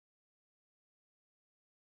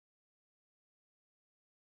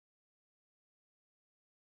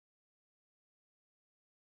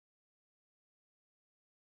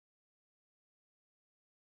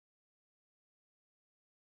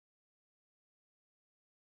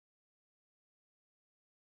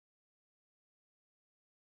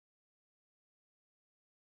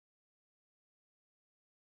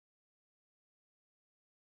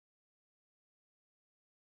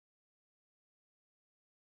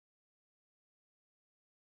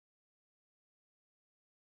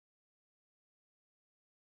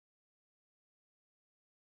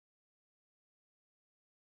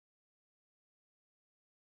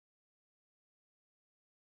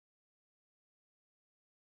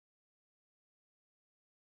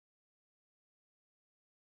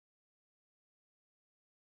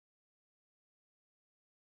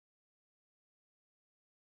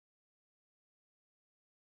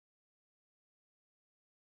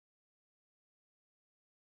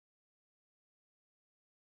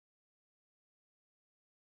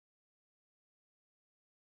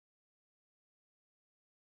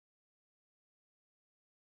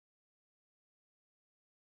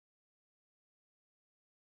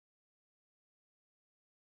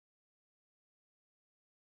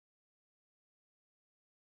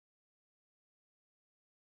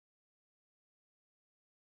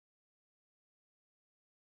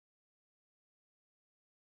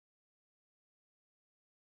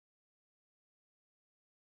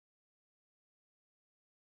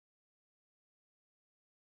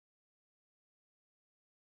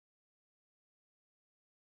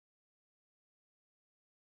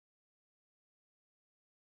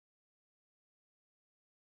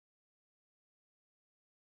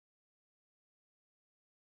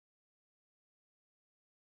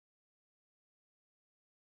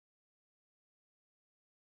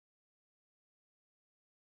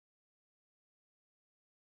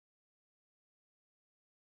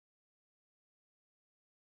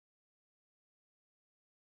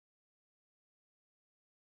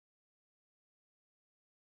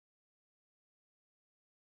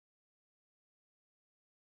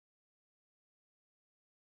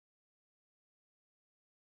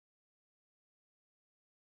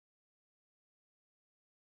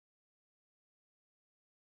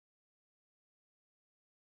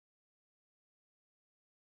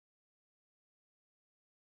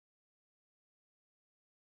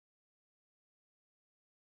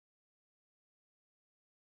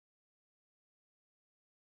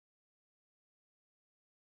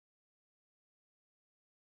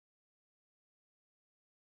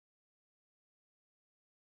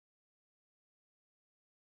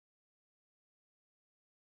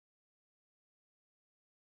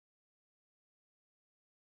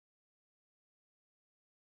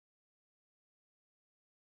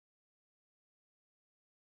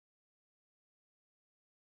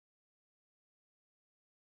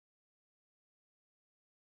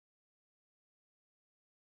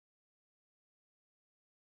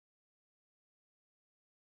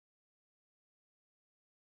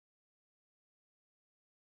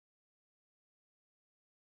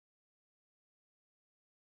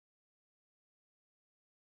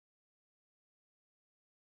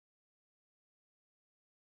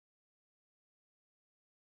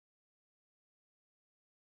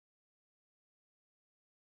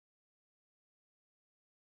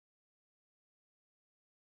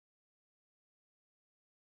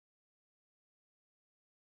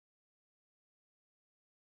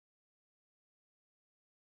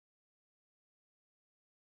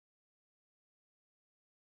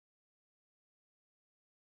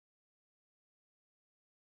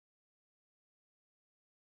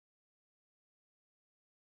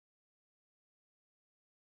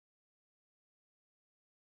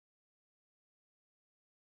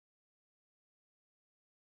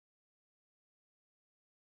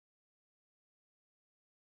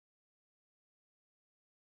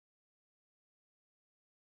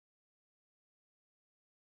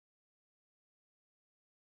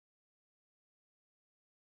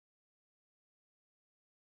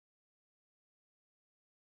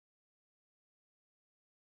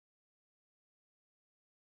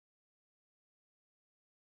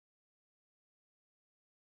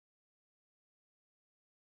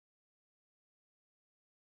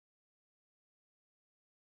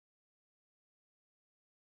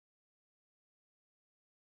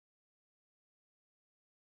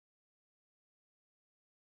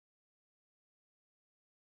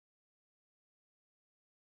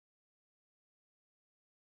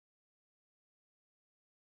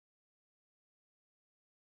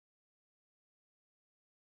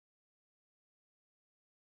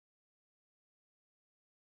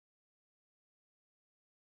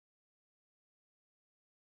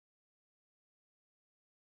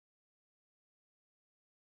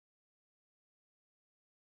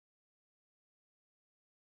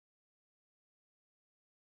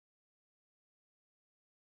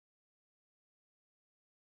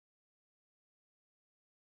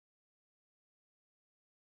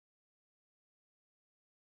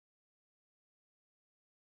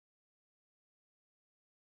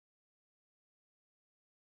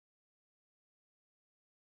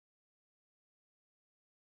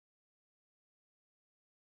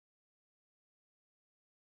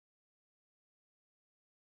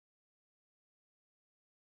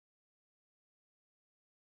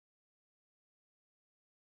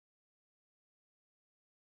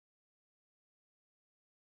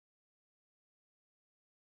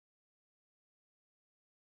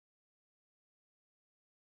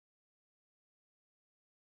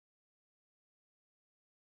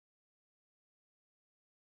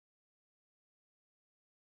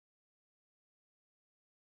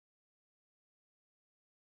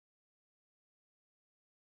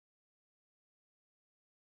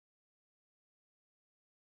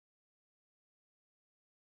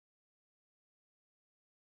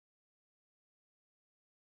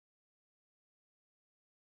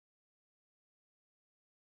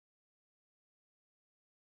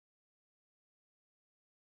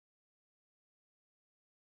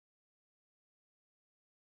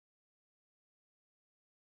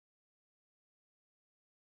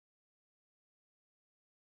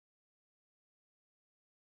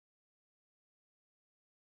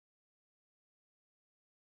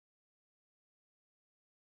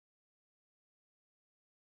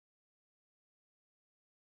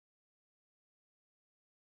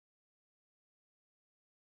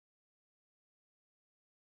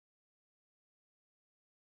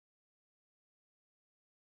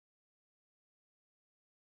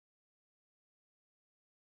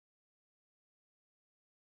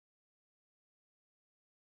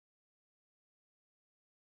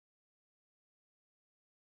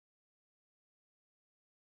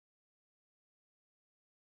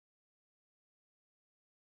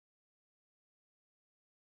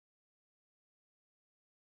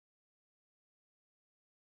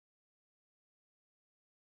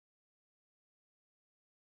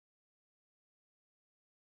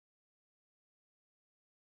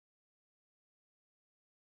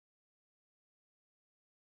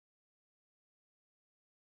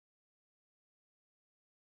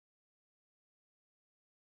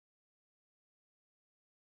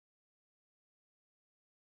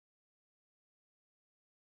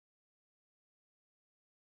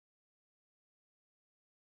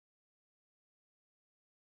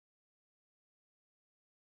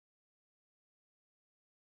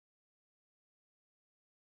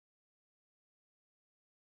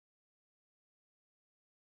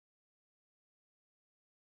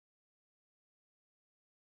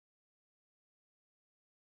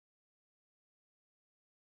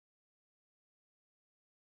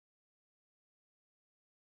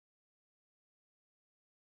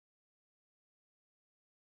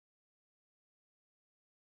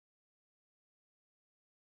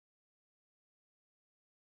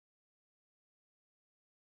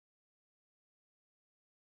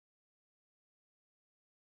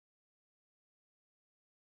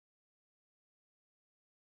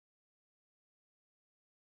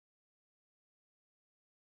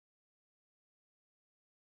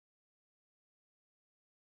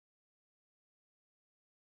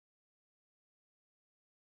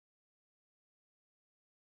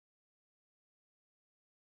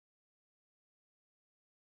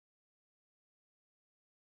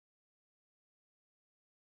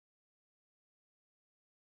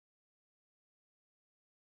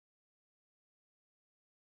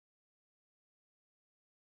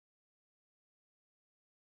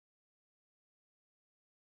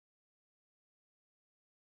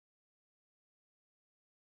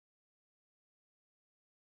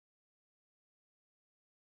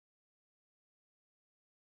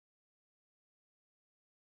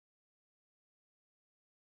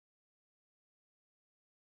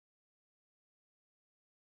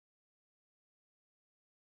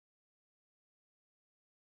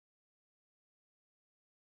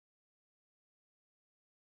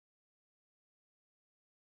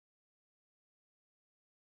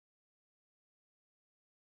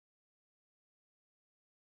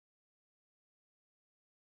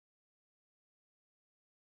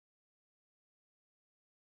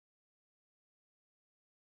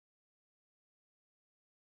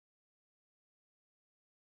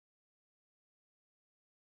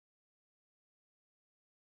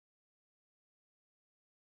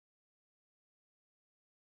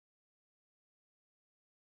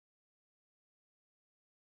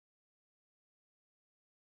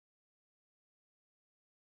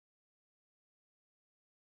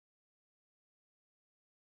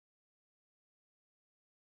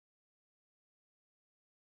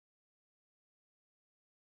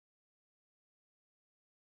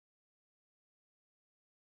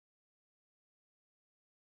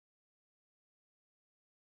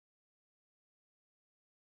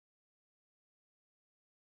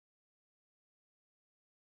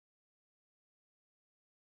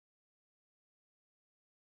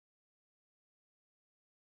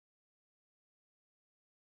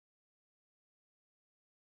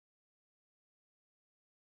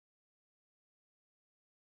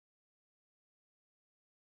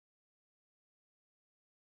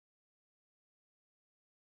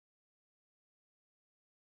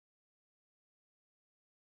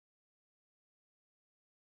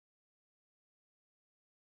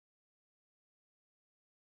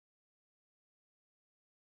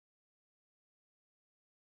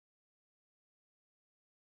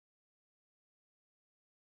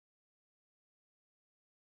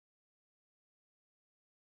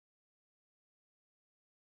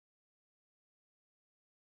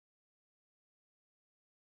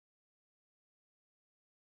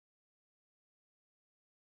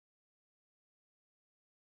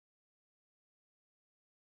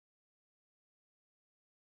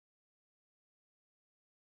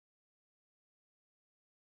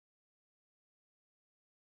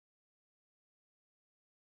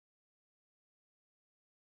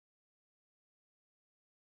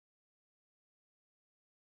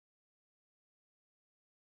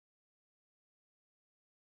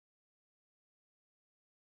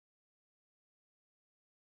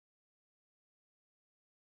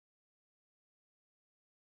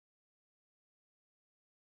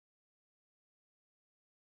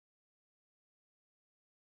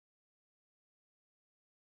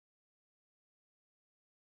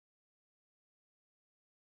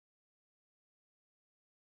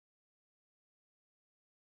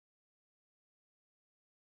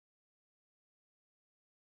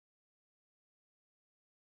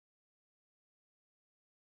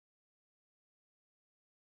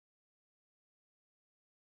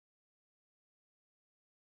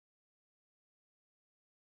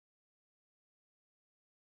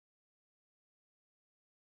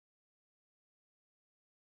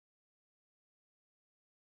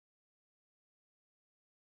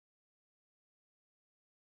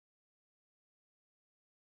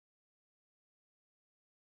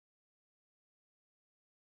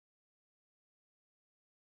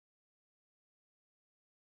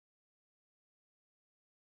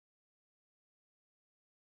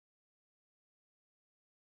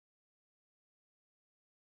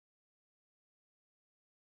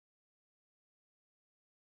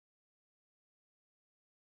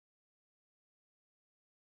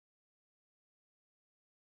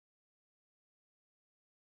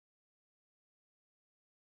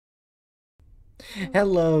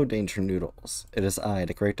Hello, Danger Noodles. It is I,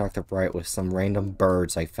 the Great Dr. Bright, with some random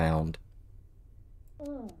birds I found.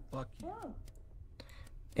 Fuck you.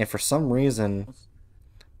 And for some reason,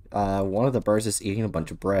 one of the birds is eating a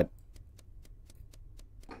bunch of bread.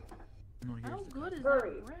 No, here's How the good is copy.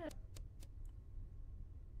 that bread?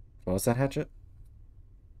 What was that, Hatchet?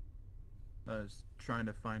 I was trying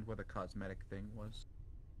to find what the cosmetic thing was.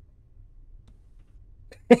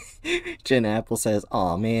 Jen Apple says,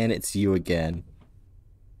 "Aw, man, it's you again."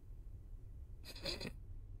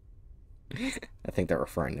 I think they're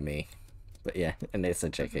referring to me. But yeah, and they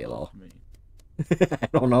said JK lol. Me. I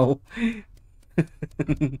don't know.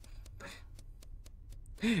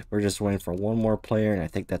 We're just waiting for one more player, and I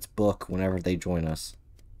think that's Book whenever they join us.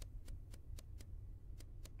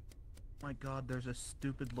 My god, there's a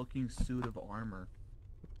stupid looking suit of armor.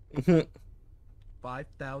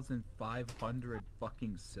 5,500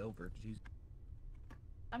 fucking silver. Jeez.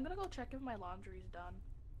 I'm gonna go check if my laundry's done.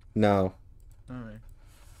 No. Alright.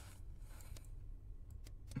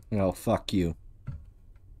 No, fuck you.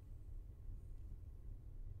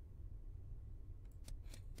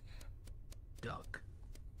 Duck.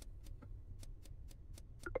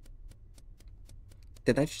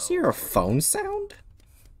 Did I just hear a phone sound?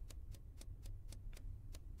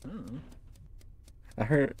 I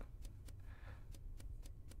heard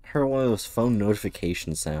one of those phone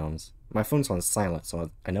notification sounds. My phone's on silent,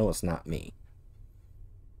 so I know it's not me.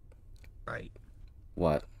 Right.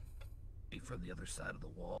 What? Be from the other side of the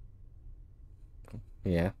wall.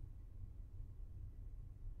 Yeah.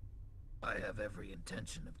 I have every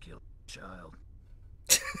intention of killing the child.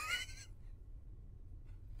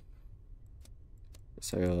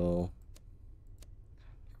 So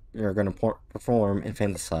you're gonna perform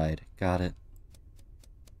infanticide. Got it.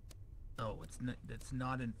 No, it's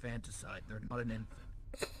not infanticide. They're not an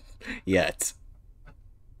infant. Yet.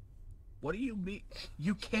 What do you mean?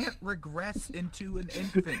 You can't regress into an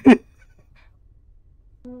infant.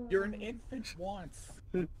 You're an infant once.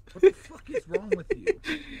 What the fuck is wrong with you?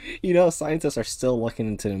 You know, scientists are still looking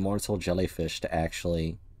into immortal jellyfish to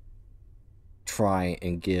actually try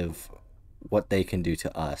and give what they can do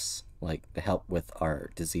to us, like to help with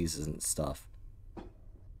our diseases and stuff.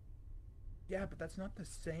 Yeah, but that's not the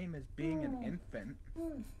same as being an infant.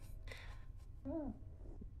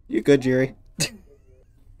 You good, Jerry?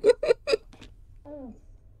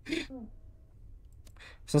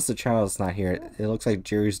 Since the child's not here, it looks like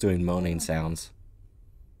Jerry's doing moaning sounds.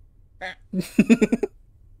 If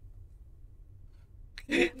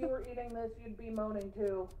you were eating this, you'd be moaning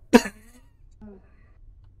too.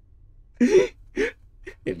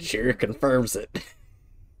 And Jerry confirms it.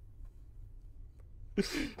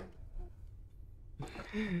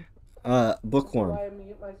 Bookworm. That's why I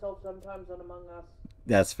mute myself sometimes on Among Us.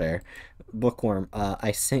 That's fair. Bookworm,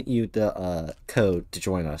 I sent you the code to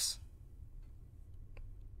join us.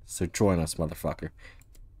 So join us, motherfucker.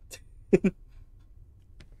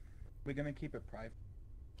 We're gonna keep it private.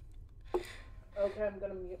 Okay, I'm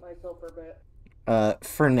gonna mute myself for a bit.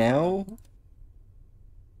 For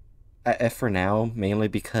now, mainly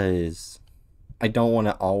because I don't want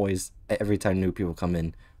to always, every time new people come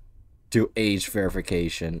in, do age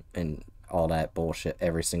verification and all that bullshit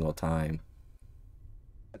every single time.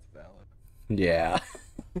 That's valid. Yeah.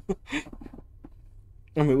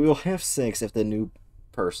 I mean, we'll have 6 if the new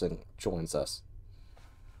person joins us.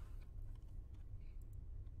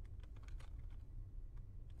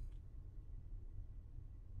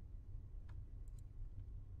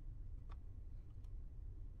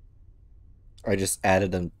 I just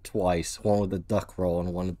added them twice. One with the duck roll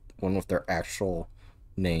and one with their actual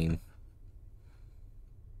name.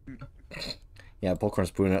 Yeah,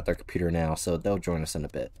 Bookworm's booting up their computer now, so they'll join us in a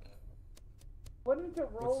bit. Wouldn't a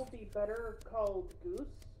role be better called Goose?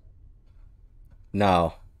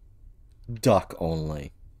 No. Duck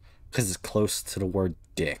only. Because it's close to the word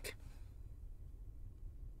dick.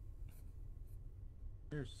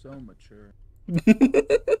 You're so mature.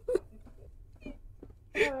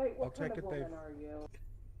 Alright, I'll what take kind of it woman are you?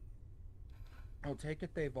 I'll take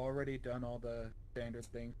it they've already done all the standard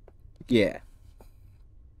things. Yeah.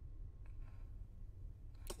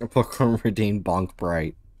 Bookworm redeemed Bonk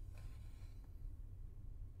Bright.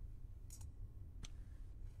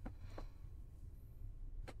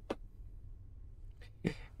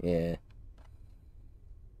 Yeah.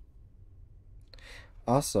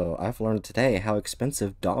 Also, I've learned today how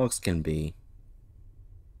expensive dogs can be.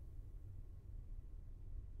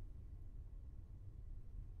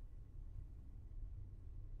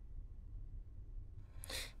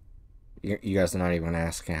 You guys are not even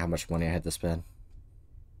asking how much money I had to spend.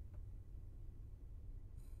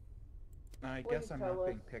 I Please guess I'm tell not us.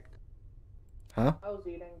 being picked. Huh? I was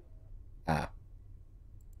eating. Ah.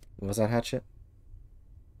 Was that Hatchet?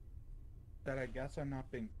 That I guess I'm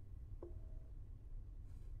not being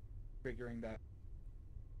figuring that.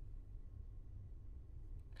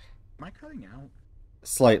 Am I cutting out?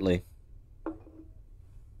 Slightly.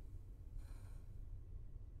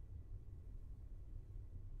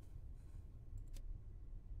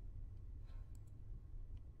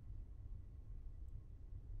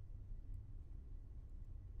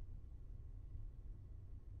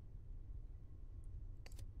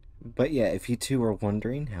 But yeah, if you two are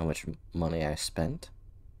wondering how much money I spent,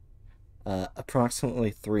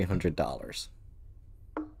 approximately $300.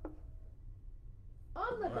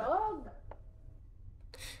 On the dog.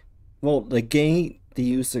 Well, the gate they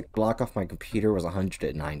used to block off my computer was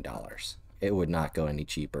 $109. It would not go any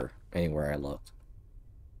cheaper anywhere I looked.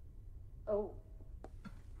 Oh.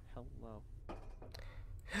 Hello.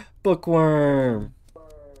 Bookworm!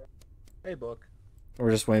 Hey, book.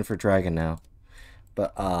 We're just waiting for Dragon now.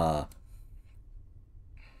 But,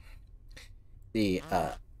 the,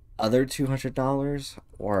 other $200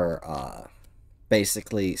 were,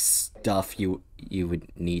 basically stuff you would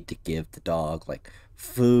need to give the dog, like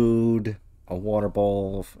food, a water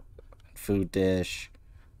bowl, food dish,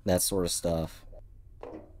 that sort of stuff.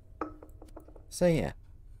 So yeah.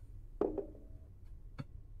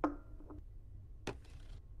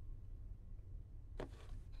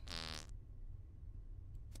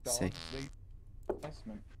 See.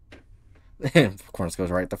 Investment. Of course,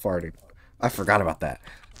 goes right to farting. I forgot about that.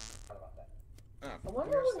 Oh, I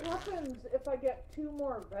wonder what happens if I get 2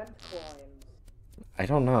 more vent coins. I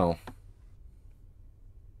don't know.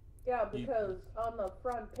 Yeah, because on the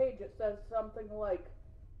front page it says something like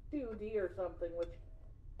 2D or something, which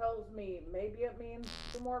tells me maybe it means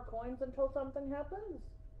 2 more coins until something happens.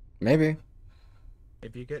 Maybe.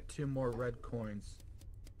 If you get 2 more red coins,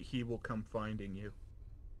 he will come finding you.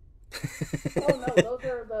 Oh no, those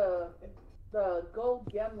are the gold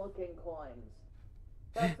yen looking coins.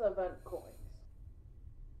 That's event coins.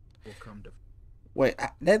 Will come to. Wait,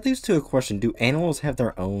 that leads to a question. Do animals have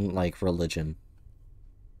their own, like, religion?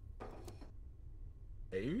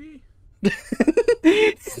 Maybe?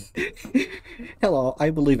 Hello, I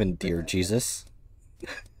believe in dear Jesus.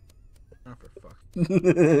 Oh, for fuck.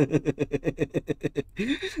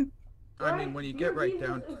 I Right, mean, when you Dear get right Jesus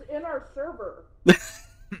down. is in our server.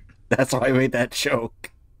 That's why I made that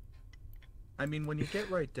joke. I mean, when you get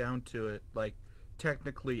right down to it, like,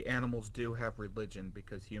 technically animals do have religion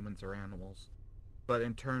because humans are animals. But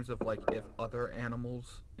in terms of, like, if other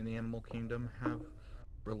animals in the animal kingdom have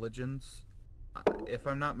religions, if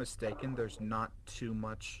I'm not mistaken, there's not too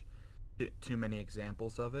many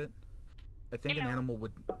examples of it. I think an animal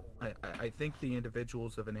would. I think the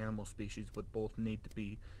individuals of an animal species would both need to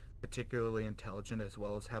be particularly intelligent as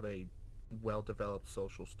well as have a well-developed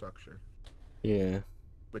social structure. Yeah.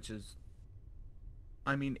 Which is,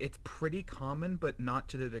 I mean, it's pretty common, but not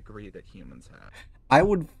to the degree that humans have. I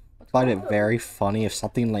would find it very funny if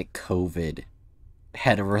something like COVID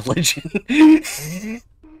had a religion.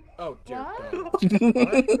 Oh dear What? God!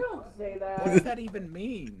 Don't say What that. does that even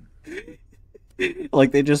mean?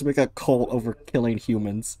 Like, they just make a cult over killing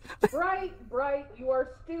humans. Bright, you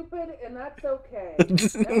are stupid, and that's okay. Never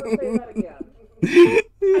say that again.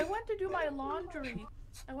 I went to do my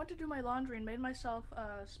laundry. And made myself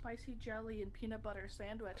a spicy jelly and peanut butter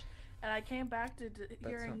sandwich. And I came back to That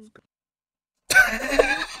hearing. sounds good.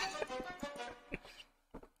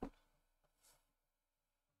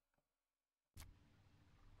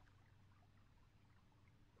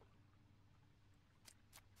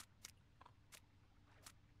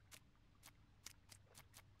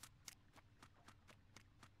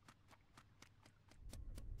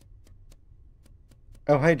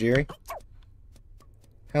 Oh, hi, Jerry.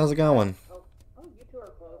 How's it going? Oh, you two are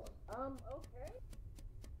close. Okay.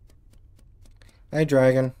 Hi,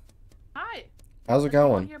 Dragon. Hi. How's it You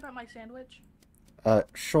want going? to hear about my sandwich?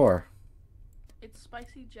 Sure. It's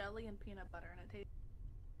spicy jelly and peanut butter, and it tastes.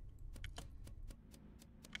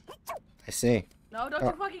 I see. No, don't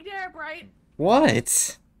you fucking dare, Bright!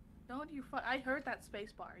 What? Don't you I heard that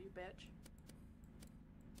space bar, you bitch.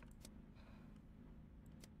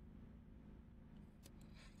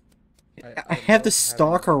 I have the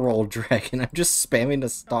stalker roll, Dragon. I'm just spamming the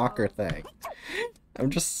stalker thing.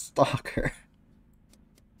 I'm just stalker.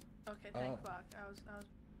 Okay, thank fuck. I was.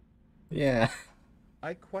 Yeah.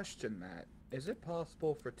 I question that. Is it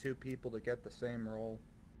possible for 2 people to get the same role?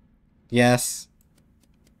 Yes.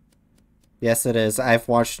 Yes, it is. I've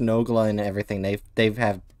watched Nogla and everything. They've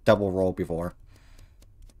had double roll before.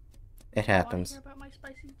 It happens. Want to hear about my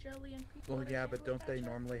spicy jelly and peanut Well, butter yeah, but sandwich, don't they Hatchet?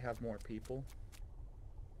 normally have more people?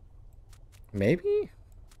 Maybe?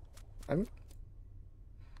 I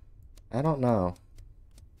don't know.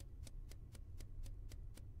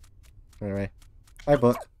 Anyway. Hi,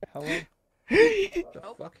 book. Hello? What the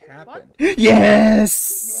Oh, fuck happened?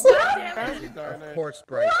 Yes! Of course,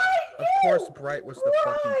 Bright. Of course, Bright was the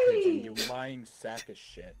fucking pigeon. You lying sack of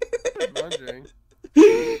shit. I was wondering.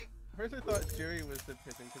 First I thought Jerry was the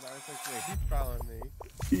pigeon because I was like, wait, he's following me.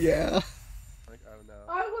 Yeah. Like, oh no.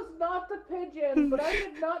 I was not the pigeon, but I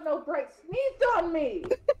did not know Bright sneezed on me! I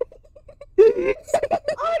didn't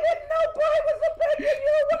know Bright was a pigeon!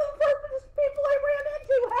 You were one of the first people I ran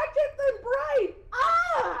into! Hatchet, then Bright!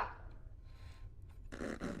 Ah!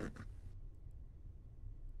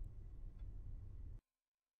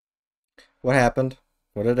 What happened?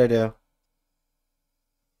 What did I do?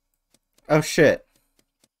 Oh shit.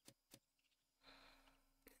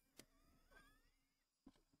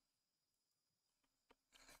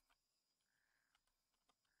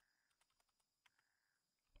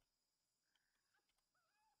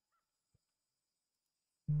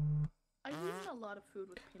 I've eaten a lot of food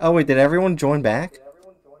with peanut Oh wait, did everyone join back?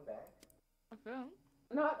 butter.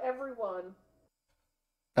 Not everyone.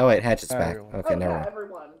 Oh wait, Hatchet's back. Everyone. Okay, Oh never yeah, mind.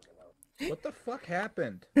 everyone. What the fuck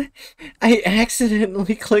happened? I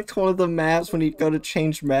accidentally clicked one of the maps when you go to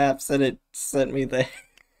change maps and it sent me there.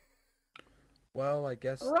 Well, I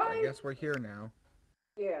guess we're here now.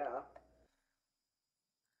 Yeah.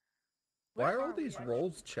 Why Where are all are we these actually?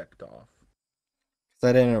 rolls checked off? So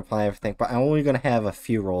I didn't apply everything, but I'm only gonna have a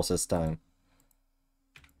few rolls this time.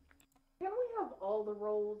 Can we have all the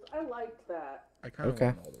roles? I liked that. I kind of Okay.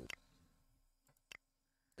 want all the.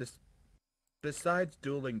 This, besides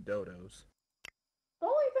dueling dodos. The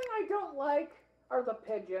only thing I don't like are the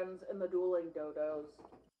pigeons and the dueling dodos.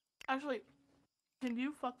 Actually, can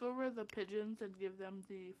you fuck over the pigeons and give them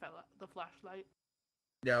the flashlight?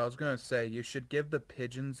 Yeah, I was gonna say you should give the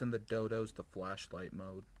pigeons and the dodos the flashlight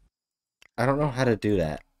mode. I don't know how to do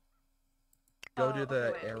that. Go to the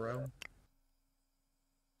okay, wait. arrow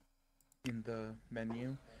in the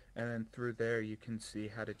menu, and then through there you can see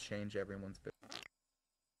how to change everyone's.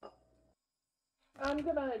 I'm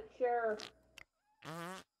gonna share.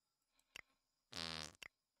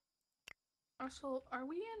 Also, are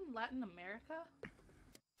we in Latin America?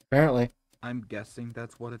 Apparently. I'm guessing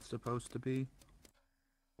that's what it's supposed to be.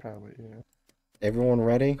 Probably, yeah. Everyone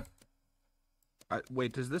ready?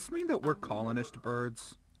 Wait, does this mean that we're colonist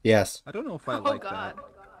birds? Yes. I don't know if I Oh like god.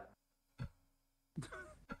 that.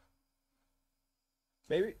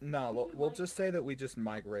 Maybe no. We'll just say that we just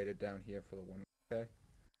migrated down here for the one. Okay.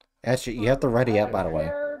 Actually, you have to ready up, by the way.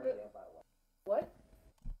 Shared... What?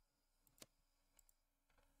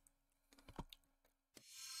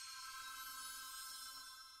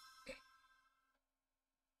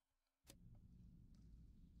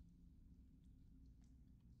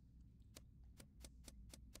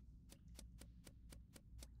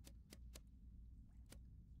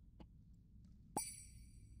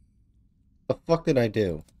 The fuck did I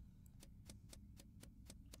do?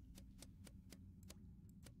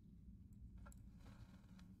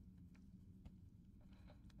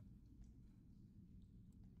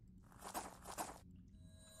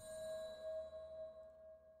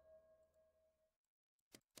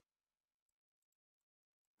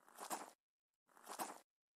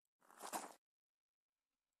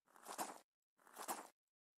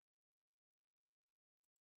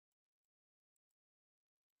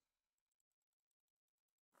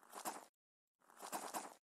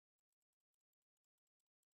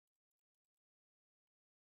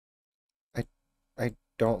 I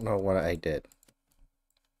don't know what I did.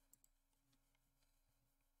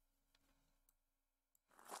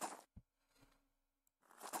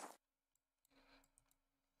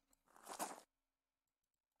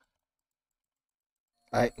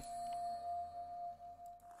 I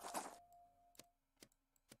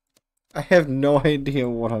have no idea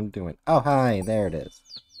what I'm doing. Oh, hi. There it is.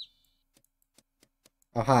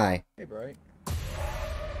 Oh, hi. Hey, Bright.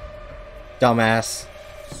 Dumbass.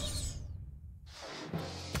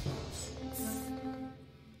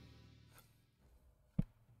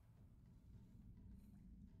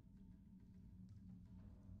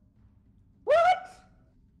 What?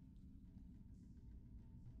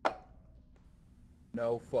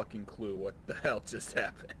 No fucking clue what the hell just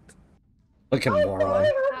happened. Looking I moron.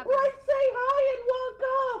 heard Bright say hi and walk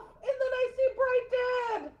off, and then I see Bright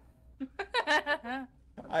dead.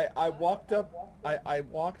 I walked up. I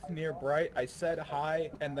walked near Bright. I said hi,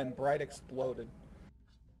 and then Bright exploded.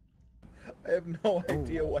 I have no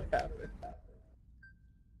idea what happened.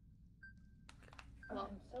 Well,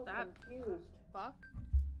 I'm so that confused. fuck.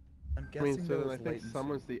 I'm I mean, guessing so there then I was think latency.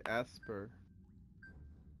 someone's the Esper.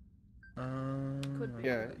 Could be.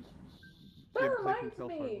 Yeah. That Gibbs, I can reminds tell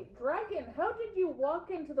me, Dragon, how did you walk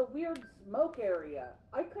into the weird smoke area?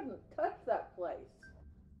 I couldn't touch that place.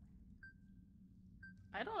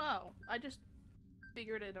 I don't know. I just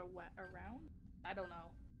figured it around. I don't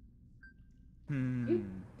know. You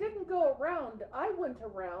didn't go around. I went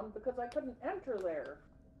around because I couldn't enter there.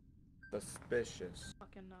 Suspicious.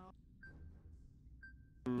 Fucking no.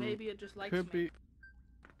 Hmm. Maybe it just likes Could me. be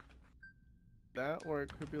that, or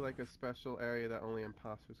it could be like a special area that only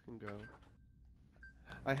imposters can go.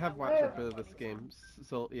 I have watched a bit of this game,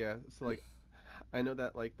 so yeah. So like, I know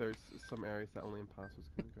that like there's some areas that only imposters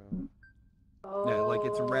can go. Oh. Yeah, like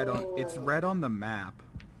it's red on the map.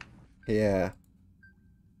 Yeah.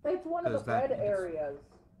 It's one of the Does that red mean it's- areas.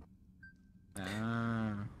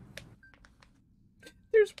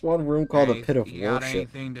 There's one room called the Pit of You got Worship.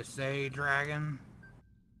 anything to say, Dragon?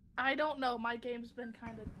 I don't know. My game's been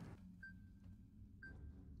kind of.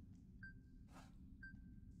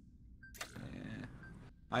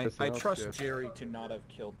 I Listen, I'll trust skip. Jerry to not have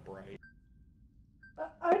killed Bright.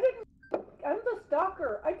 I didn't. I'm the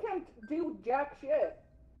stalker. I can't do jack shit.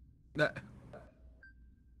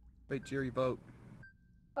 Wait, Jerry, vote.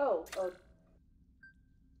 Oh,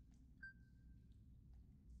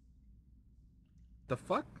 The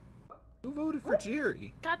fuck? Who voted for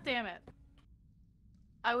Jerry? God damn it!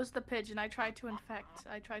 I was the pigeon. I tried to infect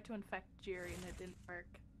Jerry, and it didn't work.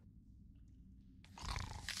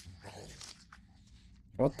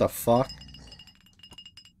 What the fuck?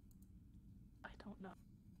 I don't know.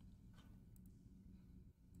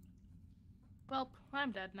 Well,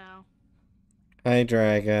 I'm dead now. Hi,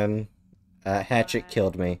 Dragon. Hatchet Bye.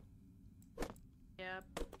 killed me. Yep.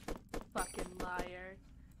 Fucking liar.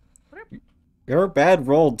 What are... You're a bad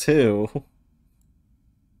roll, too.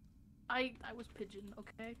 I was pigeon,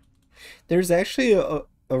 okay? There's actually a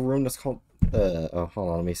room that's called... oh, hold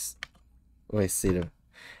on. Let me see.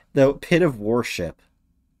 The Pit of Worship.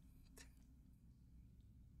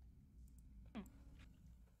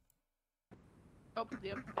 Oh,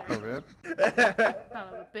 yep. Oh, There. rip. Son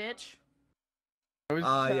of a bitch. I was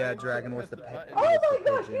Ah, yeah, trying to Dragon press was the the pet. button. oh my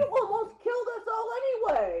gosh! pigeon. You almost killed us all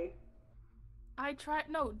anyway. I tried.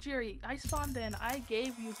 No, Jerry, I spawned in. I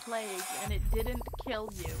gave you plague, and it didn't kill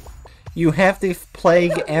you. You have to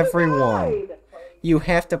plague You everyone. died. You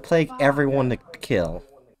have to plague Fuck. everyone to kill.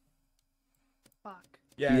 Fuck.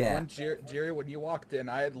 Yeah, Yeah. When Jerry, when you walked in,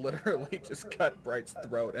 I had literally just cut Bright's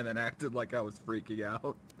throat and then acted like I was freaking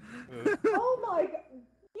out. Oh my god!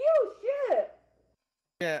 You shit!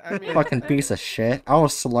 Yeah, I mean, Fucking piece of shit. I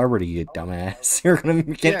was a celebrity, you dumbass. You're gonna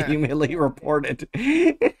get Yeah. immediately reported.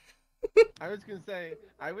 I was gonna say,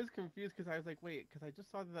 I was confused because I was like, wait, because I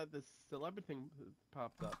just saw that this celebrity thing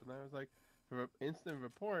popped up, and I was like, for instant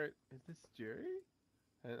report, is this Jerry?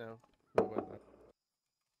 I don't know. Who was that?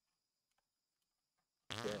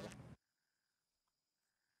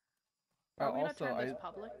 Are we gonna Also, turn this I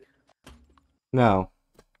public? No.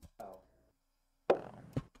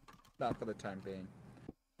 Not for the time being.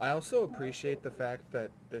 I also appreciate the fact that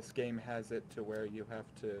this game has it to where you have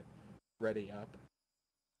to ready up.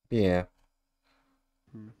 Yeah.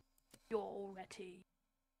 You're ready.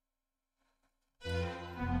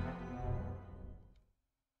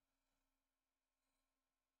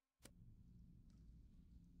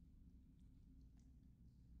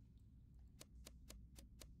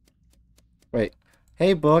 Wait.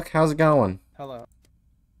 Hey, Book. How's it going? hello.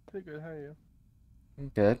 Pretty good. How are you?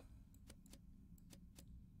 Good.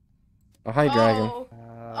 Oh, hi, Dragon. Oh,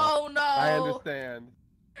 oh no! I understand.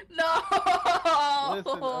 No!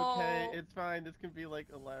 Listen, okay, it's fine. This can be like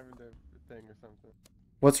a lavender thing or something.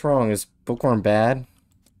 What's wrong? Is Bookworm bad?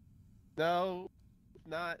 No,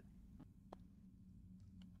 not.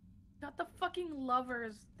 Got the fucking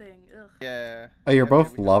lovers thing. Ugh. Yeah. Oh, you're Okay,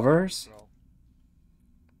 both we have lovers? control.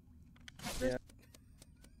 This-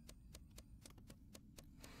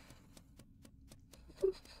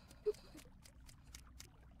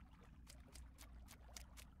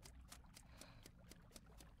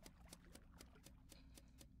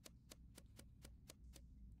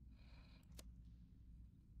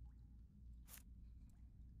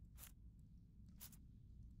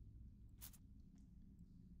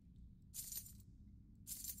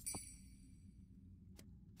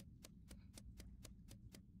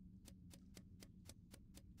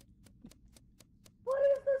 What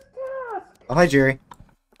is this task? Oh, hi, Jerry.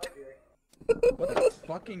 What the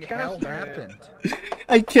fucking hell Gosh, man. happened?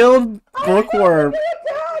 I killed Bookworm. I did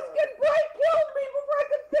a task and Bright killed me before I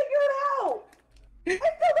could figure it out. I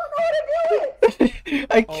still don't know how to do it.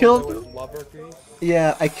 I Oh, killed... there was Lover Goose?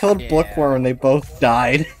 Yeah, I killed Bookworm and they both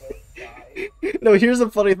died. No, here's the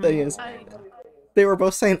funny thing is... they were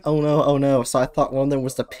both saying, "Oh no, oh no." So I thought one of them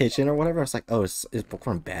was the pigeon or whatever. I was like, "Oh, is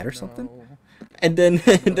Bookworm bad or something?" No. And then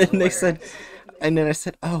and then they said, and then I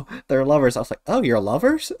said, "Oh, they're lovers." I was like, "Oh, you're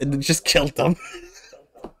lovers?" And then just killed them.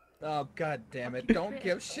 Oh, god damn it. Don't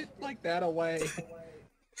give shit like that away.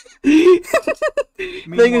 Thing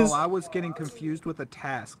Meanwhile, is, I was getting confused with a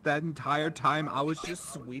task. That entire time, I was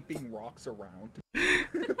just sweeping rocks around.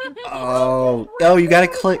 oh, you gotta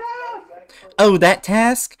click. Oh, that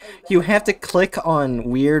task? You have to click on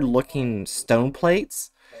weird looking stone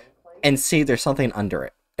plates and see if there's something under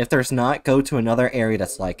it. If there's not, go to another area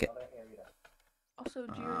that's like it. Also,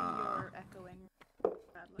 Jerry, you're echoing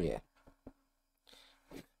badly. Yeah.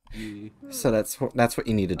 Yeah. So that's what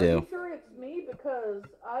you need to Are you do. sure it's me? Because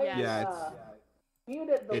I Yeah,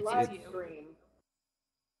 muted the it's- live you. stream.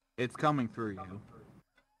 It's coming through you.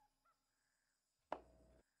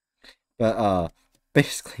 But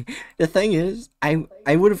basically, the thing is, I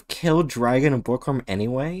would have killed Dragon and Bookworm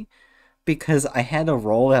anyway, because I had a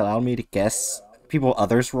role that allowed me to guess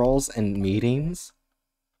others' roles in meetings.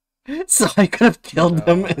 So I could have killed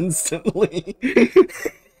them instantly.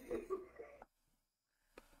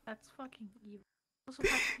 That's fucking evil. Also,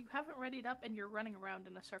 Hatchet, you haven't readied up and you're running around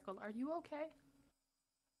in a circle. Are you okay?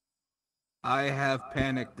 I have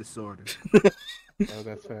panic disorder. Oh,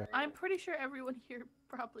 that's fair. I'm pretty sure everyone here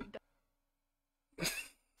probably does.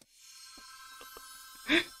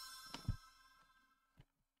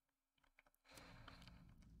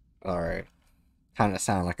 Alright. Kinda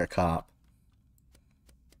sound like a cop.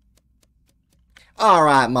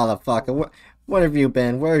 Alright, motherfucker. What have you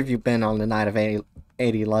been? Where have you been on the night of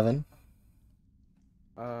 8/11?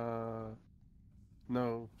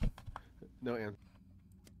 No. No answer.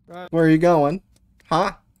 Where are you going?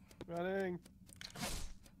 Huh? Running.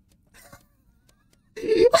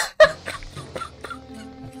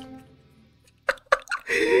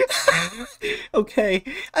 Okay,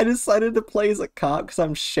 I decided to play as a cop because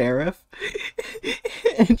I'm sheriff.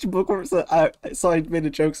 And Bookworm said, so I made a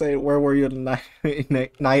joke saying, "Where were you on the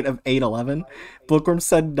night of 8/11?" Bookworm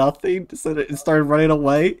said nothing, said it, and started running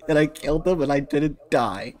away, and I killed them, and I didn't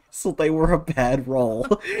die. So they were a bad roll.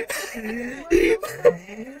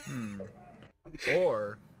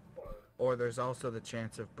 Or there's also the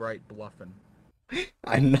chance of Bright bluffing.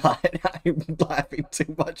 I'm not. I'm laughing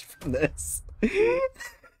too much from this.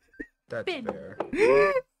 That's Bin. fair.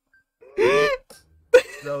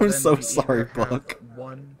 I'm then so we sorry, either have Buck.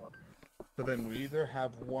 So then we either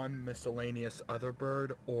have one miscellaneous other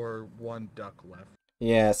bird or one duck left.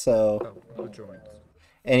 Yeah, so Oh, who joins?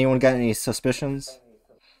 anyone got any suspicions?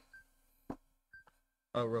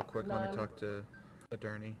 Oh, real quick, let me None. talk to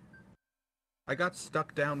Aderney. I got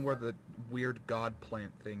stuck down where the weird god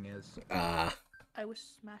plant thing is. Ah. I was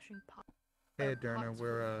smashing pop. Hey Aderney,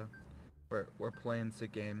 we're playing the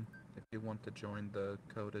game. If you want to join, the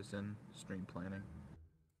code is in stream planning.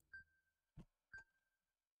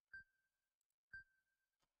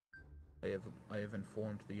 I have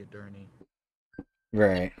informed the Aderney.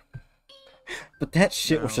 Right. But that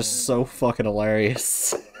shit was No. just so fucking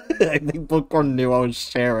hilarious. I think Bookworm knew I was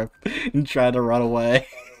sheriff and tried to run away.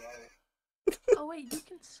 Oh wait, you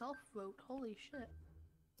can self-vote. Holy shit.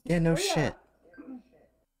 Yeah, no Oh, yeah. shit.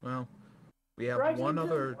 Well, we have Dragon one just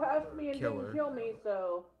other passed me and killer. didn't kill me,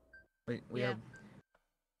 so we Yeah.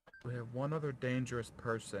 have one other dangerous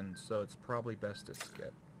person, so it's probably best to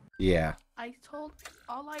skip. Yeah.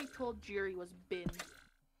 All I told Jerry was bin.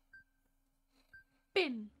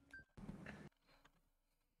 Bin.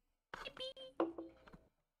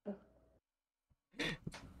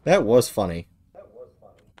 That was funny.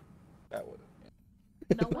 That would.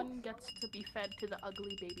 No one gets to be fed to the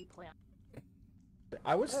ugly baby plant.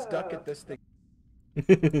 I was stuck at this thing.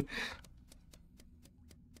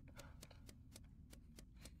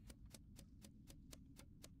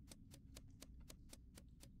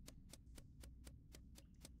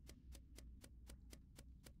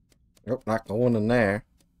 Nope, not going in there.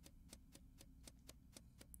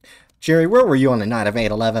 Jerry, where were you on the night of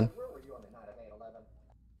 8/11?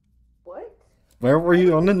 what? Where were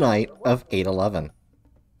you on the night of 8/11?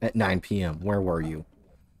 At 9 p.m. Where were you?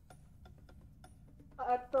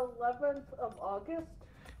 At the 11th of August?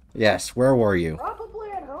 Yes, where were you? Probably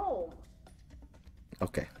at home.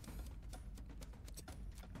 Okay.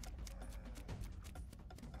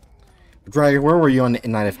 Dragon, where were you on the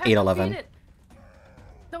night of You have to 8/11? feed it.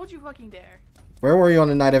 Don't you fucking dare. Where were you on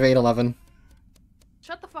the night of 8/11?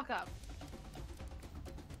 Shut the fuck up.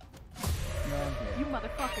 You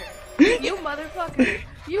motherfucker. You motherfucker.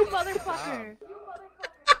 You motherfucker.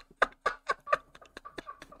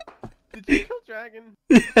 Did you kill Dragon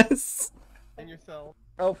Yes. and yourself?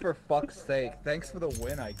 Oh, for fuck's sake! Thanks for the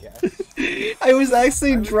win, I guess. I was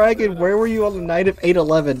asking Dragon, where were you on the night of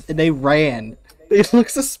 8/11? And they ran. They look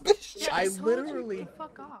suspicious. Yeah, I told you literally- to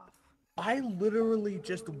fuck off. I literally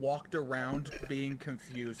just walked around being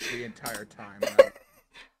confused the entire time.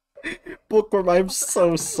 Bookworm, I'm Also, so how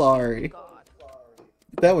can you sorry. God?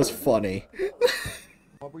 That was funny.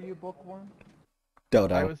 What were you, Bookworm? I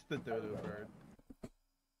Dodo. was the dodo bird.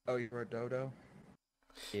 Oh, you were a dodo?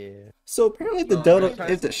 Yeah. So apparently the No, dodo,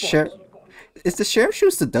 I'm if the sheriff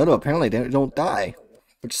shoots the dodo, apparently they don't die.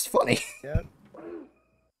 Which is funny. Yep.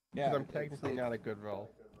 Yeah. Because I'm technically not a good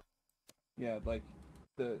roll. Yeah, like,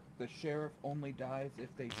 the sheriff only dies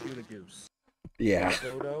if they shoot a goose. Yeah.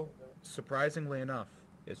 Dodo, surprisingly enough,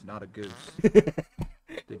 is not a goose.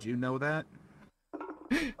 Did you know that?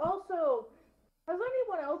 Also, has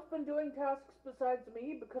anyone else been doing tasks besides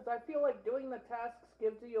me? Because I feel like doing the tasks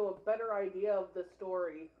gives you a better idea of the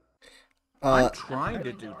story. I'm trying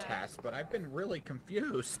to do tasks, but I've been really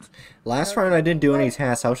confused. Last round I didn't do any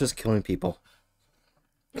tasks, I was just killing people.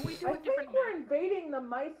 Can we do I a think different we're map? invading the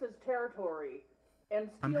mice's territory and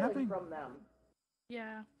I'm stealing having- from them.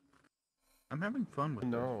 Yeah. I'm having fun with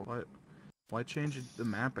No. this. Why change the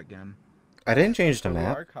map again? I didn't change the So we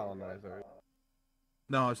map. are colonizers.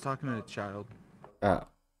 No, I was talking to a child. Oh.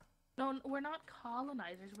 No, we're not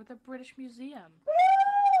colonizers. We're the British Museum.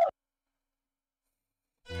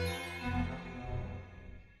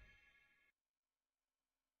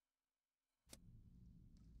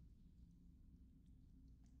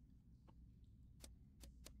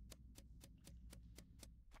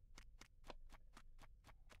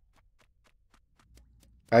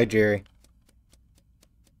 Hi, Jerry.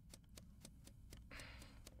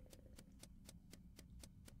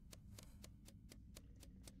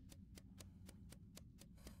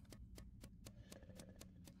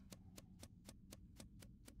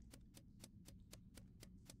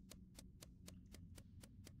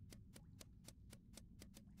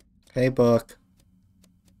 Hey, Book.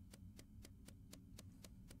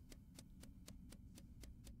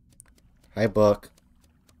 Hi, Book.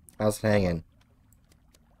 How's it hanging?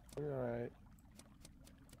 Alright.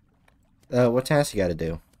 What task you gotta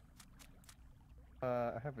do?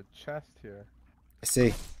 I have a chest here. I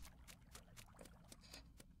see.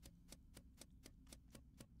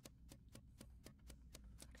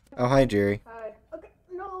 Oh, hi, Jerry. Hi. Okay.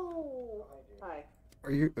 No. Hi.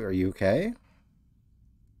 Are you okay?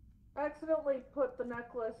 I accidentally put the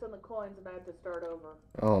necklace and the coins and I had to start over.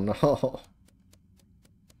 Oh no.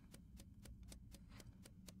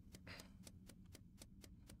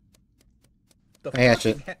 The Hey,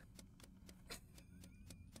 Hatchet. fucking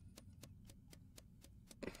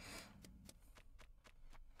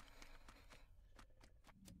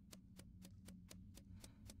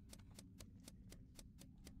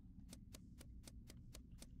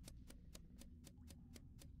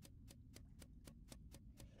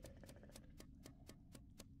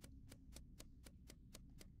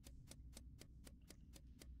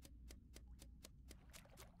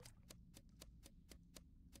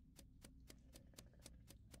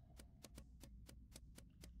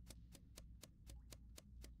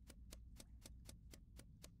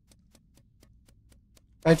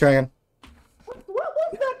Hi, Dragon. What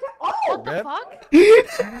was that? Oh! What the Rip. fuck?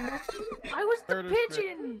 I was the Heard of Rip.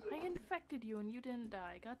 pigeon! I infected you and you didn't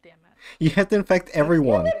die. God damn it. You have to infect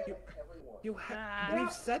everyone. Ah.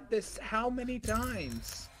 We've said this how many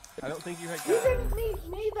times? I don't think you had You gotten didn't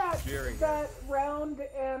need me Jerry. that round,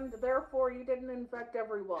 and therefore you didn't infect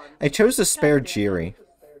everyone. I chose to spare God damn it. Jiri.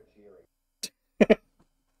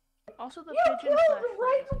 Also, the You pigeon killed flashlight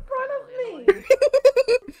right is in front of incredibly me!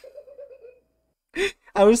 annoying.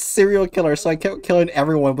 I was serial killer, so I kept killing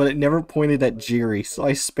everyone, but it never pointed at Jiri, so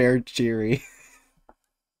I spared Jiri.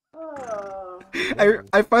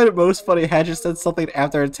 I find it most funny Hatchet said something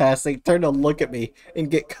after a task, they turned to look at me and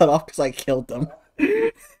get cut off because I killed them.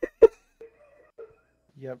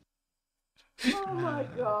 Yep. Oh my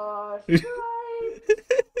gosh, guys!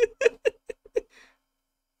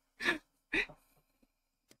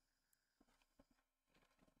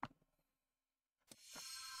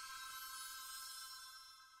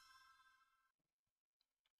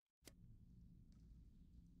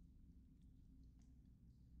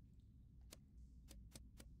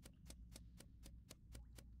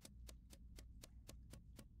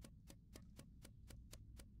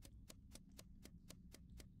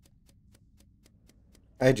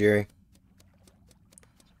 Hi, Jerry.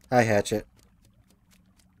 Hi, Hatchet.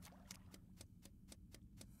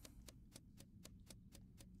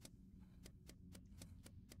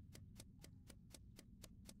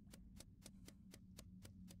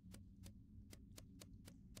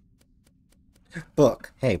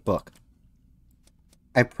 Book. Hey, Book.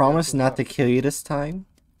 I promise what's not up? to kill you this time.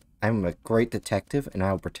 I'm a great detective, and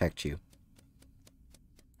I'll protect you.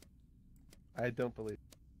 I don't believe.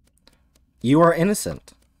 You are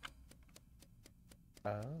innocent.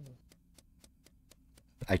 Oh.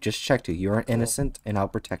 I just checked you. You are Cool. innocent, and I'll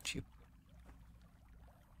protect you.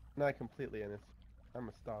 Not completely innocent. I'm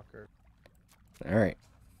a stalker. Alright.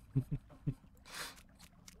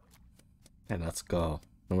 And let's go.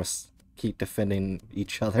 We must keep defending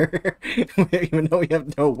each other, even though we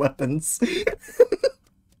have no weapons.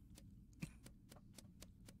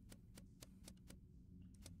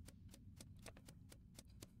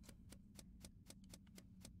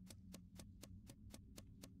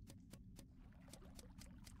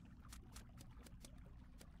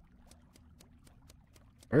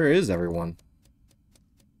 Where is everyone?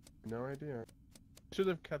 No idea. Should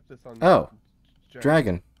have kept this on. Oh,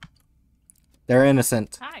 Dragon. They're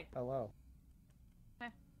innocent. Hi. Hello.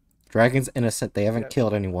 Dragon's innocent. They haven't Yep.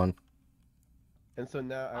 killed anyone. And so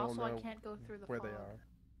now I will Also, I know can't go through the where they fog. are.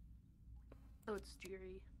 So it's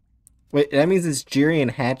Jiri. Wait, that means it's Jiri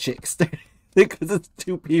and Hatchet because it's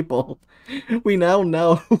two people. We now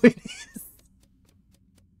know who it is.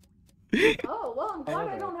 Oh, well, I'm glad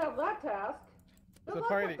I don't have that task. Good It's a luck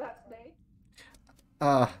party. with that, Snake.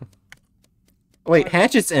 Wait,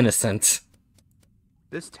 Hatchet's innocent.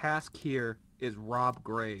 This task here is rob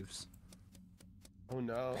graves. Oh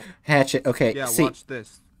no. Hatchet, okay, Yeah, see. watch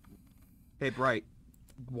this. Hey, Bright.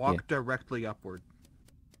 Walk directly upward.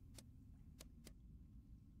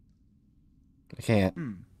 I can't.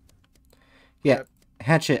 Hmm. Yeah, Yep.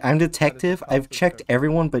 Hatchet, I'm detective. I've possibly checked true.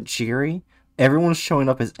 everyone but Jiri. Everyone's showing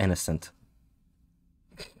up as innocent.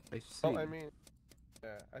 I see. Well, I mean,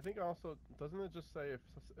 yeah. I think also doesn't it just say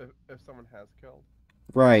if someone has killed?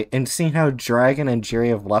 Right, and seeing how Dragon and Jiri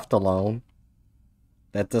have left alone,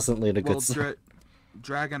 that doesn't lead a Well, good sign.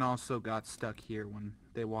 Dragon also got stuck here when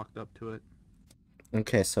they walked up to it.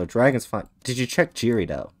 Okay, so Dragon's fine. Did you check Jiri,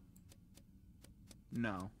 though?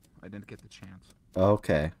 No, I didn't get the chance.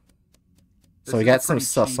 Okay. This So we is a got some pretty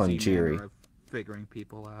sus on cheesy manner Jiri. of figuring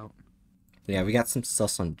people out. Yeah, we got some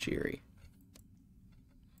sus on Jiri.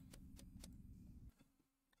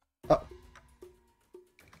 Oh.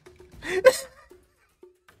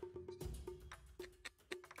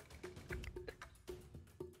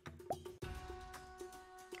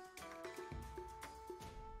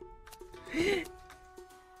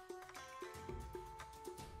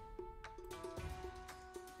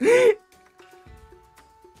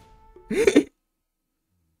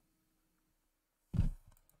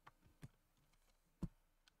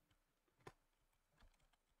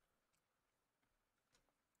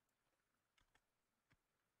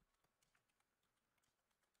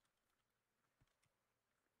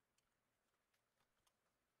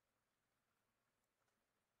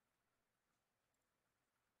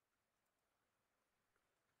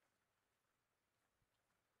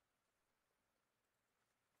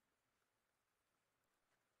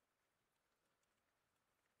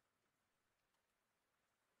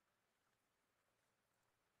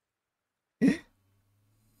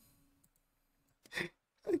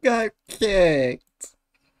 I got kicked.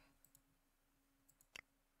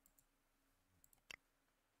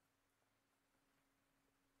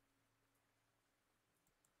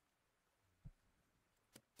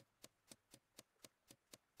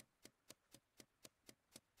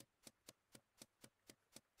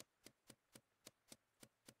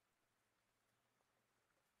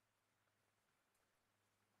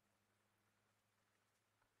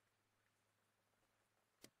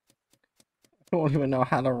 I don't even know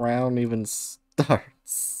how the round even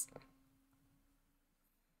starts.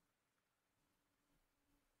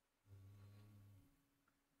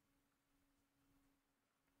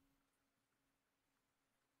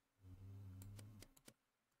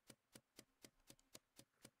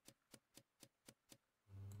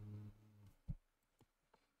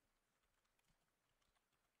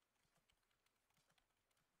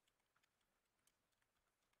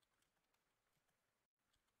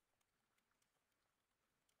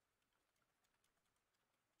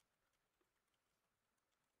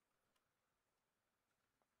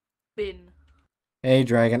 Bin. Hey,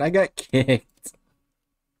 Dragon, I got kicked.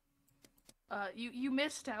 You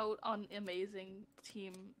missed out on amazing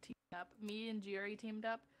team up. Me and Jiri teamed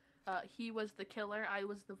up. He was the killer. I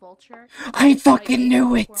was the vulture. I fucking ate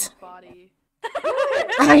knew it! Bookworm's body.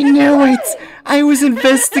 I knew it! I was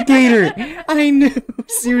investigator! I knew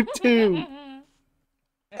you too!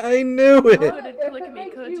 I knew You it! couldn't If click it me,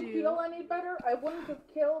 makes could you you? feel any better, I wouldn't have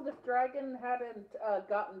killed if Dragon hadn't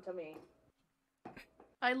gotten to me.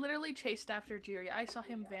 I literally chased after Jiri. I saw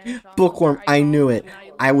him vanish off. Bookworm, somewhere. I knew it. followed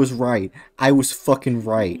him, and I was right. I was fucking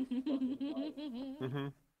right. Mm-hmm.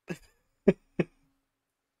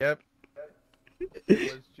 Yep.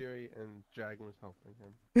 It was Jerry and Dragon was helping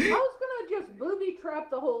him. I was gonna just booby trap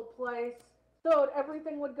the whole place so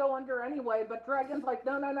everything would go under anyway, but Dragon's like,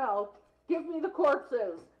 no. Give me the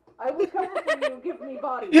corpses. I will cover for you, give me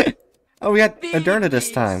bodies. Oh, we got Feed Adurna this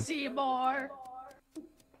me, time. Seymour.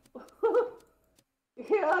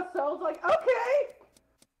 Yeah, so I was like,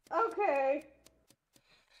 okay.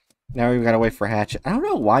 Now we gotta wait for Hatchet. I don't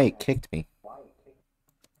know why it kicked me.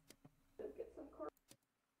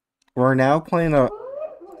 We're now playing a...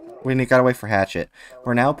 We gotta wait for Hatchet.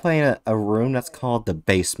 We're now playing a room that's called the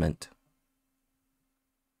basement.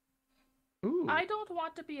 Ooh. I don't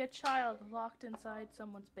want to be a child locked inside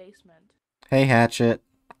someone's basement. Hey, Hatchet.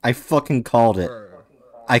 I fucking called it.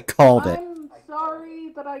 I called it. I'm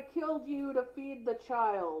sorry that I killed you to feed the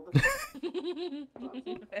child.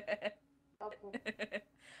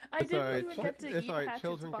 I didn't even get to eat alright, Hatchet's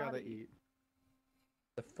children body. gotta eat.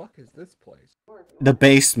 The fuck is this place? The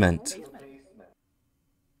basement.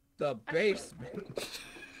 The basement.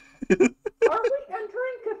 Are we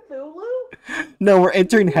entering Cthulhu? No, we're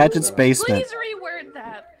entering Hatchet's basement. Please reword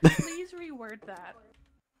that. Please reword that.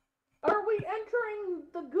 Are we entering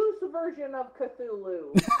the Goose version of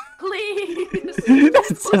Cthulhu? Please.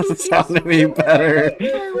 That doesn't sound any better.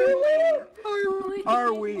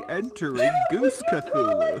 Are we entering Goose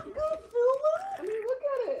Cthulhu? I mean, look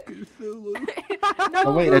at it. Cthulhu. No,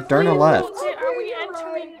 Oh, wait, please Adurna don't left. say, Are we Okay, you're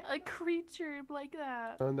entering a creature like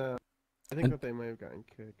that? Oh no. I think that they might have gotten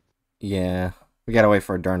kicked. Yeah. We gotta wait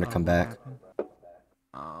for Adurna to come back.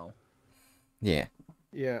 Oh. Yeah.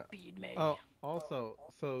 Yeah. Feed me. Oh, also,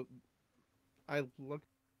 so I looked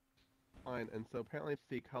online, and so apparently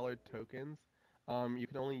the colored tokens, you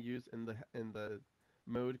can only use in the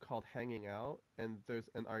mode called hanging out, and there's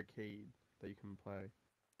an arcade that you can play.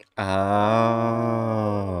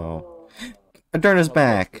 Oh. Adurna's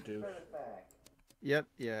back. Yep,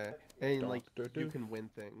 yeah, and like Doctor you Doof. can win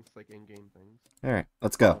things, like in-game things. Alright,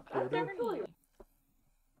 let's go. Actually,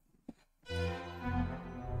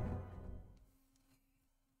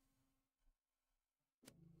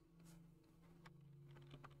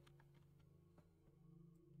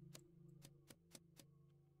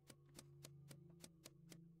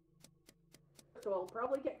 so I'll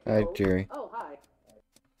probably get Hi, killed. Jerry. Oh, hi.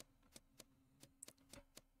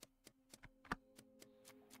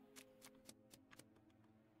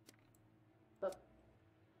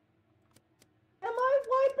 Am I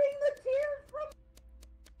wiping the tears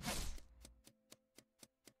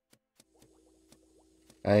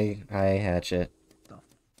from? Hi, Hatchet.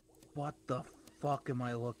 What the fuck am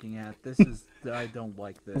I looking at? This is... I don't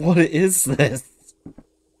like this. What is this?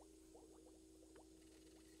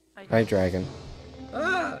 I Hi, Dragon.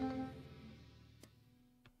 Ah!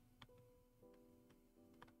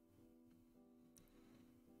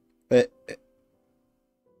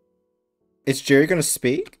 Is Jerry gonna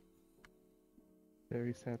speak?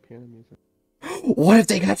 Very sad piano music. What if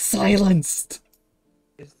they got silenced?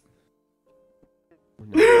 Is...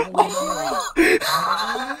 Oh,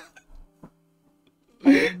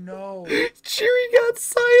 Oh no! Jerry got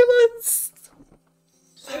silenced!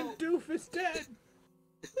 And Doof is dead!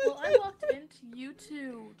 Well, I walked into you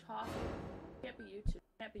two talking. Can't be you two.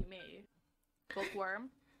 Can't be me. Bookworm.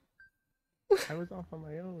 I was off on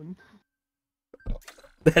my own.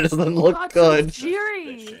 That doesn't look God, good.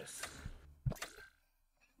 Jiri!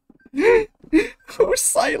 Who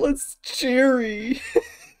silenced Jerry?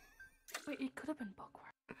 Wait, it could have been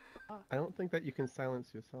Bookworm. I don't think that you can silence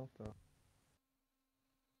yourself though.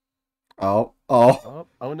 Oh.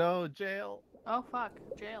 Oh no, jail! Oh fuck,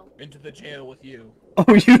 jail. Into the jail with you.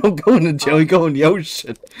 Oh, you don't go into jail, you go in the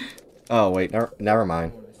ocean. Oh, wait, never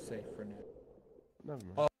mind. Everyone is safe for now. Never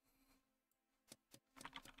mind.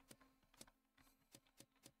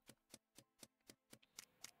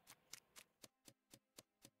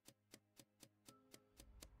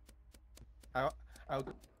 I'll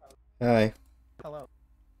go. Hi. Hello.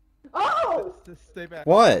 Oh! Stay back.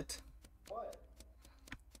 What?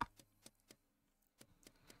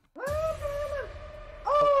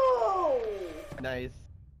 Oh! Nice.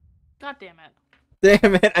 God damn it.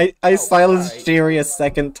 Damn it, I silenced Jerry a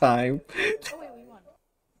second time. Oh wait, we won.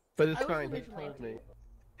 But it's I was fine, he originally told me.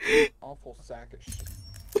 Awful sack of shit.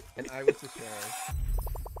 And I was the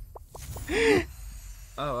sheriff.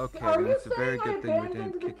 Oh, okay. Are then you it's a very saying I good thing we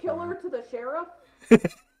abandoned didn't the kick you killer out. to the sheriff?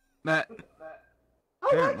 Matt. Oh,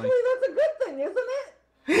 Apparently. actually, that's a good thing, isn't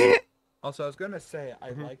it? Also, I was gonna say,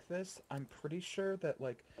 I like this. I'm pretty sure that,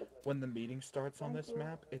 like, when the meeting starts on this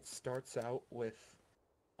map, it starts out with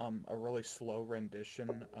a really slow rendition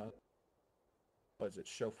of was it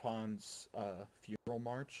Chopin's funeral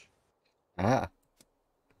march. Ah.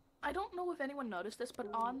 I don't know if anyone noticed this, but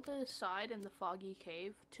on the side in the foggy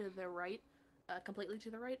cave to the right, completely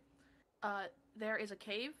to the right, there is a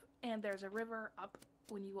cave and there's a river up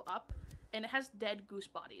when you go up, and it has dead goose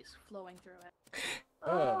bodies flowing through it.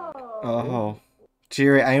 Oh. Oh.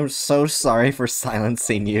 Jerry, I am so sorry for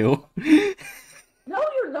silencing you. No,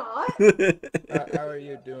 you're not. How are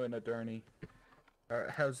you doing, Adurni?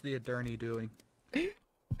 How's the Adurni doing?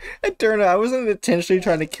 Adurna, I wasn't intentionally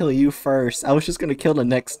trying to kill you first. I was just gonna kill the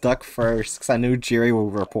next duck first, because I knew Jerry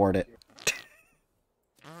would report it.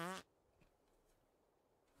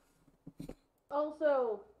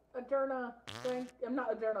 Also, I'm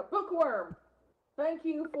not Adurna, Bookworm. Thank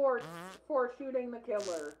you for shooting the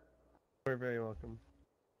killer. You're very welcome.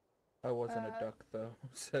 I wasn't a duck though,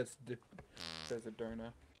 says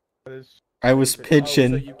Adurna. That is I was Oh, so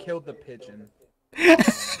pigeon. you killed the pigeon.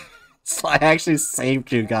 So I actually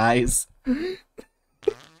saved you guys.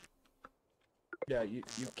 Yeah, you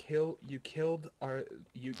killed our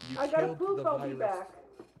you I got a killed poop the monkey virus. back.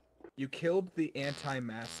 You killed the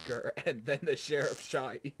anti-masker, and then the sheriff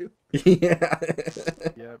shot you. Yeah.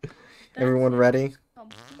 Yep. Everyone ready?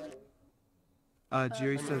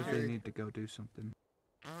 Jerry I'm says they Jerry. need to go do something.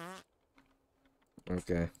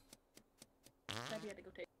 Okay. Maybe I had to go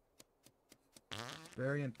take.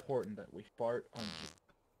 Very important that we fart on.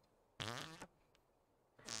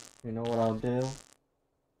 You know what I'll do?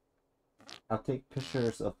 I'll take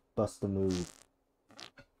pictures of Bust a Move.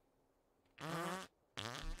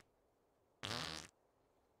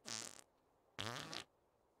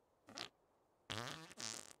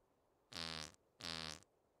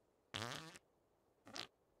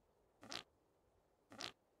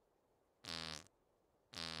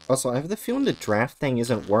 Also, I have the feeling the draft thing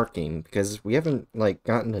isn't working, because we haven't, like,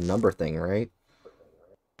 gotten the number thing, right?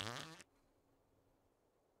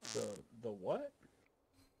 The what?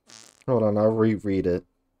 Hold on, I'll reread it.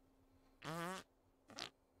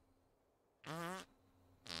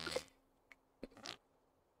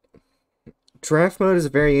 Draft mode is a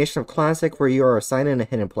variation of Classic where you are assigned a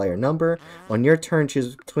hidden player number. On your turn,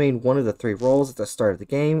 choose between one of the 3 roles at the start of the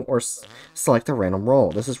game, or select a random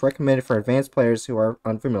role. This is recommended for advanced players who are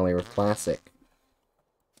unfamiliar with Classic.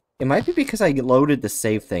 It might be because I loaded the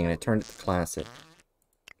save thing and it turned it to Classic.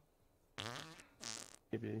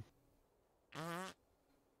 Maybe.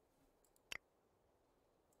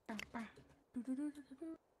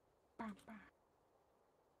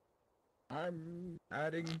 I'm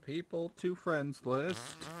adding people to friends list.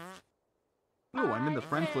 Oh, I'm in the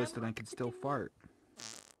friends list and I can still fart.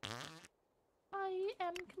 I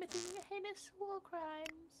am committing heinous war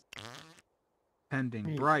crimes.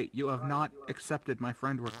 Pending. Bright, you have not accepted my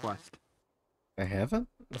friend request. I haven't?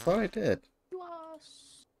 I thought I did. You are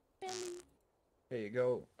spelling. Hey, you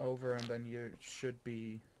go over and then you should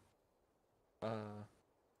be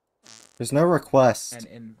There's no request. and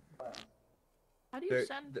in How do you there,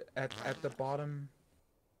 send? at the bottom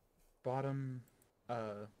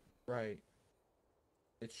right,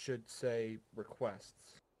 it should say requests.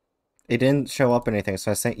 It didn't show up anything,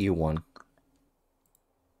 so I sent you one.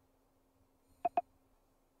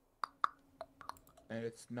 And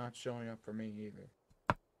it's not showing up for me either.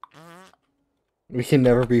 We can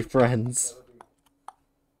never be friends.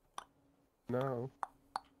 No.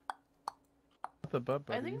 The butt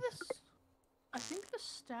I buddies. think the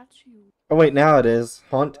statue. Oh wait, now it is.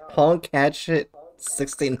 Honk Hatchet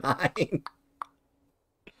 69.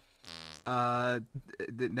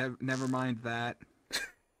 Never mind that.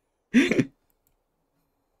 I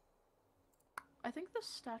think the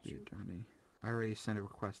statue. Attorney. I already sent a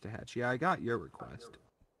request to Hatch. Yeah, I got your request.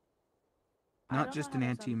 I Not don't just know an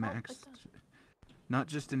how to send- oh, anti-max. it does. Not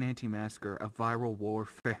just an anti-masker, a viral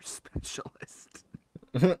warfare specialist.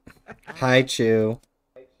 Hi, Chew.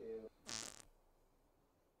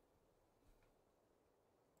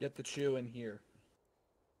 Get the chew in here.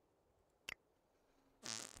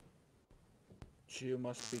 Chew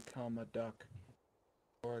must become a duck.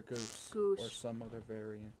 Or a goose. Or Goose. some other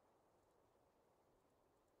variant.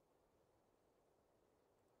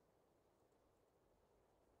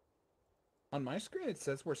 On my screen it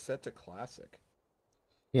says we're set to classic.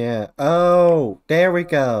 Yeah. Oh, there we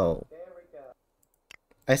go.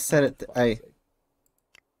 I said it. Let's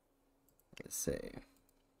see.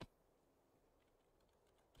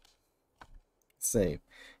 Let's see.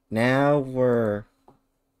 Now we're.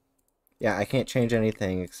 Yeah, I can't change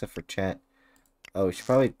anything except for chat. Oh, we should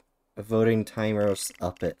probably voting timers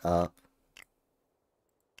up it up.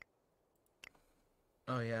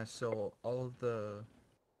 Oh yeah, so all of the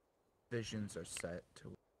visions are set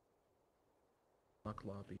to Luck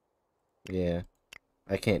lobby. Yeah.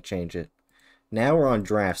 I can't change it. Now we're on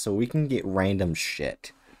draft, so we can get random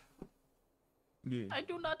shit. Yeah. I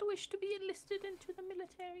do not wish to be enlisted into the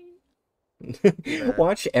military.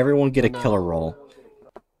 Watch everyone get a No. killer roll.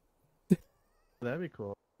 That'd be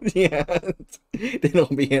cool. Yeah. Then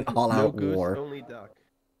it'll be an No all-out goose, war. only duck.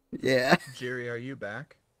 Yeah. Jerry, are you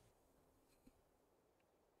back?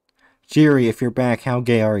 Jerry, if you're back, how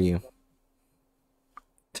gay are you?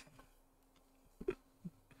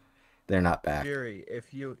 They're not back. Jerry,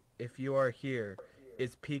 if you are here,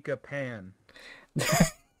 is Pika Pan?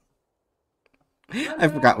 I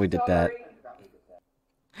forgot we did that.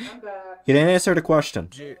 I'm back. You didn't answer the question.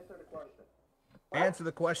 Answer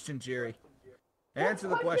the question, Jerry. Answer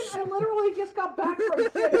the I question. literally just got back from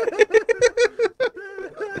shit.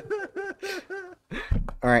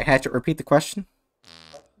 Alright, Hatchet, repeat the question.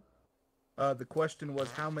 The question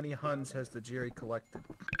was, how many Huns has the Jerry collected?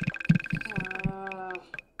 I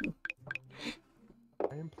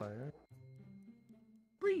am player.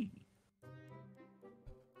 3.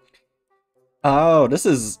 Oh, this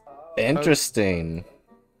is interesting.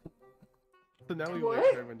 So now we What?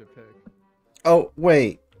 wait for everyone to pick. Oh,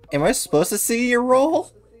 wait. Am I supposed to see your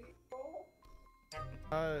roll?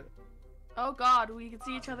 Oh god, we can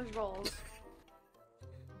see each other's rolls.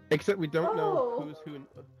 Except we don't know Oh.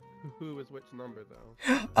 who is which number though.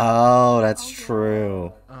 Oh, that's Okay.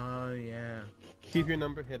 true. Oh, yeah. Keep your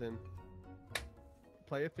number hidden.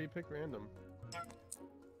 Play a 3-pick random.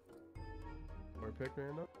 Or pick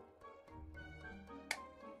random.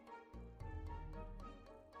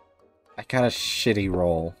 I got a shitty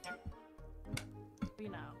roll. We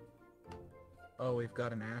know. Oh, we've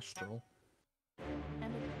got an astral.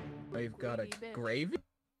 And We've got a Gravy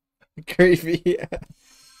bitch. gravy? Gravy, yeah.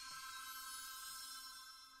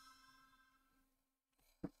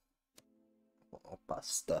 Oh,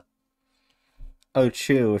 pasta. Oh,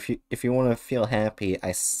 Chew, if you want to feel happy,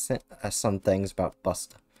 I sent some things about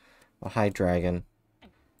Busta. Oh, hi, Dragon.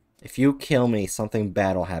 If you kill me, something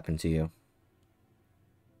bad will happen to you.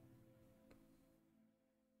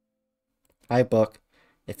 Hi, Book.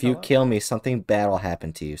 If you Hello? kill me, something bad will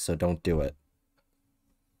happen to you, so don't do it.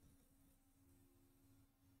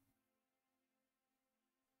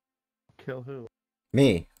 Kill who?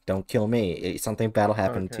 Me. Don't kill me. Something bad will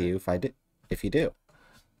happen to Okay. you if you do.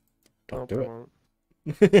 Don't Nope, do I it. won't.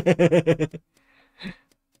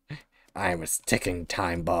 I'm a ticking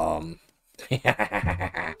time bomb. you Boy.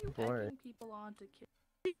 egging people on to kill?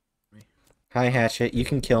 Hi, Hatchet. You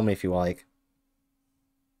can kill me if you like.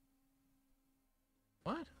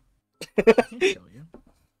 What? I can't kill you.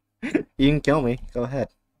 You can kill me. Go ahead.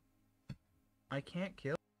 I can't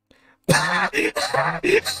kill.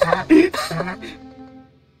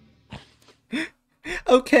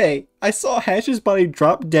 Okay, I saw Hatchet's body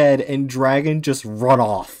drop dead and Dragon just run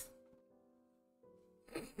off.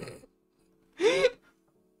 You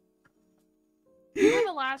were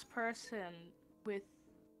the last person with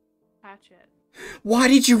Hatchet. Why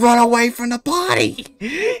did you run away from the body?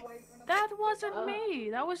 That wasn't me.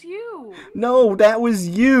 That was you. No, that was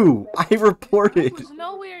you. I I reported. was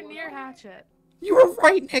nowhere near Hatchet. You were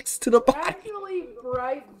right next to the body. Actually,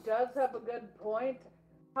 Bright does have a good point.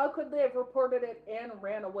 How could they have reported it and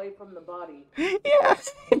ran away from the body? Yeah,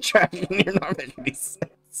 Dragon, you're not making any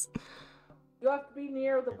sense. You have to be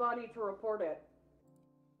near the body to report it.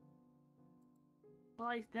 Well,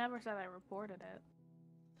 I never said I reported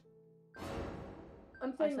it.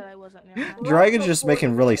 I'm I saying, said I wasn't near Hatchet. Dragon's just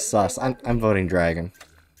making really sus. I'm voting Dragon.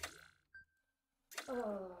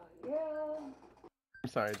 yeah, I'm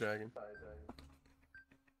sorry, Dragon.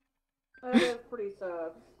 that is pretty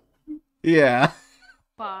sad. Yeah.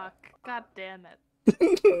 Fuck. God damn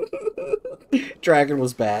it. Dragon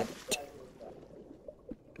was bad.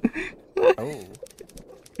 Oh.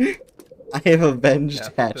 I have avenged Yeah,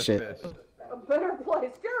 the Hatchet. fish. A better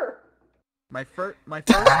place, sure. My first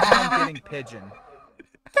time getting pigeon,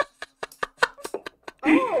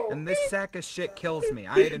 Oh, and this sack of shit kills me.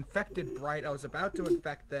 I had infected Bright. I was about to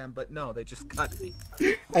infect them, but no, they just cut me.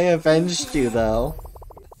 I avenged you, though.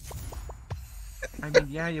 I mean,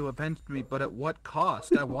 yeah, you avenged me, but at what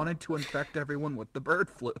cost? I wanted to infect everyone with the bird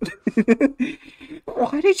flu.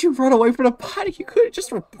 Why did you run away from the body? You could have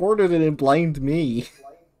just reported it and blamed me.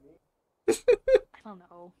 I don't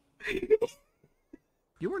know.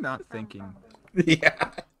 You were not thinking. Yeah.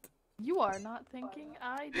 You are not thinking.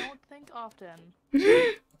 I don't think often.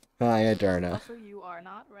 Hi, Aderna. Also, you are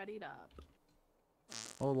not readied up.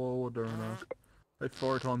 Hello, Aderna. I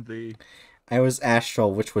fart on thee. I was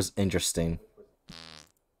astral, which was interesting.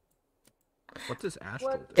 What does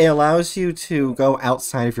astral do? It allows you to go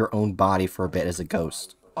outside of your own body for a bit as a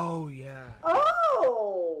ghost. Oh, yeah. oh,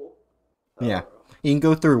 Yeah. You can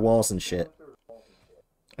go through walls and shit.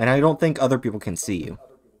 And I don't think other people can see you.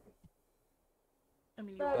 I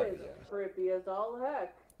mean, you That would. is creepy as all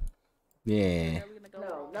heck. Yeah. Are we gonna go No,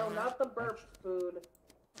 wrong? no, not the burp food.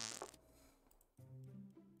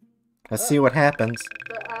 Let's see what happens.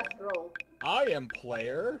 The astral. I am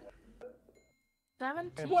player.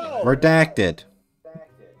 17. Whoa. Redacted.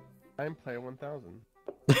 I'm player 1000.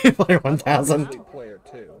 Player I'm 1000. obviously player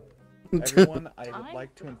 2. Everyone, I would I'm-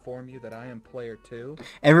 like to inform you that I am player 2.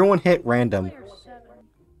 Everyone hit random. Player 7.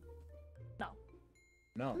 No.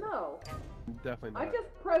 No. No, Definitely I not. just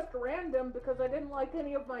pressed random because I didn't like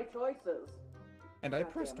any of my choices. And I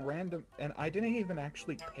pressed random, and I didn't even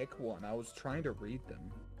actually pick one. I was trying to read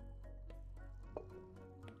them.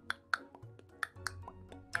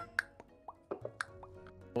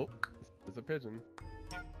 Oh, there's a pigeon.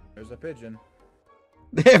 There's a pigeon.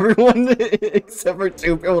 Everyone except for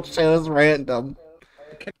 2 people chose random.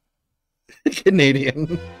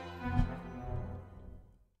 Canadian.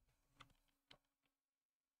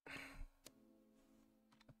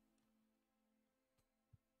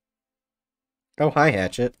 Oh, hi,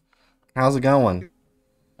 Hatchet. How's it going?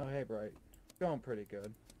 Oh, hey, Bright. Going pretty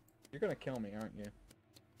good. You're gonna kill me, aren't you?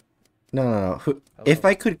 No. If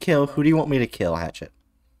I could kill, who do you want me to kill, Hatchet?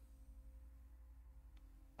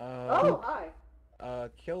 Oh, hi.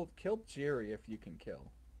 Kill Jerry if you can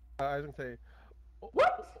kill. I was gonna say,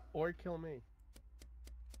 What? or kill me.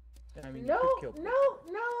 I mean, No, you could kill. no.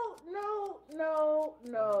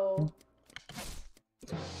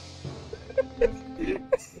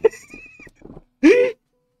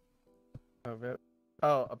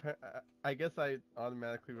 I guess I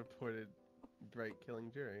automatically reported Bright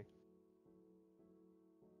killing Jerry.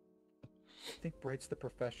 I think Bright's the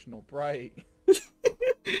professional. Bright.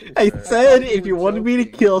 I Sure. said you if were you wanted me to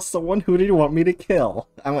joking. kill someone, who do you want me to kill?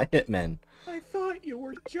 I'm a hitman. I thought you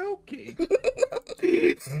were joking.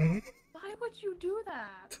 Why would you do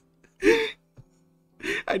that?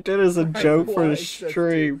 I did as a Right, joke for why, the says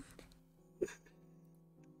stream.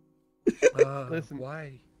 Listen.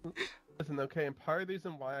 Why? Listen, okay, and part of the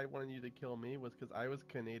reason why I wanted you to kill me was because I was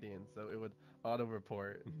Canadian, so it would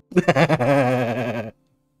auto-report. I'm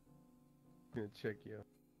gonna check you.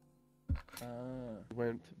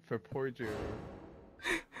 Went for poor Jerry.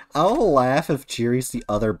 I'll laugh if Jiri's the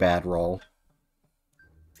other bad roll.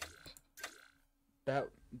 That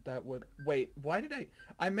would wait. Why did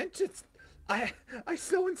I meant to? I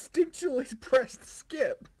so instinctually pressed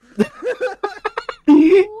skip.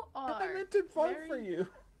 You I are meant to vote for very you.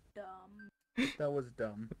 dumb. That was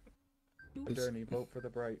dumb. Journey, vote for the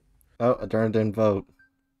Bright. Oh, Adurna didn't vote.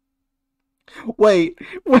 Wait.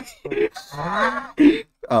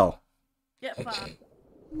 Oh. Yeah, fine.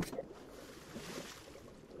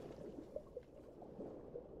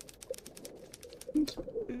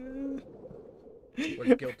 Was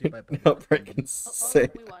guilty by public No, opinion. Bright can say.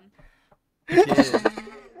 We won.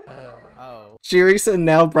 Oh. Jiri said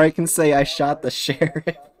now Bright can say I shot the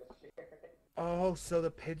sheriff. Oh, so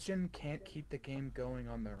the pigeon can't keep the game going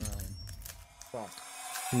on their own. Fuck.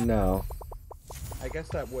 No. I guess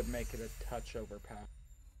that would make it a touch overpowered.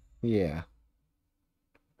 Yeah.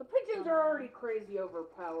 The pigeons are already crazy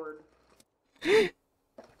overpowered.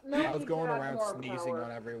 No I was need going to add around more sneezing power.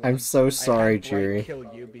 on everyone. I'm so sorry, I had Bright Jiri. kill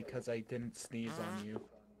you because I didn't sneeze on you.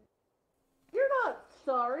 You're not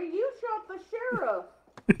sorry. You shot the sheriff.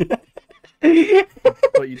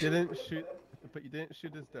 But you didn't shoot. But you didn't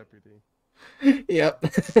shoot his deputy. Yep.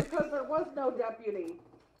 Because there was no deputy.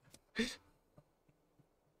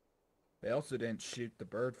 They also didn't shoot the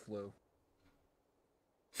bird flu.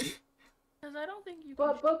 Because I don't think you can.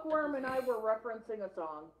 But Bookworm and I were referencing a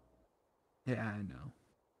song. Yeah, I know.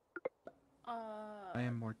 Uh. I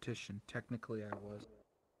am mortician. Technically, I was.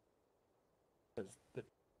 'Cause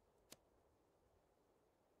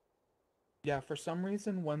Yeah, for some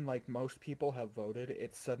reason, when like most people have voted,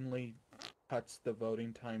 it suddenly cuts the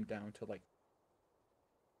voting time down to like.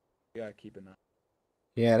 Yeah, keep an eye.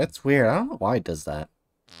 Yeah, that's weird. I don't know why it does that.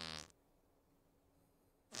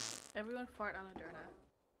 Everyone fart on Adurna.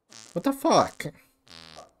 What the fuck?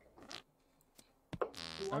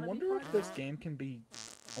 You I wanna be wonder if farted this on? game can be.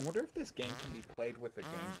 I wonder if this game can be played with a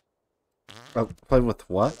game Oh, play with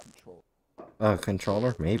what? control. A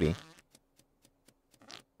controller? Maybe.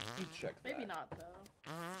 You check that. Maybe not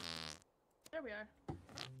though. There we are.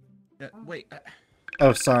 Yeah, wait.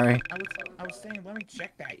 Oh, sorry. I was saying, let me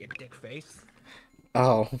check that, you dick face.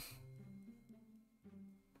 Oh.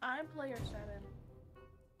 I'm player 7.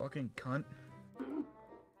 Fucking cunt.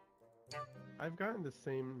 I've gotten the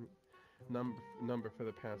same number for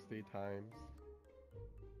the past 3 times.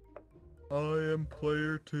 I am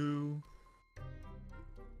player 2.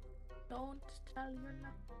 Don't Well, you're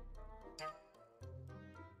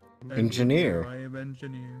not. Engineer. I am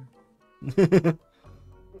engineer.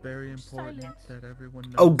 Very important Silence. that everyone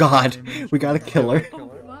knows. Oh that god, I am we gotta engineer. kill her.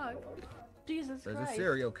 Oh fuck! Jesus There's Christ! a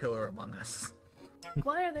serial killer among us.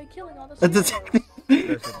 Why are they killing all the A serials?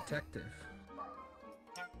 There's a detective.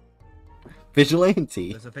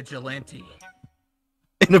 Vigilante. There's a vigilante.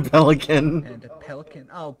 And a pelican. And a pelican.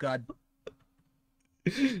 Oh god.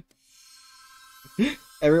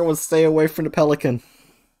 Everyone stay away from the pelican.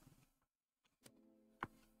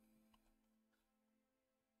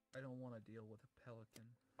 I don't want to deal with a pelican.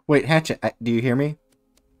 Wait, Hatchet, do you hear me?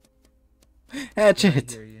 I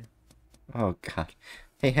Hatchet! hear you. Oh god.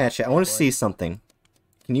 Hey Hatchet, I want to boy. see something.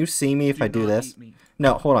 Can you see me if I do not this? eat me.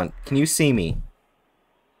 No, hold on. Can you see me?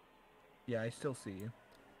 Yeah, I still see you.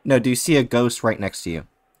 No, do you see a ghost right next to you?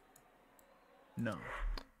 No.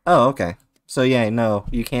 Oh, okay. So yeah, no,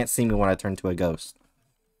 you can't see me when I turn to a ghost.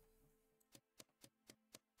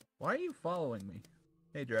 Why are you following me?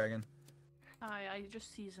 Hey, dragon. I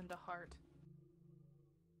just seasoned a heart.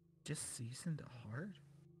 Just seasoned a heart?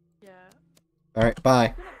 Yeah. Alright,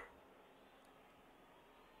 bye.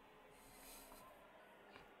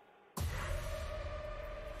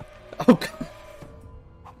 Oh god.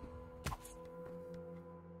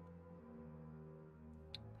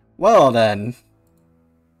 Well then.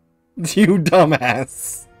 You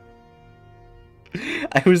dumbass.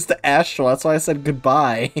 I was the astral, that's why I said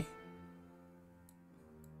goodbye.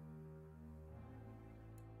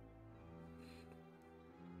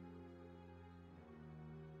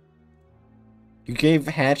 You gave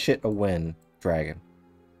Hatchet a win, Dragon.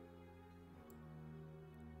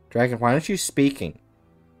 Dragon, why aren't you speaking?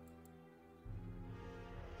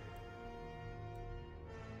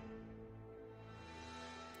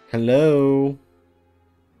 Hello?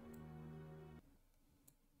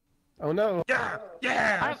 Oh no! Yeah!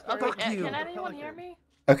 Yeah! Fuck Okay, you! can anyone hear me?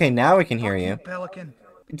 Okay, now I can hear Fuck you. Pelican.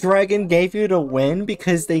 Dragon gave you the win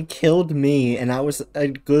because they killed me and that was a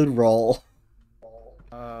good roll.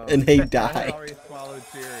 And they I had died. already swallowed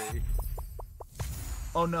Jerry.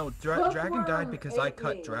 Oh no, Dragon Bookworm died because I ate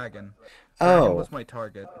cut me. Dragon. Dragon Oh. was my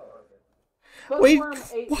target. Wait, Bookworm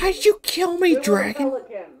ate why me. did you kill me, They were a Dragon?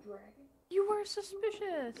 pelican. You were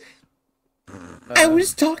suspicious. I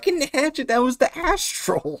was talking to Hatchet, that was the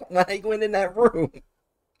astral when I went in that room.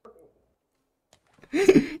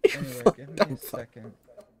 Anyway, give me a second.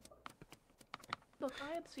 Look,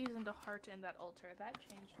 I had seasoned a heart in that altar. That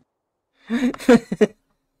changed.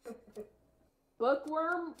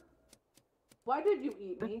 Bookworm, why did you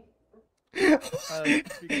eat me?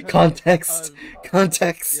 Because, Context.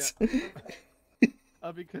 Context.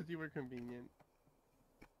 because you were convenient.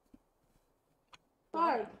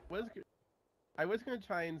 Fine. I was gonna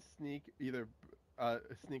try and sneak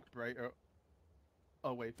sneak Bright or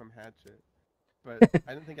away from Hatchet, but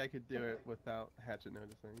I didn't think I could do it without Hatchet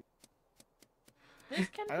noticing. This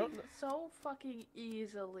can I don't be know. so fucking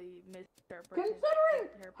easily misinterpreted.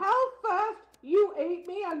 Considering how fast you ate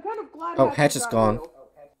me, I'm kind of glad. Oh, Hatchet Hatchet's got gone. you.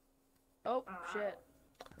 Oh, shit.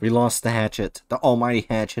 We lost the Hatchet. The almighty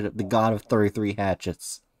Hatchet, the god of 33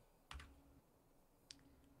 hatchets.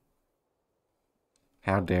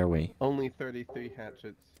 How dare we? Only 33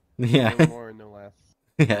 hatchets. Yeah. No more, no less.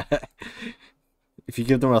 Yeah. If you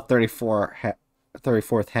give them a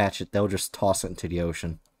 34th hatchet, they'll just toss it into the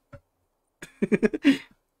ocean.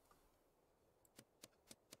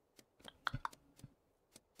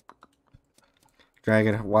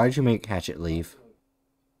 Dragon, why'd you make Hatchet leave?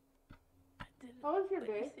 I didn't How was your do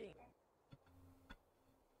day? anything.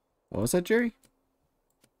 What was that, Jerry?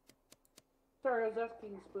 Sorry, I was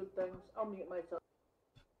asking spoon things. I'll mute myself.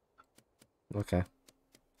 Okay.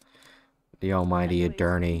 The almighty Anyways,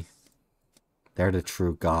 Adurni. They're the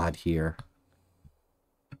true god here.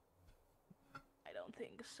 I don't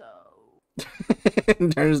think so.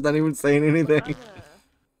 Adurni's not even saying But anything.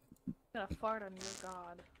 I'm gonna fart on your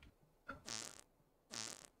god.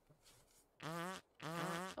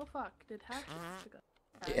 Oh fuck, did Hatchet go?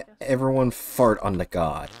 I Yeah, guess. everyone fart on the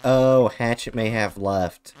god. Oh, Hatchet may have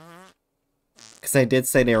left. Because they did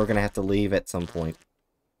say they were going to have to leave at some point.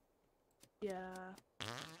 Yeah.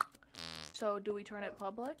 So, do we turn it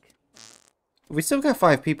public? We still got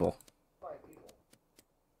 5 people.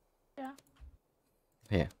 Yeah.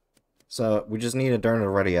 Yeah. So, we just need Adurni to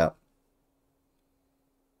ready up.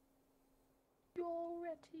 You're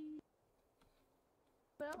ready.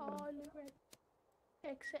 We're all ready.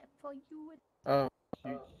 Except for you. Oh,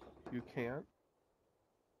 you can't?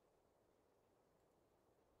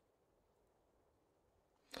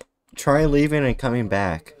 Try leaving and coming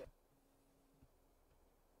back.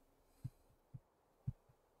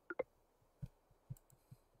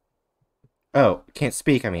 Oh, can't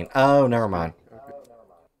speak, I mean. Oh, never mind. Okay.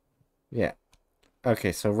 Yeah.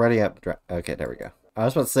 Okay, so ready up. Okay, there we go. I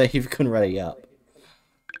was about to say if you couldn't ready up.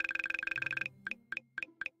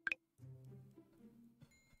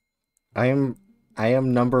 I am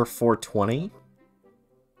number 420.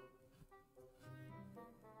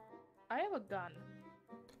 I have a gun.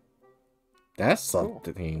 That's Cool.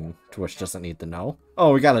 something Twitch doesn't need to know.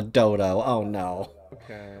 Oh, we got a dodo. Oh no.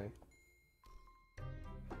 Okay.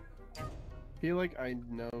 Feel like I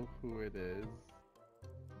know who it is.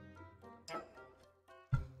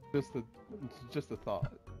 Just a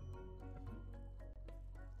thought.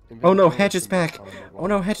 Oh no, Invisibility Hatchet's can be back. honorable. Oh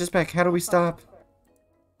no, Hatchet's back. How do we stop?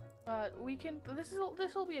 We can. This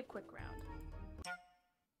will be a quick round.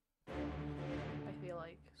 I feel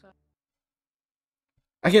like so.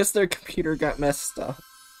 I guess their computer got messed up.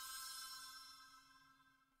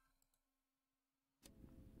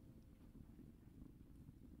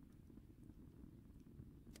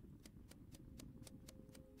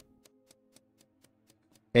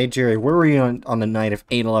 Hey Jerry, where were you on the night of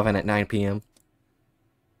 8/11 at 9 p.m.?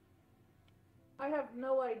 I have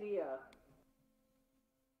no idea.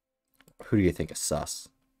 Who do you think is sus?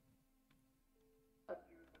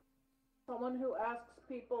 Someone who asks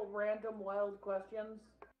people random wild questions.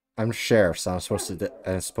 I'm sheriff, so I'm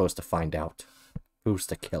supposed to find out who's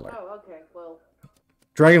the killer. Oh, okay. Well,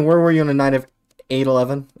 Dragon, where were you on the night of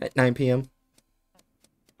 8/11 at 9 p.m.?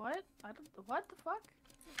 What? I don't. What the fuck?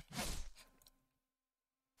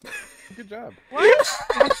 Good job. What?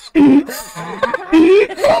 Damn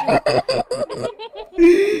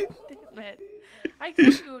it. I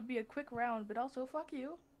told you it would be a quick round, but also fuck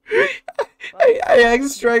you. I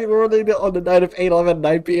asked Dragon where were they on the night of 8/11 at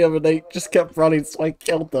 9 p.m. and they just kept running, so I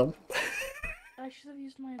killed them. I should have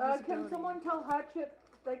used my invisibility. can someone tell Hatchet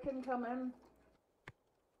they can come in?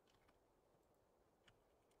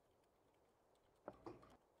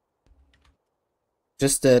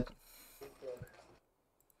 Just did.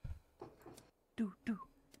 Do.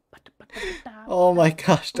 Oh my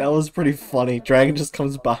gosh, that was pretty funny. Dragon just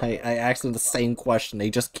comes by, I ask them the same question, they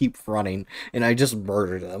just keep running, and I just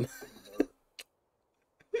murdered them.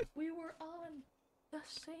 We were on the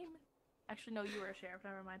same. Actually, no, you were a sheriff.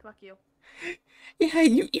 Never mind. Fuck you. Yeah,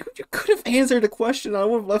 you could have answered the question, I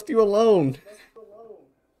would have left you alone.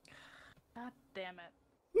 God damn it.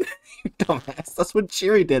 You dumbass, that's what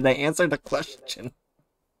Cheery did, they answered the question.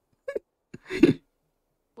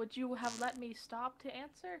 Would you have let me stop to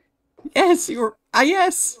answer? Yes, you were.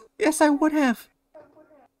 Yes! Yes, I would have.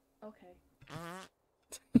 Okay.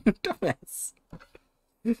 Dumbass.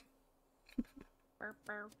 Burp,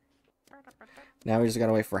 burp. Now we just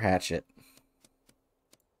gotta wait for Hatchet.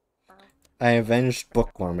 I avenged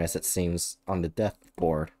Bookworm, as it seems, on the death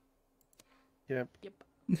board. Yep. Yep.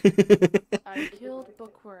 I killed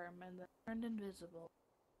Bookworm and then turned invisible.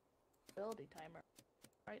 Ability timer.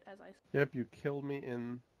 Right as I. Yep. You killed me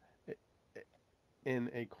in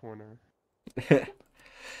a corner.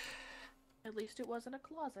 At least it wasn't a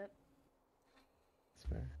closet. That's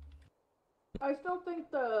fair. I still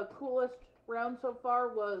think the coolest round so far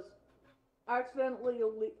was accidentally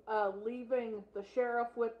leaving the sheriff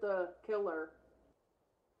with the killer.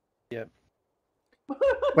 Yep.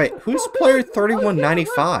 Wait, who's player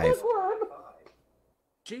 3195?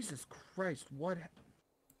 Jesus Christ, what?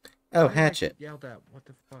 Oh, Why did I Hatchet. get yelled at. What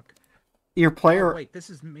the fuck? Your player... Oh, wait, this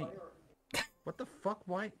is me. What the fuck?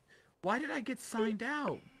 Why did I get signed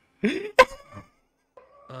out? Give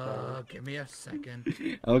me a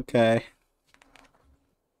second. Okay.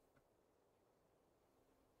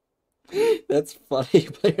 That's funny.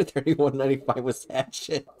 Player 3195 was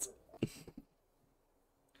Hatchet.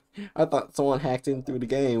 I thought someone hacked in through the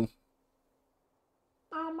game.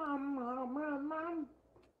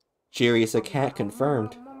 Jerry is a cat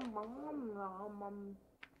confirmed.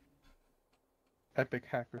 Epic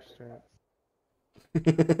hacker strats.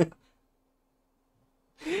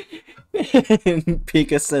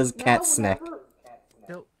 Pika says cat snack.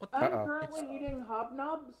 Still, what I'm the? currently eating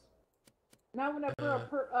hobnobs. Now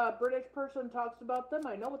whenever a British person talks about them,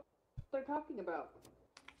 I know what they're talking about.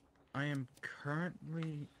 I am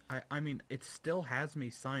currently. I mean, it still has me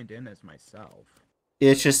signed in as myself.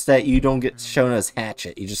 It's just that you don't get shown as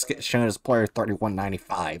Hatchet. You just get shown as player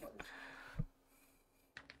 3195.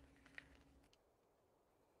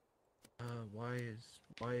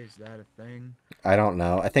 Why is that a thing? I don't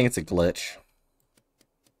know. I think it's a glitch.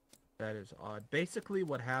 That is odd. Basically,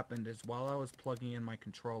 what happened is while I was plugging in my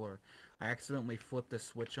controller, I accidentally flipped the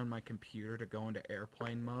switch on my computer to go into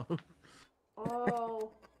airplane mode.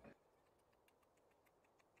 Oh.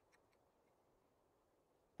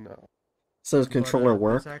 No. So does controller But,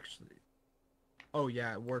 work? this actually... Oh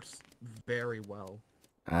yeah, it works very well.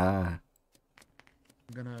 Ah.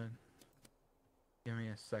 I'm gonna give me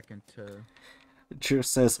a second to. Drew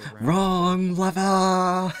says, Around wrong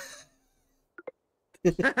lever!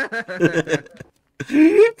 Let's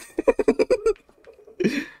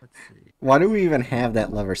see. Why do we even have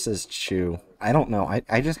that lever says chew? I don't know.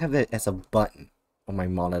 I just have that as a button on my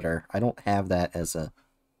monitor. I don't have that as a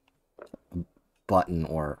button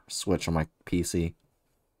or switch on my PC.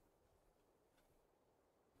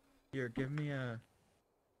 Here, give me a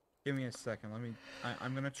second.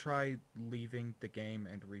 I'm gonna try leaving the game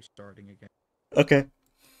and restarting again. Okay.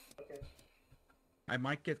 I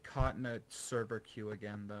might get caught in a server queue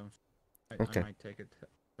again though. Okay. I might take a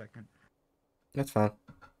second. That's fine.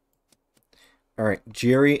 Alright,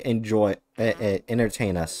 Jerry, enjoy,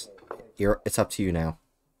 entertain us. It's up to you now.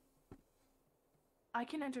 I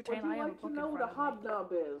can entertain. Would you I have like a to book know in what a front of me.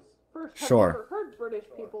 hobnob is? First, have Sure. you ever heard British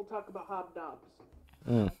people talk about hobnobs?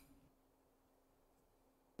 Mm.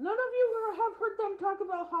 None of you have heard them talk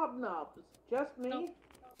about hobnobs. Just me? Nope.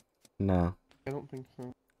 No. I don't think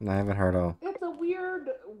so. No, I haven't heard of. It's a weird,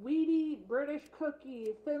 weedy British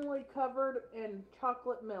cookie thinly covered in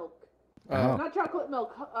chocolate milk. Oh. Not chocolate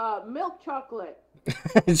milk, milk chocolate.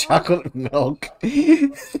 Chocolate milk.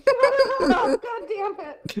 Oh, God damn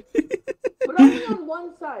it. But only on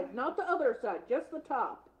one side, not the other side, just the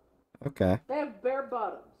top. Okay. They have bare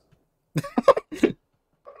bottoms.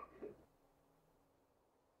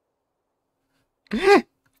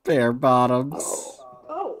 Bare bottoms.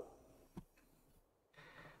 Oh,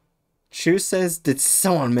 Chu says, did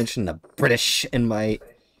someone mention the British in my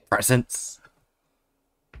presence?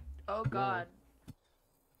 Oh God.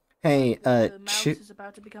 Hey, The mouse Chu. is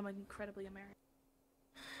about to become incredibly American.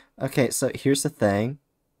 Okay, so here's the thing.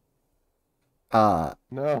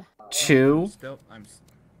 No. Chu.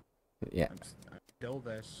 Yeah. I'm still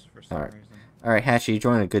this for some Alright. reason. Alright, Hatchet, you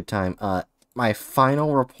joined a good time. My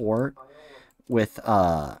final report with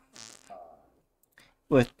my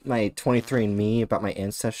 23andMe about my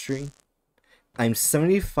ancestry. I'm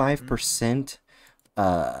 75%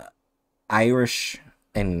 Irish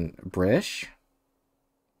and British.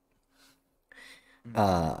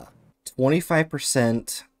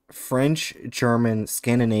 25% French, German,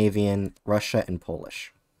 Scandinavian, Russia, and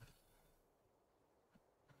Polish.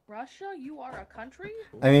 Russia? You are a country?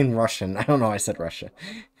 I mean Russian. I don't know why I said Russia.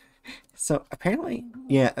 So apparently,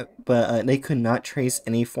 yeah, but they could not trace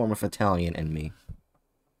any form of Italian in me.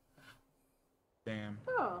 Damn.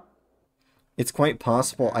 huh. It's quite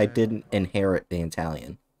possible I didn't inherit the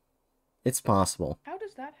Italian. It's possible. How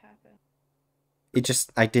does that happen?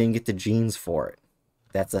 I didn't get the genes for it.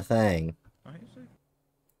 That's a thing. Why is it?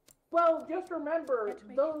 Well, just remember, Had to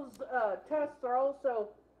make those tests are also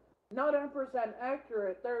not 100%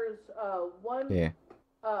 accurate. There's one Yeah.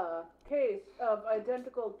 case of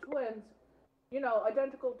identical twins. You know,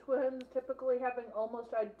 identical twins typically having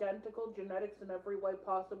almost identical genetics in every way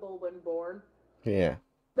possible when born. Yeah.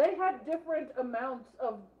 They had different amounts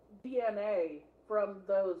of DNA from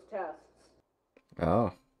those tests.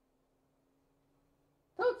 Oh.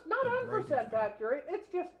 So it's not 100% accurate, it's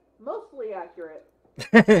just mostly accurate.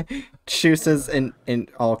 Chu says in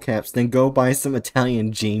all caps, then go buy some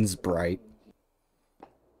Italian jeans, Bright.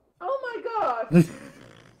 Oh my gosh!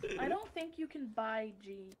 I don't think you can buy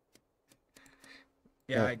G.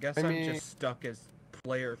 Yeah, I guess I I'm mean- just stuck as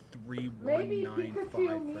player Maybe 3195 Pikachu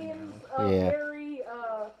for means now. Yeah.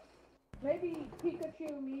 maybe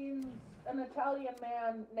Pikachu means an Italian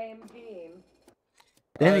man named Gene.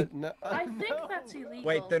 Then No, I think no. that's illegal.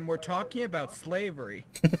 Wait, then we're talking about slavery.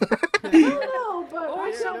 No, but Oh, I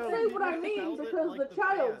yeah, can't no, say you what I just mean spelled it because like the the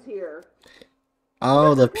child's band. here.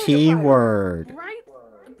 oh, the P word.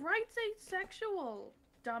 Bright's asexual,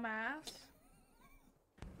 dumbass.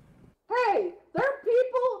 Hey, they're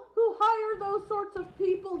people who hire those sorts of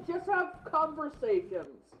people just to have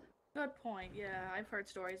conversations. Good point. Yeah, I've heard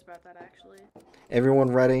stories about that actually.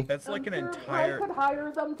 Everyone ready? That's like an I'm sure entire. I could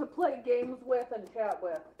hire them to play games with and chat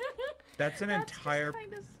with. That's an entire.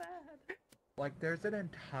 kind of sad. Like, there's an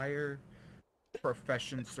entire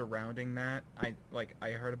profession surrounding that. I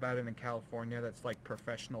heard about it in California. That's like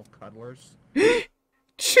professional cuddlers.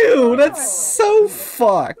 Chu, that's so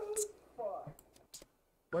fucked.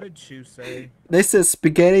 What did Chu say? This is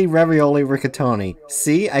spaghetti ravioli rigatoni.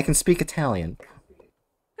 See, I can speak Italian.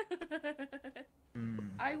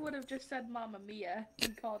 I would have just said Mamma Mia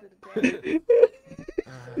and called it a day.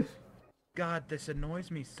 God, this annoys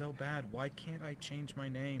me so bad. Why can't I change my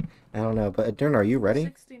name? I don't know, but Adern, are you ready?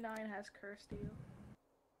 69 has cursed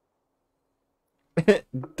you.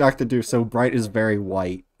 Dr. Do, so Bright is very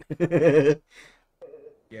white.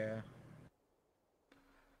 Yeah.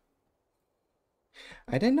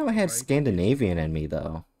 I didn't know I had Right. Scandinavian in me,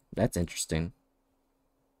 though. That's interesting.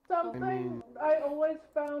 Something I always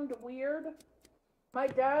found weird. My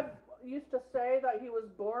dad used to say that he was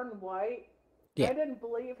born white. Yeah. I didn't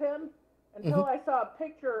believe him until I saw a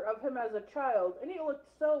picture of him as a child, and he looked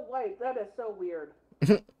so white. That is so weird.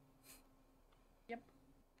 Yep.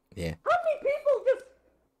 Yeah. How many people just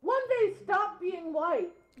one day stop being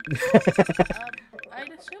white?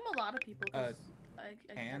 I'd assume a lot of people. 'Cause I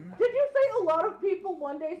Tan? Did you say a lot of people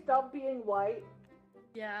one day stop being white?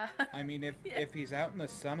 Yeah. I mean, if he's out in the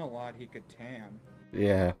sun a lot, he could tan.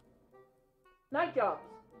 Yeah. Night jobs.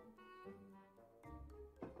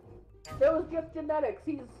 It was just genetics.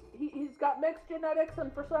 He's got mixed genetics,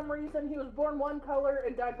 and for some reason he was born one color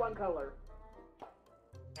and died one color.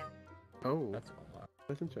 Oh, That's a lot.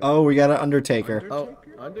 that's interesting. Oh, we got an Undertaker. Oh,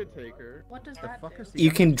 Undertaker. What does The that fuck do? is the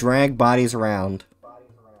You can drag bodies around. Oh.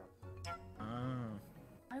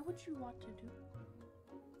 Why would you want to do?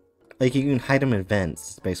 Like, you can hide them in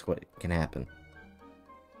vents. That's basically what can happen.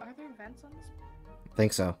 Are there vents on this? I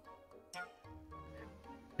think so.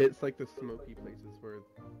 It's like the smoky places where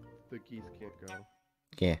the geese can't go.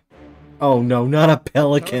 Yeah. Oh no, not a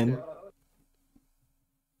pelican.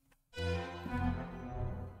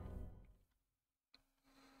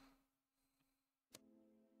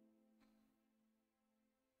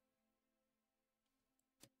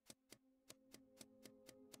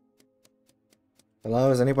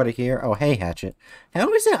 Hello, is anybody here? Oh, hey, Hatchet.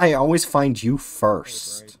 How is it I always find you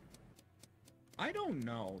first? I don't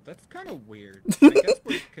know. That's kind of weird. I guess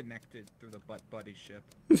we're connected through the Butt Buddy ship.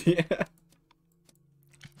 Yeah.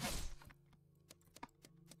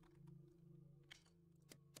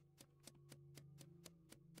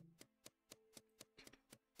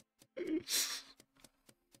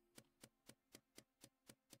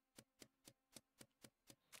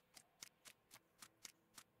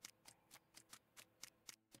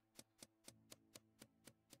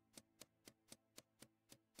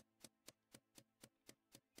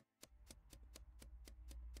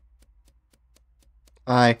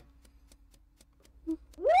 Hi.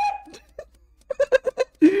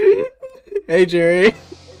 Hey, Jerry.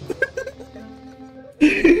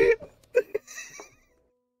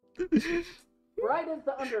 Right as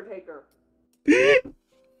the Undertaker. I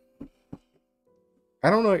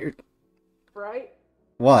don't know what you're... Right?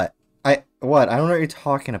 What? What? I don't know what you're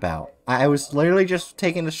talking about. I was literally just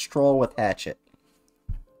taking a stroll with Hatchet.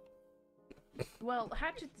 Well,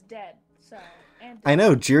 Hatchet's dead, so. And I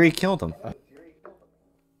know, Jerry killed him.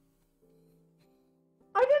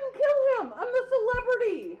 I didn't kill him! I'm the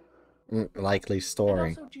celebrity! Likely story.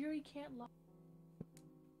 And also, Jerry can't lie.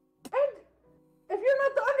 And if you're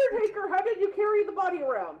not the Undertaker, how did you carry the body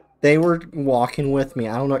around? They were walking with me.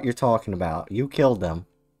 I don't know what you're talking about. You killed them.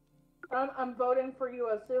 I'm voting for you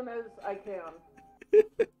as soon as I can.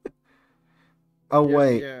 Oh, Yeah,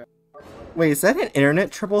 wait. Yeah. Wait, is that an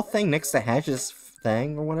internet trouble thing next to Hatch's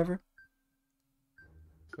thing or whatever?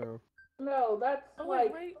 So. No, that's Oh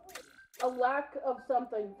like wait. a lack of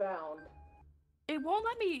something found. It won't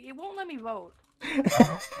let me. It won't let me vote.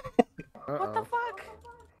 Uh-oh. What the fuck?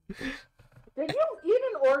 Did you eat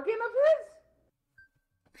an organ of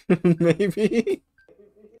his? Maybe.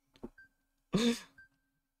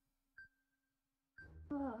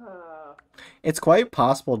 It's quite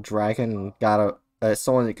possible Dragon got a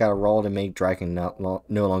someone that got a roll to make Dragon no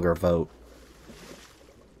longer vote.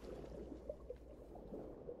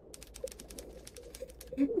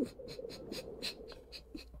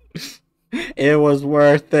 It was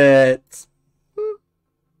worth it.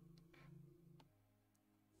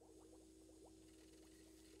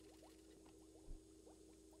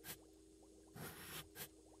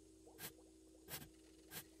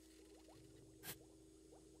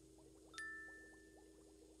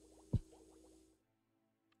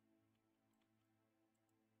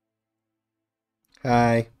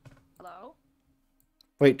 Hi. Hello?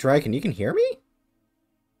 Wait, Dragon, you can hear me?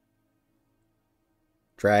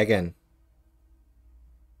 Dragon.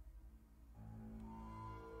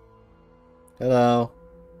 Hello.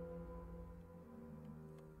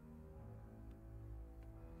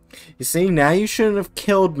 You see, now you shouldn't have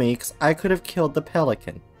killed me, because I could have killed the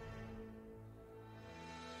pelican.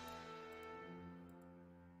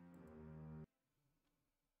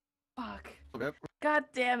 Fuck. Yep. God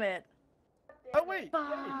damn it. Oh wait.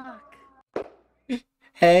 Fuck.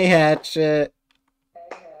 Hey, Hatchet.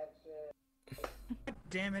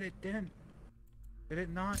 Damn it! It didn't. Did it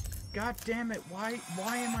not? God damn it! Why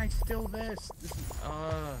am I still this? This is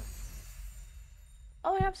Oh,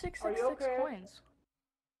 I have Are 666 you okay? coins.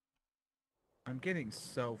 I'm getting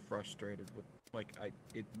so frustrated with Like,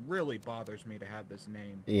 it really bothers me to have this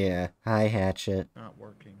name Yeah. Hi, Hatchet. not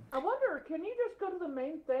working. I wonder, can you just go to the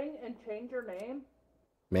main thing and change your name?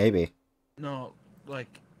 Maybe. No,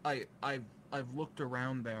 like, I've looked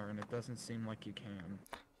around there and it doesn't seem like you can.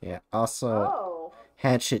 Yeah. Also, Oh.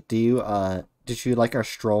 Hatchet, did you like our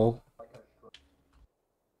stroll?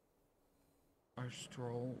 Our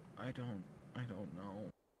stroll, I don't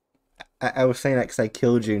know. I was saying that because I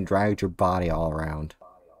killed you and dragged your body all around.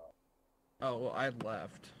 Oh, well, I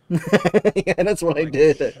left. Yeah, that's what I Like,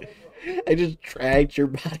 did. I just dragged your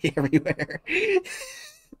body everywhere.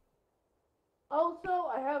 Also,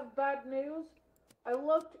 I have bad news. I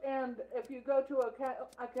looked, and if you go to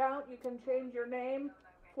account, you can change your name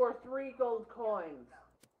for 3 gold coins.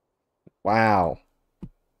 Wow.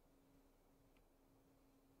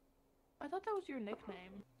 I thought that was your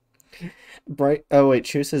nickname. Bright. Oh wait,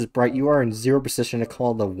 Chu says, Bright, you are in zero position to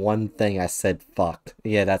call the one thing I said. Fuck.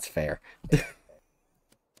 Yeah, that's fair. God,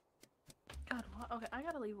 what? Okay, I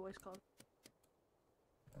gotta leave voice call.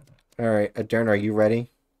 All right, Adern, are you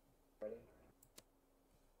ready?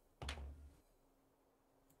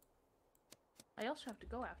 I also have to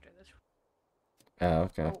go after this. Oh,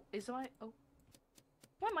 okay. Oh, is my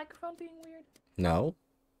microphone being weird? No.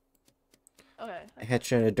 Okay.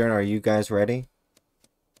 Hatchet and Adern, are you guys ready?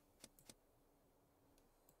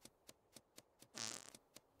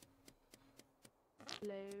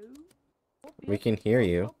 Hello. Oh, We yep. can hear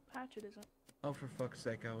you. Oh, Hatchet isn't. Oh, for fuck's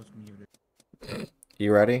sake, I was muted.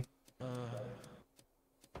 You ready?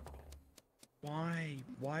 Why?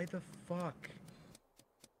 Why the fuck?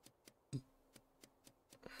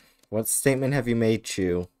 What statement have you made,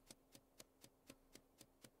 Chu?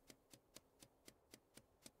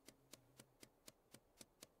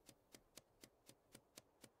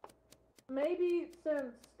 Maybe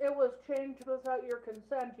since it was changed without your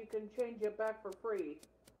consent, you can change it back for free.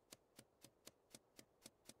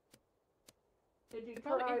 Did you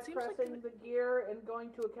try it seems like pressing the gear and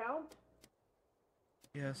going to account?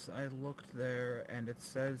 Yes, I looked there and it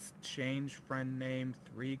says change friend name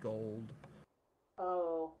 3 gold.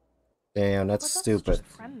 Oh. Damn, that's But that's stupid. just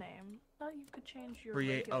friend name. I thought you could change your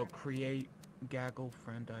Create regular name. create gaggle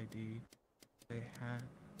friend ID. They had.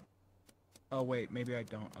 Oh wait, maybe I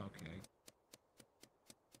don't. Okay.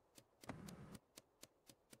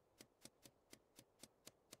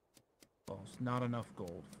 False. Not enough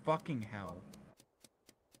gold. Fucking hell.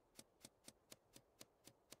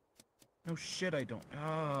 No shit, I don't.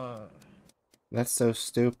 That's so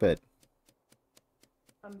stupid.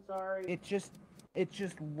 I'm sorry. It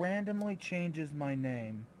just randomly changes my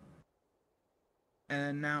name.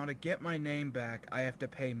 And now to get my name back, I have to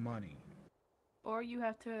pay money. Or you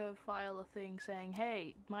have to file a thing saying,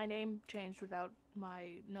 hey, my name changed without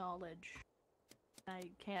my knowledge.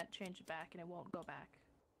 I can't change it back and it won't go back.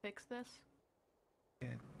 Fix this? Yeah,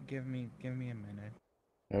 give me a minute.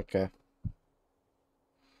 Okay.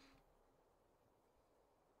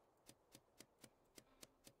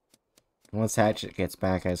 Once Hatchet gets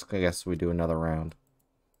back, I guess we do another round.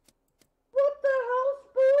 What the hell,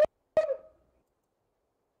 Spoon?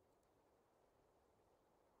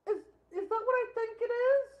 Is that what I think it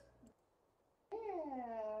is?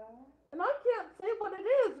 Yeah. And I can't say what it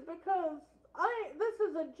is because this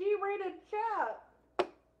is a G-rated chat.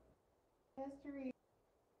 History.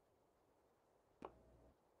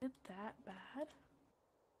 Is it that bad?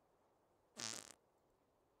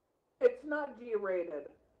 It's not G-rated.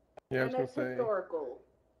 Yeah, I And was it's gonna say. historical.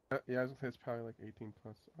 Yeah, I was gonna say it's probably like 18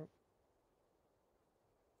 plus. Oh.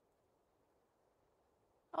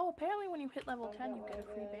 Oh, apparently when you hit level 10, you get a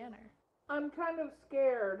free banner. I'm kind of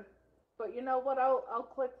scared, but you know what? I'll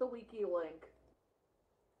click the wiki link.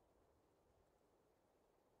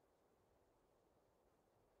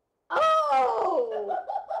 Oh!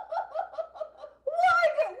 Why?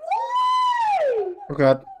 Oh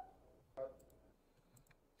god.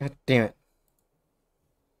 God damn it.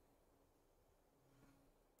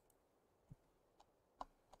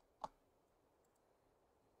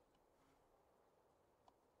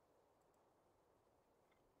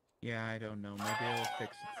 Yeah, I don't know. Maybe it'll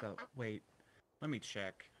fix itself. Wait, let me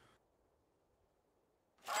check.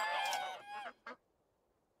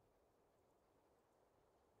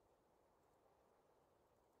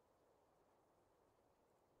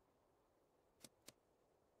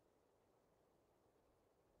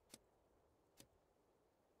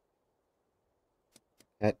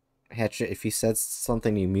 Hatchet, if you said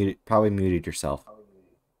something, you probably muted yourself.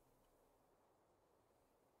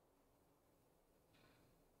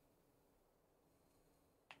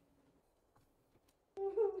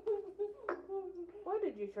 Why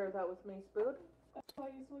did you share that with me, Spood?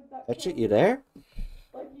 Hatchet, you there?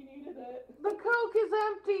 Like you needed it. The Coke is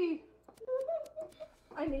empty.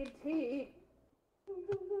 I need tea.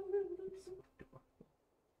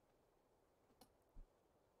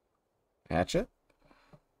 Hatchet?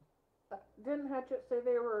 Didn't Hatchet say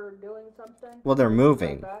they were doing something? Well, they're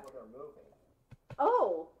moving. Right.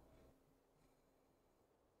 Oh.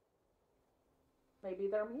 Maybe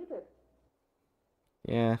they're muted.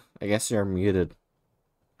 Yeah, I guess you're muted.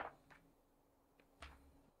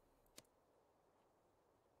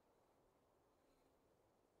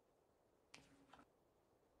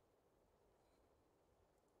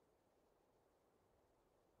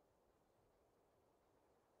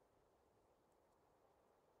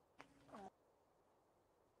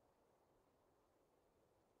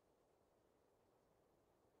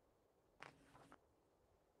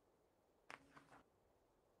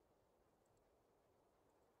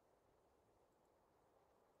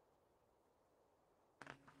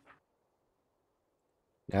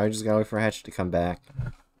 Now we just gotta wait for Hatchet to come back.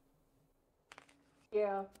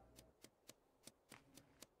 Yeah.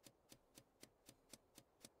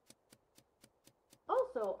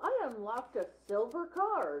 Also, I unlocked a silver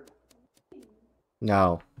card.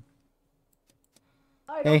 No.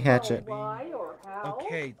 I Hey, don't Hatchet. know why or how.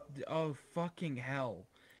 Okay. Oh fucking hell!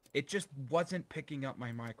 It just wasn't picking up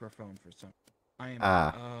my microphone for some. I am.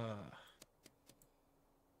 Ah.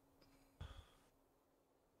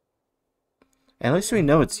 At least we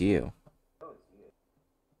know it's you.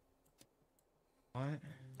 What? I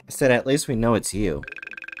said at least we know it's you.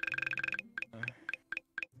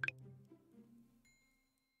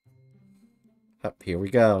 Oh, here we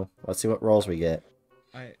go. Let's see what rolls we get.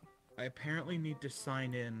 I apparently need to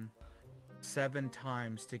sign in 7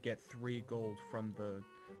 times to get 3 gold from the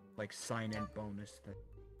like sign-in bonus thing.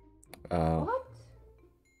 Oh. What?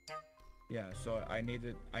 Yeah, so I need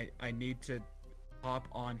to hop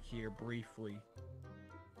on here briefly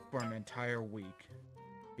for an entire week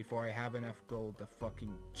before I have enough gold to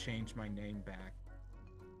fucking change my name back.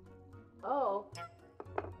 Oh.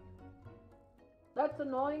 That's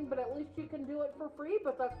annoying, but at least you can do it for free,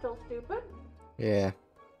 but that's still stupid. Yeah.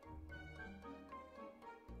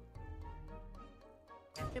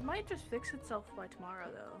 It might just fix itself by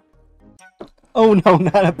tomorrow, though. Oh no,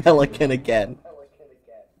 not a pelican again.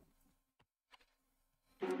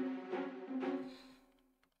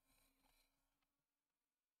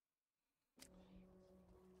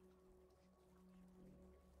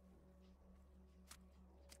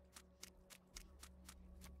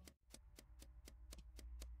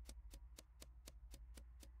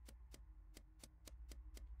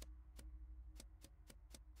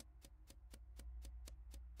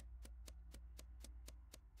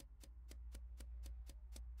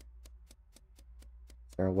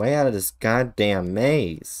 They're way out of this goddamn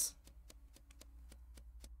maze.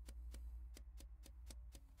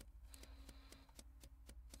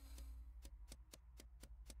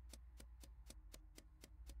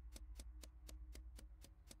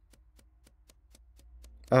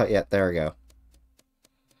 Oh, yeah, there we go.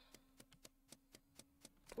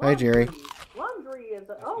 Hi, Jerry. Laundry is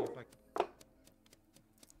a... Oh.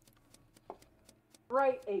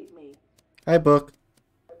 Bright ate me. Hi, Book.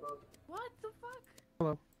 What the fuck?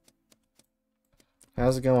 Hello.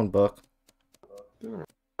 How's it going, Book? Doing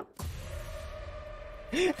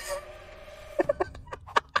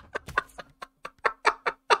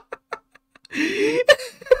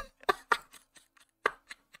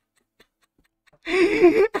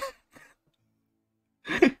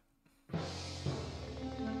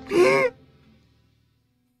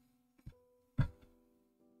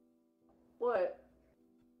What?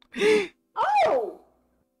 Oh!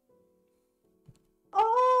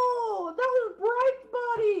 Oh! That was Bright's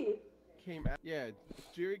body! Came out. Yeah,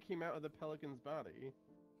 Jerry came out of the pelican's body.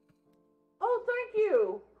 Oh, thank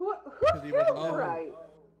you! Who he wasn't killed there. Bright?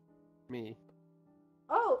 Me.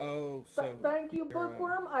 Oh, Oh, so thank you, you're,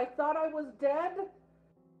 Bookworm. I thought I was dead,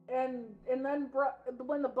 and then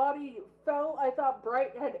when the body fell, I thought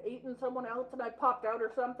Bright had eaten someone else, and I popped out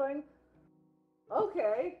or something.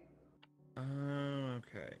 Okay.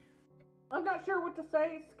 Okay. I'm not sure what to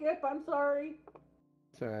say. Skip, I'm sorry.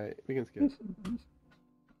 It's alright. We can skip.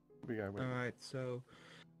 We got wait. Alright, so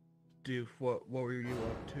Doof, what were you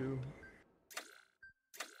up to?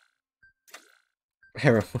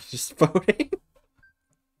 Everyone's just voting.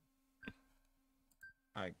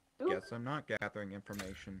 I guess I'm not gathering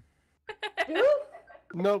information. Doof?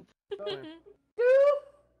 Nope. Doof?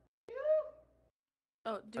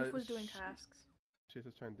 Oh, Doof was doing tasks. She's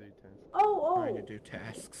just trying to do tasks. Trying to Oh, do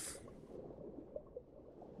tasks.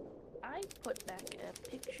 I put back a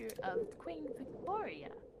picture of Queen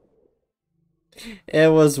Victoria.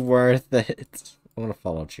 It was worth it. I'm gonna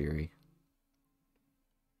follow Jiri.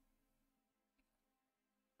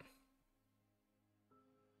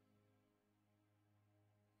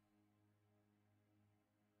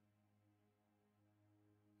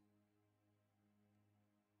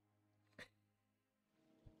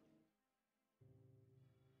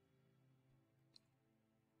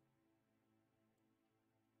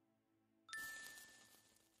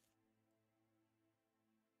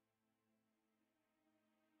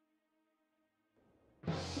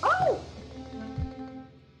 Oh!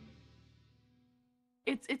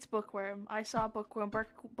 It's Bookworm. I saw Bookworm.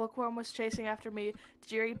 Bookworm was chasing after me.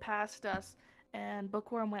 Jiri passed us, and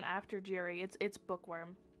Bookworm went after Jiri. It's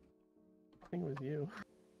Bookworm. I think it was you.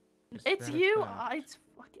 It's That a you. fact? It's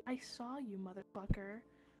fucking. I saw you, motherfucker.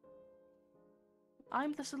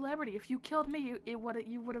 I'm the celebrity. If you killed me,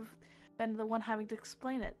 you would have been the one having to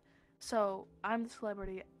explain it. So I'm the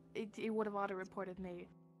celebrity. It would have auto-reported me.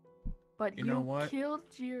 But You know what? killed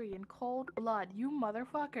Jiri in cold blood, you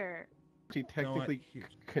motherfucker. Actually, You know what? technically, Here-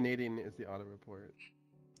 Canadian is the auto report.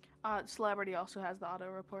 Celebrity also has the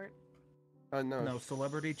auto-report. No. No,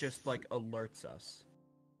 celebrity just like alerts us,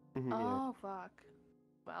 Mhm, yeah. Oh fuck.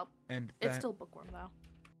 Well, and it's that still Bookworm though.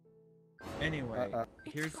 anyway.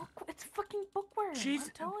 Here's It's fucking Bookworm. Jeez. I'm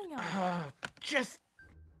telling you. Just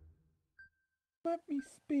let me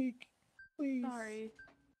speak, please. Sorry.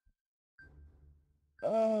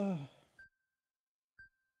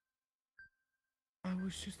 I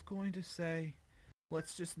was just going to say,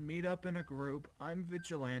 let's just meet up in a group. I'm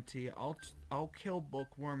vigilante. I'll kill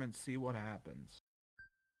Bookworm and see what happens.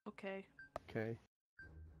 Okay. Okay.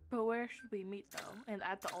 But where should we meet though? And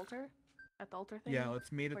at the altar? At the altar thing? Yeah,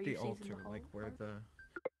 let's meet Where at you the season altar, the like whole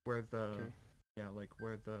where the Okay. yeah, like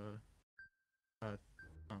where the uh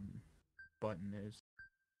button is.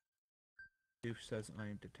 Doof says I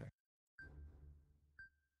am detected.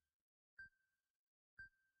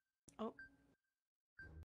 Oh.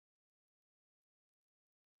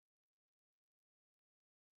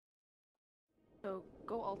 So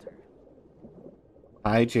go altar.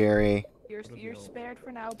 Hi, Jerry. You're Go to the you're altar. spared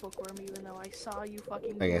for now, Bookworm, even though I saw you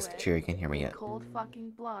fucking I do guess it. Jerry can hear me In yet. cold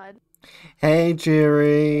fucking blood. Hey,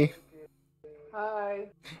 Jerry.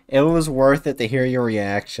 Hi. It was worth it to hear your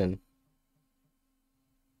reaction.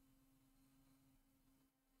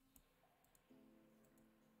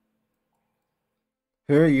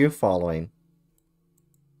 Who are you following?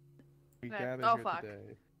 We Yeah. gathered Oh, here fuck.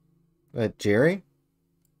 today. Jerry?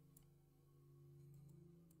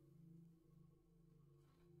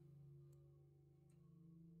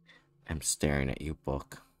 I'm staring at you,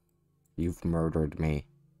 Book. You've murdered me.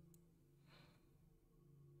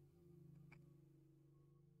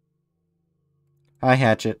 Hi,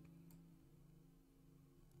 Hatchet.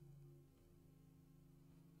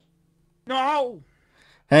 No!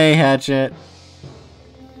 Hey, Hatchet.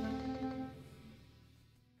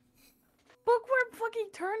 Bookworm fucking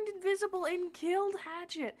turned invisible and killed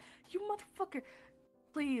Hatchet. You motherfucker.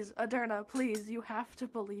 Please, Aderna, please, you have to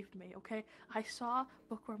believe me, okay? I saw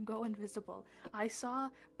Bookworm go invisible. I saw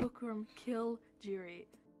Bookworm kill Jiri.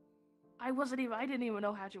 I didn't even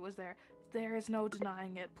know Hatchet was there. There is no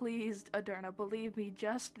denying it. Please, Aderna, believe me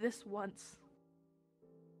just this once.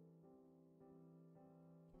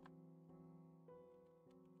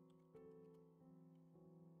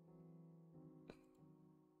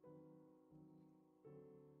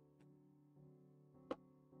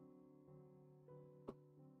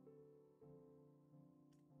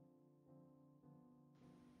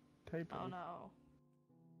 Typing. Oh no.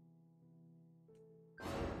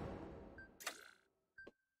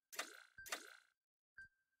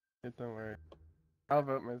 Don't worry. I'll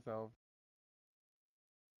vote myself.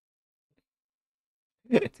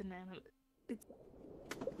 It's an animal.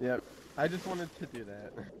 Yep. I just wanted to do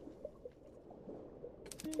that.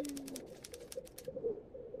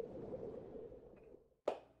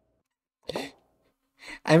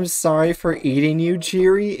 I'm sorry for eating you,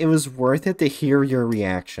 Jiri. It was worth it to hear your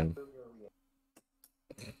reaction.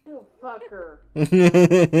 You fucker.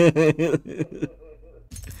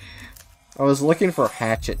 I was looking for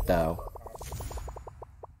Hatchet, though.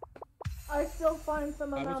 I still find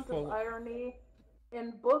some I was amount full- of irony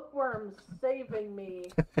in Bookworm saving me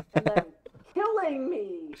and then killing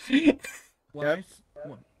me. When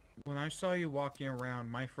Yep. when I saw you walking around,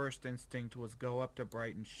 my first instinct was go up to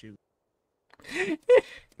Bright and shoot.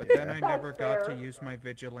 But then I That's never got to fair. use my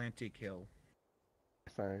vigilante kill.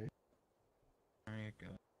 Sorry. There you go.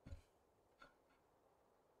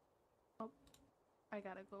 I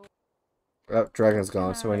gotta go. Oh, Dragon's Good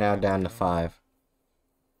gone, so we're now night. down to 5.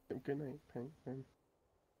 Good night, Penguin.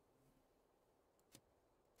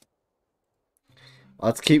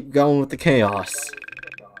 Let's keep going with the chaos.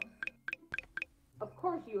 Of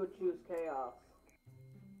course you would choose chaos.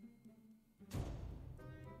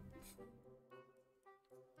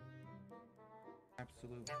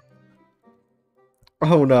 Absolute.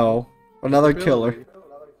 Oh no. Another killer. Ability.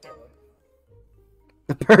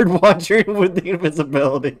 The bird watcher with the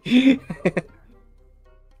invisibility.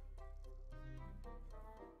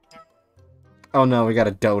 Oh no, we got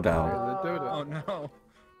a dodo. The dodo. Oh no,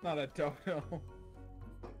 not a dodo.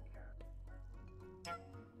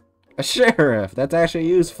 A sheriff. That's actually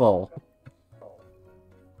useful.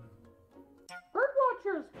 Bird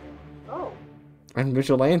watchers. Oh. And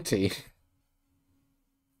vigilante.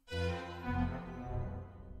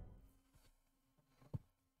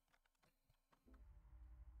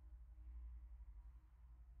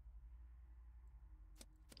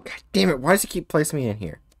 God damn it, why does he keep placing me in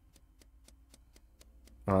here?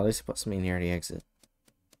 Oh, at least he puts me in here at the exit.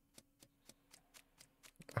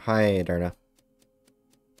 Hi, Derna.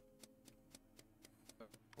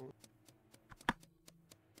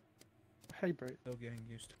 Hey, Bright. Still getting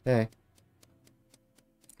used to. Hey.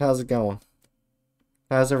 How's it going?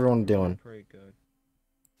 How's everyone doing? Pretty good.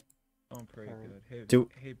 Doing pretty good. Hey, Do-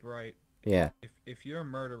 hey, Bright. Yeah. If you're a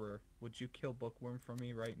murderer, would you kill Bookworm for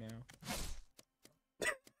me right now?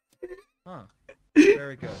 Huh.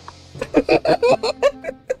 Very good.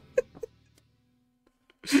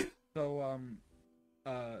 So,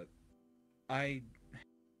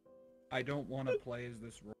 I don't want to play as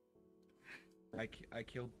this role. I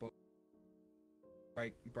killed Book.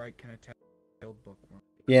 Bright can attest killed Bookworm.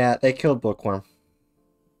 Yeah, they killed Bookworm.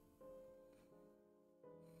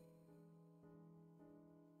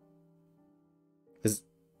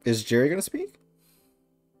 Is Jerry gonna speak?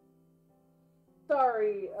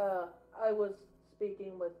 Sorry, I was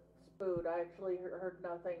speaking with Spood. I actually heard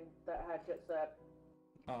nothing that Hatchet said.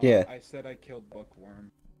 Yeah. I said I killed Bookworm.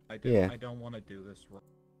 Yeah. I don't want to do this role.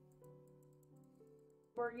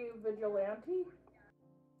 Were you vigilante?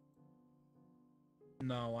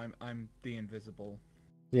 No, I'm the invisible.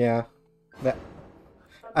 Yeah. That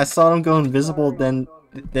I saw him go invisible, Sorry.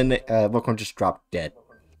 then Bookworm just dropped dead.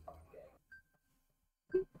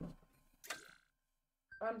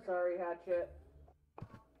 I'm sorry, Hatchet.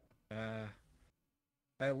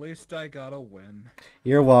 At least I got a win.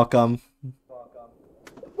 You're welcome.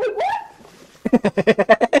 Wait, what?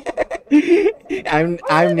 I'm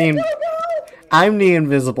the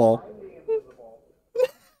invisible.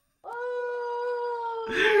 Oh!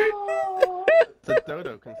 It's a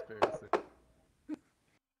dodo conspiracy.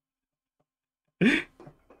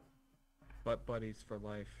 But buddies for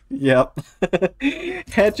life. Yep.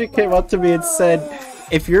 Hatchet came up to me and said,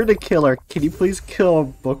 "If you're the killer, can you please kill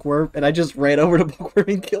Bookworm?" And I just ran over to Bookworm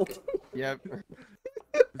and killed him. Yep.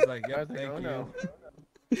 It's like, I yep, was like, thank oh you.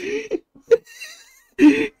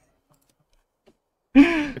 no.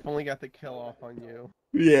 If only got the kill off on you.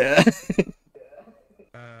 Yeah.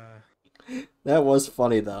 Uh, That was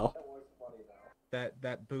funny though.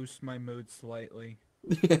 that boosts my mood slightly.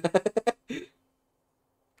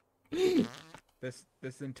 This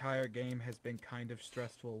entire game has been kind of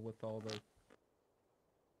stressful with all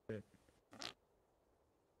the.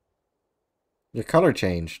 Your color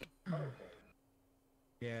changed.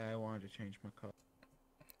 Yeah, I wanted to change my color.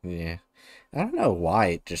 Yeah. I don't know why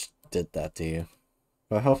it just did that to you.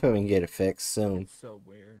 But hopefully we can get it fixed soon. It's so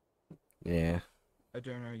weird. Yeah. I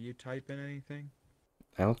don't know. Are you typing anything?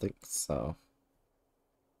 I don't think so.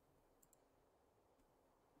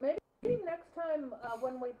 Maybe next time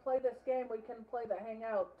when we play this game, we can play the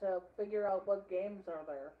Hangout to figure out what games are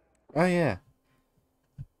there. Oh yeah.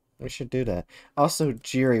 We should do that. Also,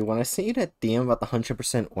 Jiri, when I sent you that DM about the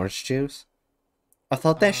 100% orange juice, I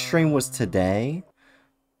thought that stream was today,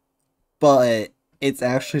 but it's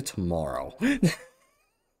actually tomorrow. Dr.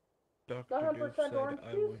 100% Doof said orange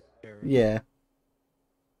I juice? was sheriff. Yeah.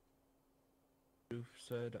 Doof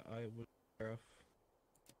said I was sheriff.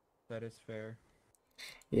 That is fair.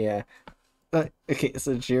 Yeah. Okay,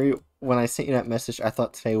 so Jerry, when I sent you that message, I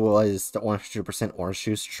thought today was the 100% orange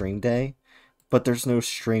juice stream day, but there's no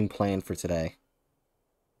stream planned for today.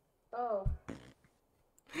 Oh.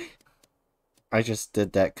 I just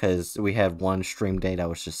did that because we had one stream day that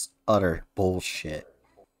was just utter bullshit.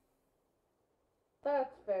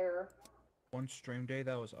 That's fair. One stream day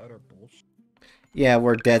that was utter bullshit. Yeah,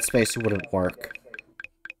 where Dead Space wouldn't work.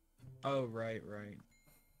 Oh, right, right.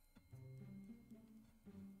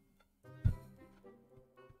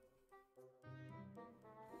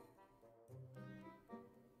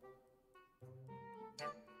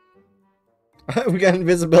 We got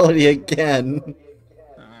invisibility again.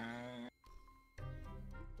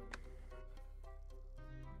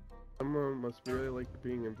 Someone must really like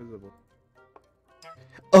being invisible.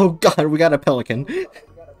 Oh god, we got a pelican.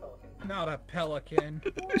 Not a pelican.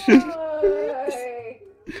 Why?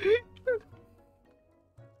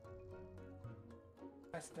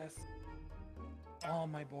 That's. Oh,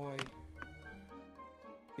 my boy.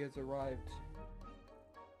 He has arrived.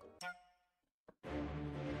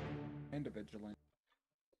 And a vigilante.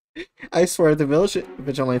 I swear, the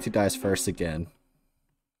vigilante dies first again.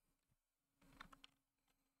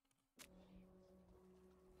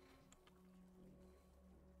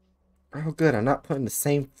 Oh good, I'm not put in the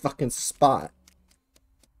same fucking spot.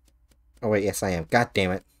 Oh wait, yes I am. God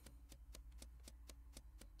damn it.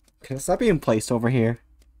 Can it stop being placed over here?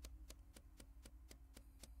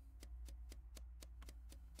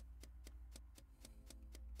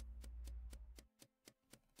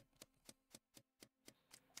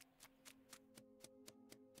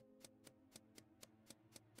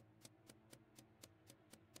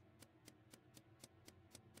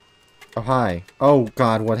 Oh hi. Oh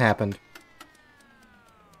god, what happened?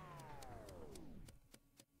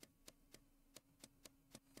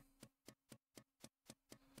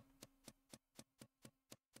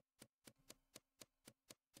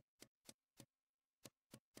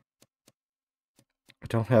 I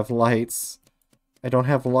don't have lights. I don't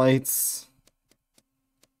have lights.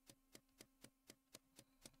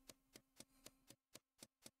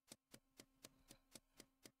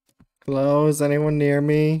 Hello, is anyone near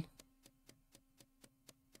me?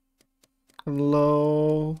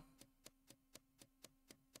 Hello?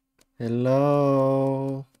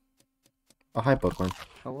 Hello? Oh, hi, Bookworm.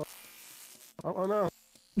 Hello? Oh no.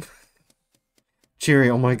 Cheery,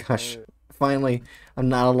 oh my gosh. Finally, I'm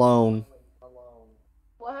not alone.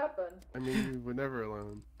 What happened? I mean, you were never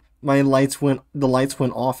alone. The lights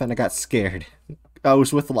went off and I got scared. I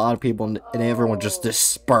was with a lot of people and everyone just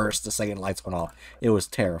dispersed the second lights went off. It was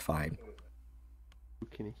terrifying.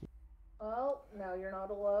 Can you Well, now you're not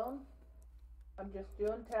alone. I'm just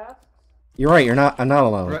doing tasks. You're right, I'm not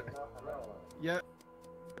alone. Right. Yeah,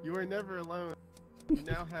 you were never alone. You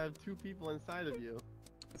now have two people inside of you.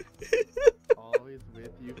 Always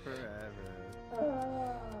with you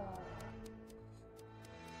forever.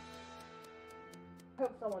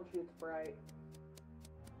 Hope someone shoots Bright.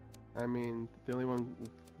 I mean, the only one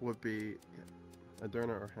would be Adurna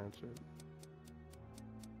or Hatchet.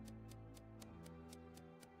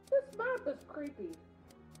 This map is creepy.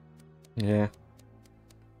 Yeah.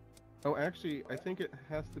 Oh, actually, I think it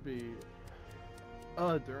has to be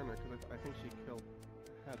Adurna, because I think she killed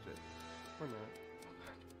Hatchet. Or not.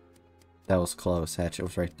 That was close. Hatchet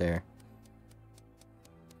was right there.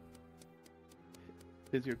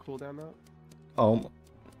 Is your cooldown up? Oh.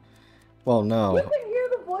 Well, You no. can hear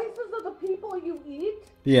the voices of the people you eat?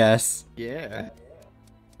 Yes. Yeah.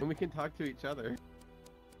 And we can talk to each other.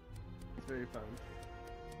 It's very fun.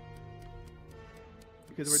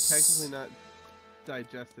 Because we're technically not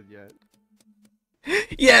digested yet.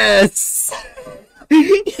 Yes! God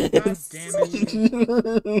damn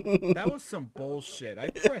it. That was some bullshit.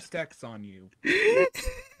 I pressed X on you.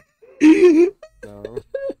 No.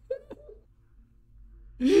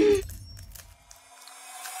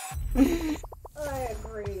 I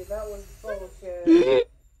agree, that was bullshit.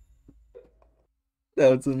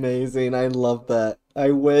 That was amazing. I love that.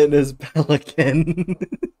 I win as Pelican.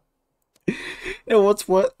 And what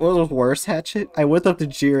was worse, Hatchet? I went up to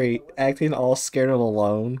Jiri, acting all scared and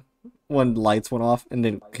alone when lights went off and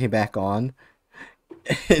then came back on.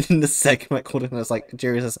 And the second my cooldown, I was like,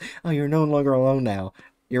 Jiri says, "Oh, you're no longer alone now."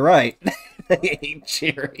 You're right. I hate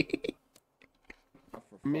Jiri.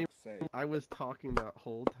 Me, I was talking that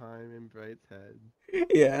whole time in Bright's head.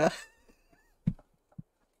 Yeah.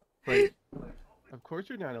 Like, of course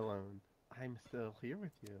you're not alone. I'm still here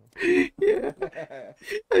with you. Yeah.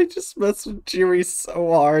 I just messed with Jiri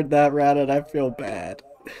so hard that round and I feel bad.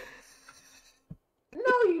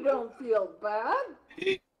 No, you don't feel bad.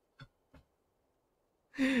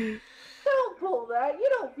 Don't pull that, you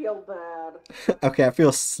don't feel bad. Okay, I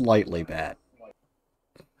feel slightly bad.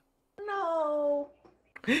 No.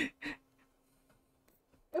 If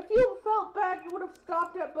you felt bad, you would have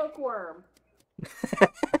stopped at Bookworm.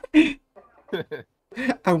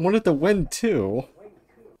 I wanted to win too.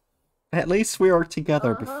 At least we were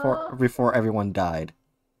together Uh-huh. before everyone died.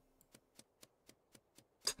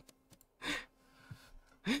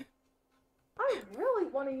 I really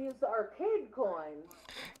want to use the arcade coins.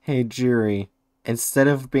 Hey Jiri, instead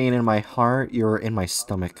of being in my heart, you're in my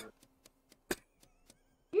stomach.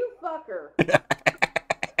 You fucker.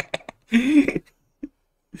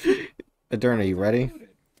 Adurna, you ready?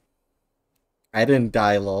 I didn't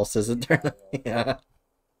die, lol, says Adurna. Yeah.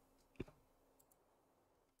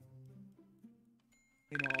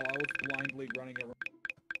 randomly running around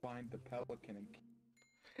to find the pelican and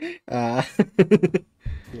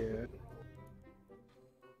Yeah.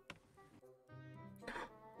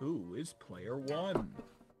 who is player one?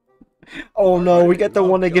 Oh no, we get the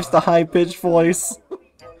one that gives the God. high-pitched voice.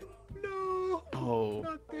 No! Oh.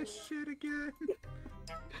 Not this shit again.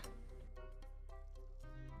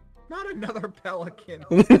 Not another pelican.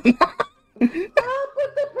 Help with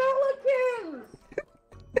the pelicans!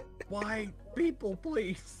 Why? People,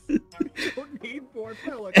 please. We don't need more And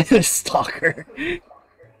pelicans. a stalker.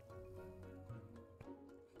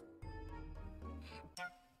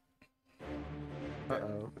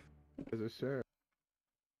 Uh-oh. There's a sheriff.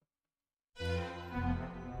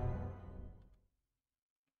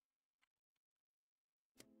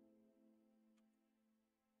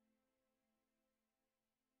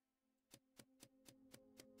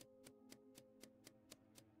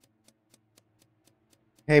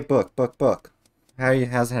 Hey, book.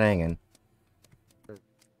 How's it hanging?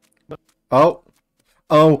 Oh,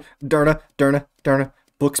 Derna.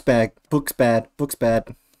 Book's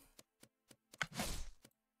bad.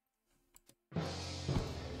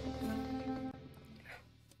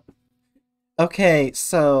 Okay,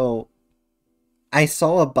 so I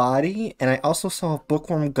saw a body, and I also saw a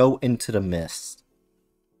bookworm go into the mist.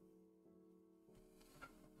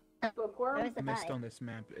 Bookworm? Where's the Mist body? on this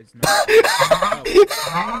map is not.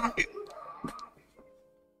 Oh.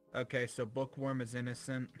 Okay, so Bookworm is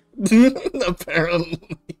innocent. Apparently.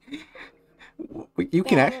 You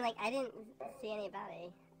can Yeah, I act. mean, like, I didn't see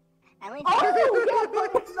anybody. I only Oh, yeah,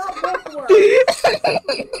 but it's not Bookworm!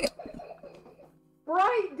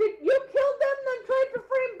 Right, did you kill them then tried to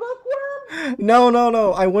frame Bookworm?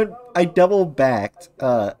 No. I double backed.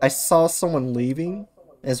 I saw someone leaving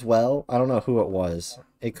as well. I don't know who it was.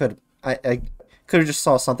 I could have just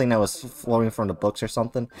saw something that was floating from the books or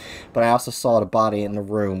something. But I also saw the body in the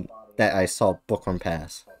room that I saw Bookworm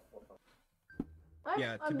pass.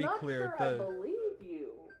 Yeah, to I'm be not clear, sure I believe you.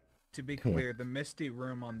 To be clear, the misty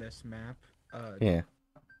room on this map, Yeah.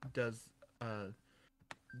 does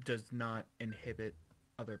not inhibit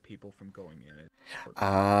other people from going in it.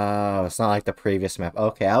 Oh, it's not like the previous map.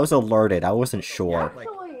 Okay, I was alerted. I wasn't sure. like-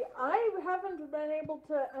 Actually, I haven't been able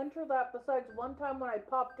to enter that besides one time when I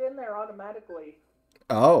popped in there automatically.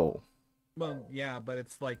 Oh. Well, yeah, but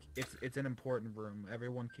it's like it's an important room.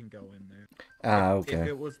 Everyone can go in there. If Okay.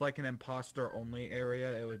 it was like an imposter only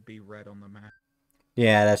area, it would be red on the map.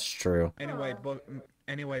 Yeah, that's true. Anyway, Huh.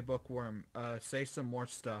 Bookworm, say some more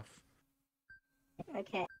stuff.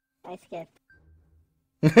 Okay, I skipped.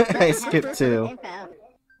 I skipped too. Info.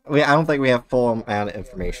 I don't think we have full amount of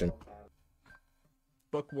information.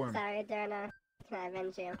 Bookworm. Sorry, Derna. Can I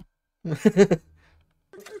avenge you?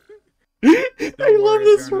 I love worry,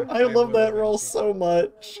 this. Derna. I I love will that avenge role you. so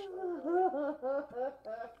much.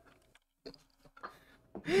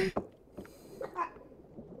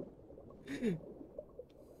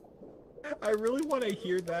 I really want to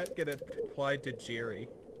hear that get applied to Jerry.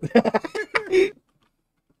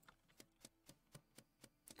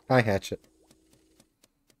 Hi, Hatchet.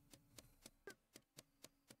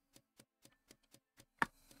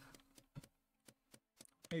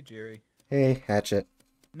 Hey, Jerry. Hey, Hatchet.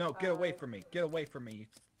 No, get away from me. Get away from me, you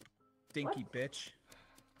stinky bitch.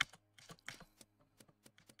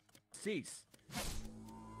 Cease.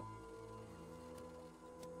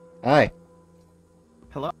 Hi.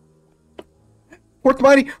 Hello? Report the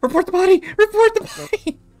body! Report the body! Report the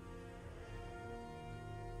body!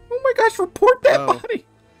 Oh my gosh, report that Oh. body!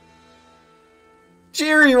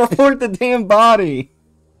 Jerry, report the damn body!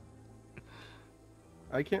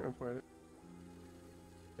 I can't report it.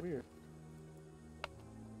 Weird.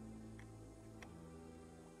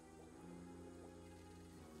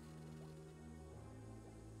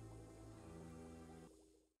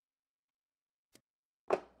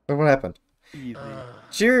 What happened? Easy.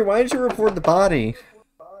 Jerry, why did you report the body?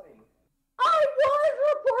 I was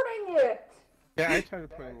reporting it! Yeah, I tried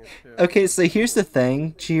reporting it too. Okay, so here's the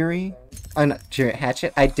thing, Jerry. Not Jerry,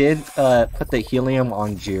 Hatchet. I did put the helium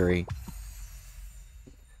on Jerry.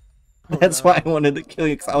 Oh, That's no. why I wanted to kill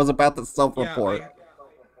you, because I was about to self-report.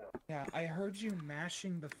 I heard you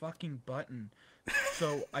mashing the fucking button.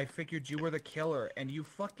 So I figured you were the killer, and you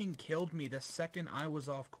fucking killed me the second I was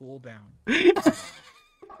off cooldown.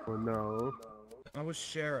 Oh no. I was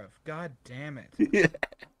sheriff. God damn it.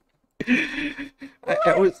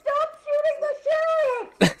 I was... Stop shooting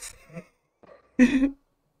the sheriff!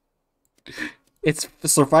 It's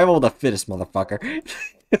survival of the fittest, motherfucker.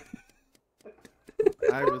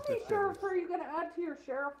 I How was the many sheriffs fittest. are you gonna add to your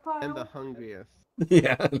sheriff pile? And the hungriest.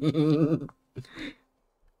 Yeah.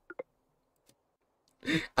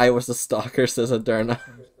 I was the stalker, says Aderna.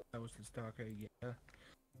 I was the stalker. Okay, yeah.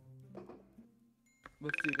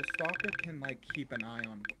 Let's see, the stalker can, like, keep an eye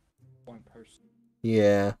on one person.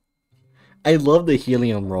 Yeah. I love the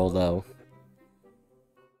helium roll, though.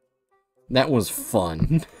 That was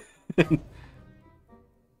fun. Some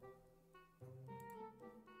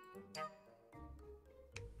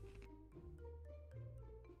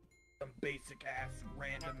basic ass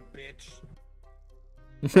random bitch.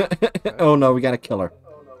 Oh no, we gotta kill her.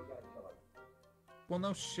 Well,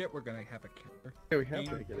 no shit, we're gonna have a killer. Yeah, we have Aim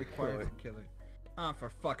to get a requires killer. a killer. Ah, for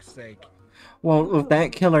fuck's sake. Well, with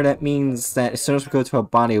that killer, that means that as soon as we go to a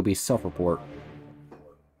body, it'll be self-report.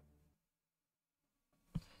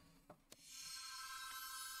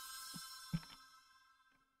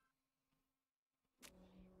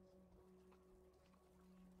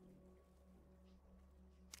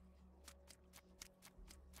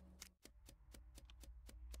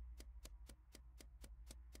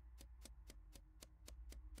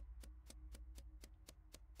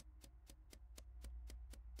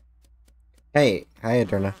 Hey, hi,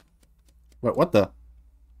 Adrena. What the?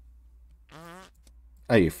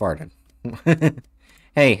 Oh, you farted.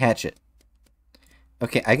 Hey, Hatchet.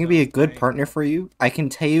 Okay, I can be a good partner for you. I can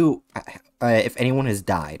tell you if anyone has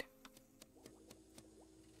died.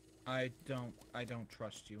 I don't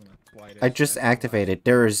trust you in the slightest. I just That's why activated.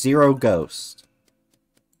 There are 0 ghosts.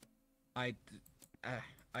 I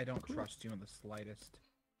don't trust you in the slightest.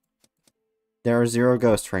 There are 0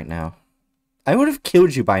 ghosts right now. I would have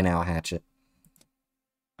killed you by now, Hatchet.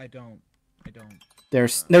 I don't.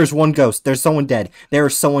 There's 1 ghost. There's someone dead. There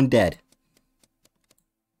is someone dead.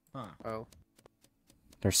 Huh. Oh.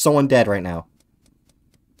 There's someone dead right now.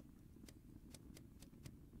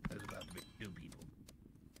 There's about to be 2 people.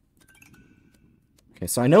 Okay,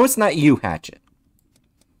 so I know it's not you, Hatchet.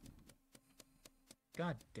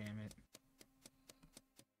 God damn it.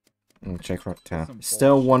 Let me check right That's now. some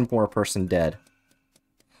Still bullshit. 1 more person dead.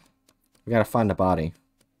 We gotta find the body.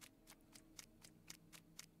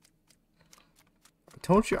 I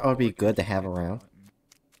told you it would be good to have around.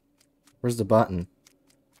 Where's the button?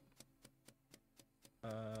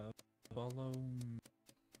 Follow.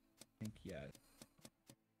 I think yeah.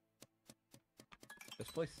 This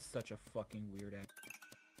place is such a fucking weird ass.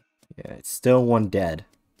 Yeah, it's still 1 dead.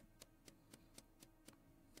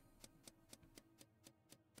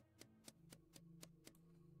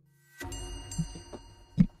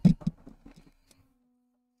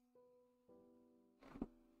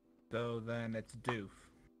 So then it's Doof.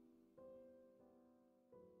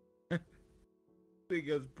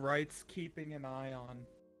 Because Bright's keeping an eye on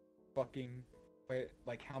fucking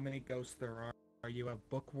like how many ghosts there are. You have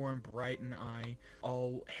Bookworm, Bright, and I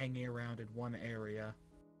all hanging around in one area,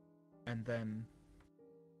 and then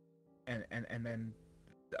and then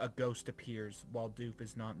a ghost appears while Doof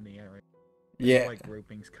is not in the area. Yeah. Like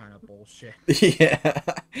grouping's kind of bullshit. Yeah.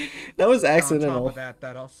 That was On top accidental. of that,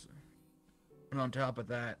 and on top of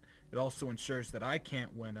that, it also ensures that I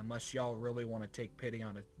can't win unless y'all really want to take pity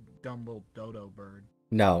on a dumb little dodo bird.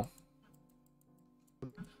 No.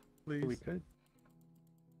 Please, We could.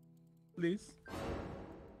 please.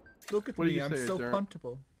 Look at What do me, you I'm say, so Darren?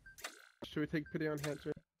 puntable. Should we take pity on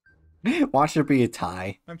Hatchet? Watch it be a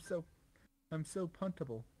tie. I'm so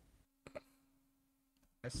puntable.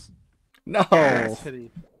 Yes. No. Yes.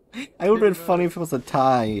 Pity. I would have been funny if it was a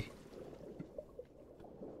tie.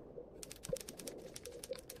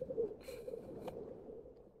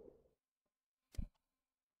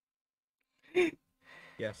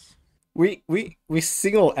 Yes. We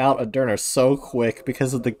singled out Adrena so quick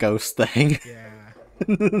because of the ghost thing. Yeah.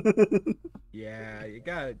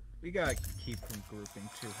 Yeah. We gotta keep from grouping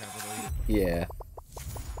too heavily. Yeah.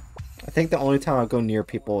 I think the only time I go near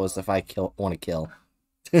people is if I want to kill.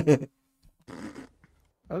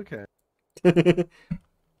 Okay.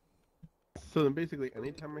 So then basically,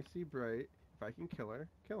 anytime I see Bright, if I can kill her,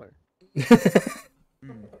 kill her.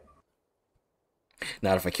 Mm.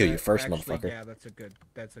 Not if I kill you first, Actually, motherfucker. Yeah,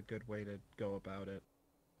 that's a good way to go about it.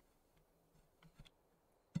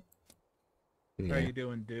 How Yeah. you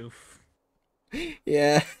doing, Doof?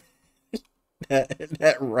 Yeah.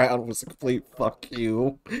 That round was a complete fuck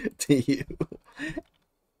you to you.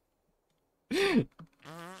 Who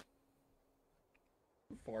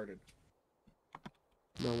farted?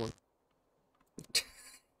 No one.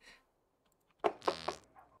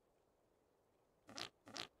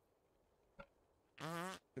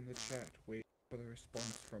 In the chat, wait for the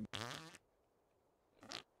response from.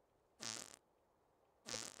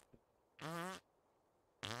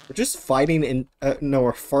 We're just fighting in. No,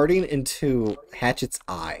 we're farting into Hatchet's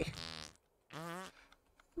eye.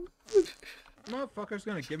 Motherfucker's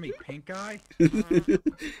gonna give me pink eye?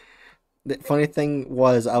 The funny thing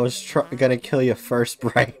was, I was gonna kill you first,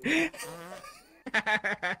 Bright.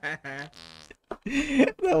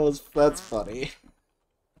 That's funny.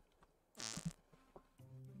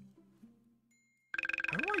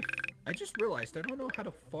 How do I just realized I don't know how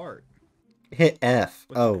to fart Hit F.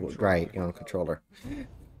 with the Oh, controller. right, you're on a controller.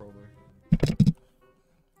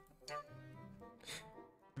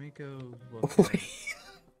 Let me go look. at it.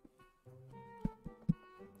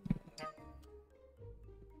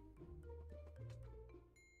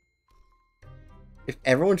 If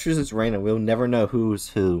everyone chooses random, we'll never know who's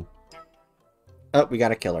who. Oh, we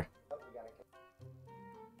got a killer.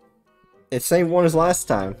 It's the same one as last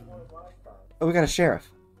time. Oh, we got a sheriff.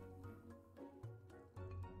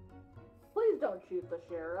 Please don't shoot the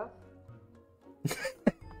sheriff.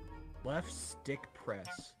 Left stick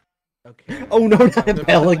press. Okay. Oh no, not a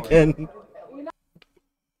pelican! You know,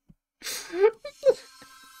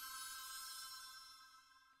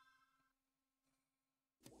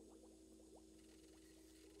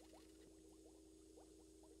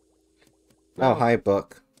 Oh, hi,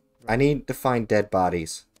 book. I need to find dead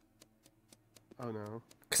bodies. Oh no.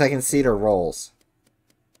 Because I can see their rolls.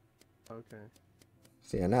 Okay.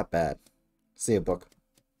 So yeah, not bad. See a book.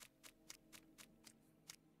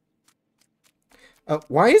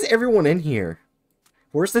 Why is everyone in here?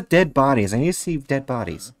 Where's the dead bodies? I need to see dead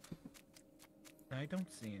bodies. I don't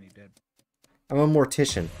see any dead. I'm a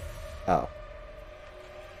mortician. Oh.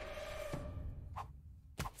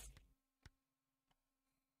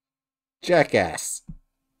 Jackass.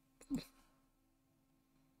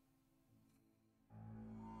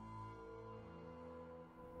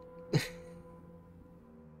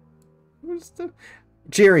 Where's the...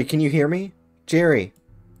 Jerry, can you hear me? Jerry.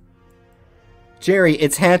 Jerry,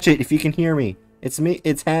 it's Hatchet, if you can hear me. It's me,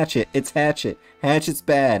 it's Hatchet, it's Hatchet. Hatchet's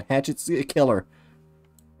bad, Hatchet's a killer.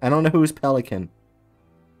 I don't know who's Pelican.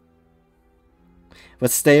 But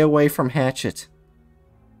stay away from Hatchet.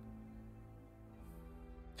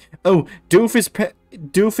 Oh, Doof is Pelican.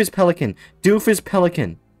 Doof is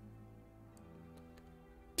Pelican.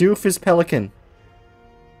 Doof is Pelican.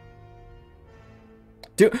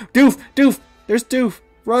 Doof! There's Doof!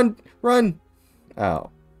 Run! Oh.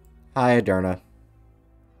 Hi, Aderna.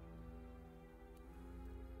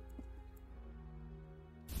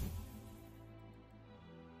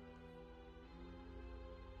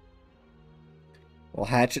 Well,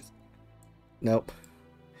 Hatchet... Nope.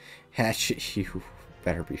 Hatchet, you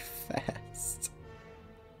better be fast.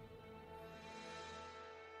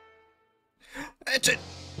 Hatchet!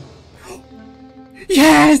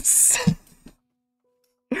 Yes!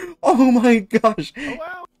 Oh my gosh! Oh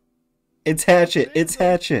wow! It's Hatchet! It's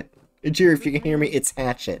Hatchet! Jerry, if you can hear me, it's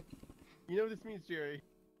Hatchet. You know what this means, Jerry?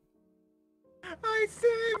 I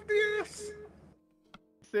saved this!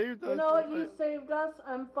 Saved us. you know what? You saved us.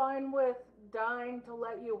 I'm fine with dying to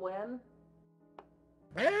let you win.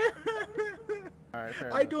 Alright,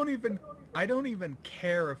 fair I enough. don't even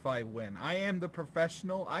care if I win. I am the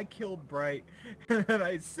professional. I killed Bright and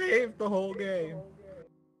I saved the whole game.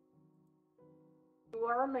 You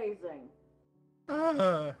are amazing.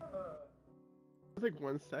 Ah. It was like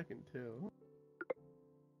 1 second too.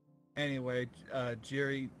 Anyway,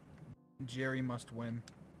 Jerry must win.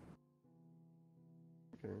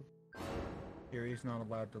 Okay. Jerry's not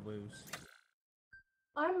allowed to lose.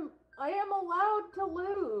 I am allowed to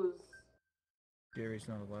lose. Jerry's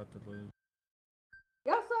not allowed to lose.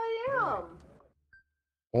 Yes, I am.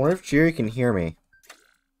 I wonder if Jerry can hear me.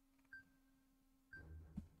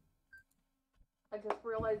 I just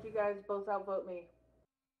realized you guys both outvote me.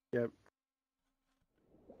 Yep.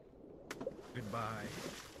 Goodbye.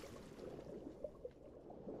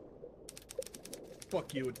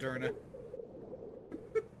 Fuck you, Aderna.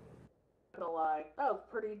 Not gonna lie. That was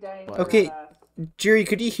pretty dang Okay. fast. Jerry,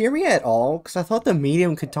 could you hear me at all? Because I thought the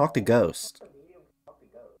medium could talk to Ghost.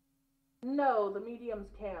 No, the mediums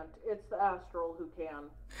can't. It's the astral who can.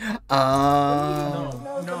 No.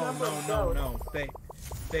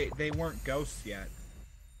 They weren't ghosts yet.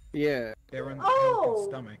 Yeah. They were in the Oh! Pelican's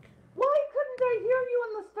stomach. Why couldn't I hear you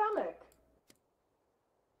in the stomach?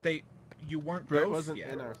 You weren't Brett ghosts wasn't yet.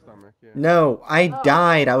 in our stomach, yeah. No, I Oh.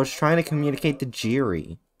 died. I was trying to communicate to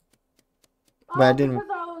Jerry. But I didn't... Because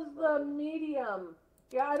I was the medium.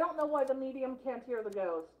 Yeah, I don't know why the medium can't hear the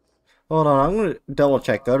ghosts. Hold on, I'm gonna double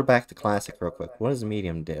check. Go to back to Classic real quick. What does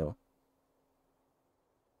medium do?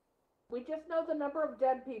 We just know the number of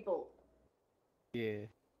dead people. Yeah.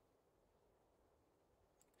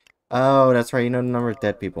 Oh, that's right. You know the number of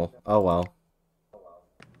dead people. Oh, well.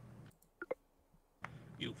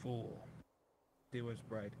 You fool. It was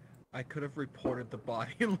Bright. I could have reported the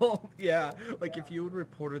body. Lol. Yeah, like if you had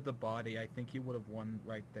reported the body, I think you would have won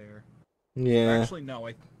right there. Yeah. Actually, no.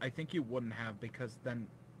 I think you wouldn't have because then,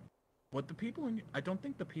 would the people in? I don't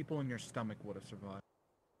think the people in your stomach would have survived.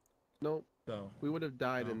 Nope. So, We would have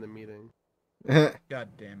died No. in the meeting. god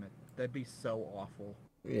damn it, that'd be so awful.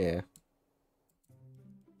 Yeah.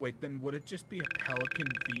 Wait, then would it just be a Pelican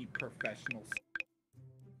v professional?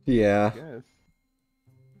 Yeah.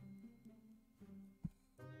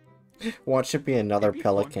 Yes. Watch it be another It'd be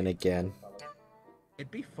pelican funny. again. It'd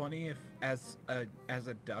be funny if, as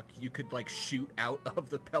a duck, you could like shoot out of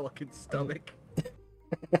the pelican's stomach.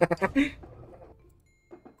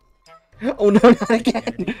 Oh no, not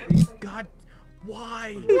again! God,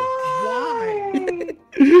 why? Why?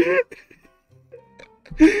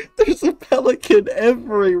 There's a pelican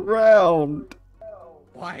every round!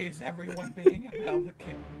 Why is everyone being a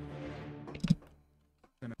pelican?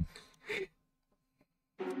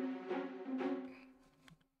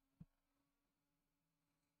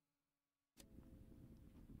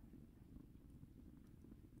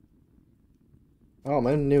 Oh, I'm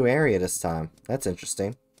in a new area this time. That's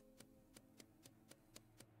interesting.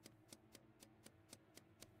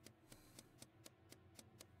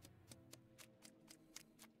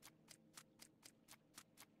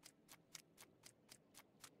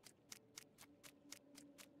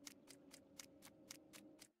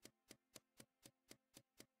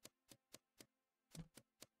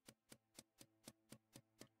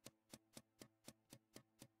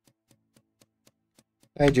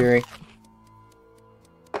 Hi, Jerry.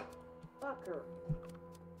 Fucker.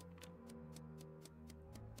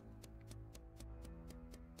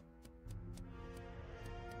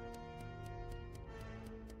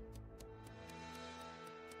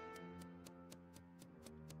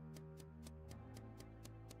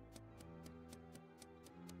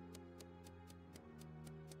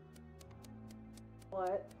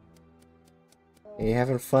 What? Are you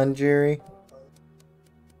having fun, Jerry?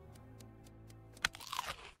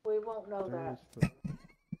 We won't know that.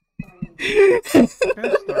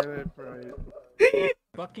 Gotta start it right.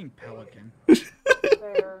 Fucking pelican.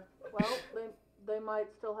 Fair. Well, they might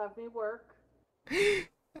still have me work.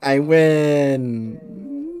 I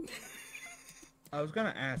win! I was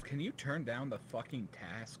gonna ask, can you turn down the fucking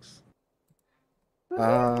tasks? Could we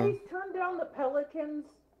at least turn down the pelicans?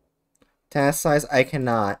 Task size, I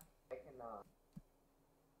cannot.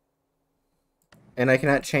 And I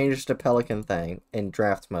cannot change the pelican thing in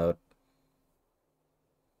draft mode.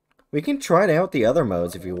 We can try it out the other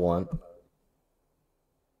modes if you want.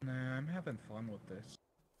 Nah, I'm having fun with this.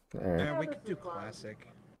 Alright. Nah, we this could do is fun. classic.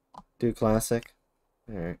 Do classic?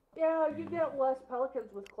 Alright. Yeah, you get less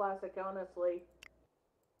pelicans with classic, honestly.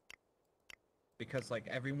 Because, like,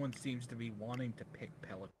 everyone seems to be wanting to pick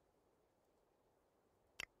pelican.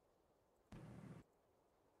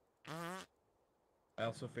 I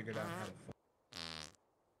also figured out how to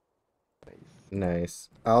Nice.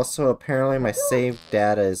 Also, apparently my saved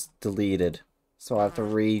data is deleted. So I have to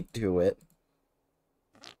redo it.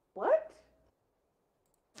 What?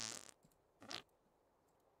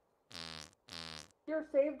 Your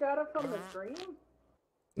save data from the stream?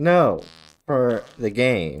 No. For the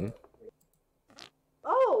game.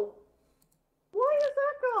 Oh! Why is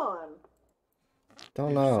that gone? Don't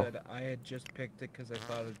Dude know. said I had just picked it because I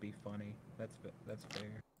thought it'd be funny. That's fair.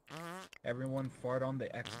 Everyone fart on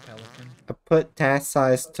the X-Pelican. I put task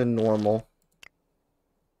size to normal.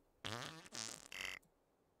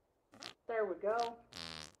 There we go.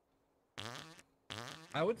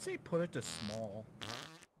 I would say put it to small.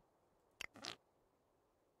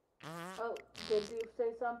 Oh, did you say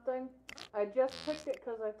something? I just picked it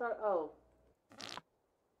because I thought, oh.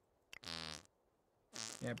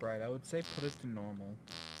 Yeah, Bright, I would say put it to normal.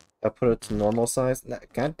 I put it to normal size?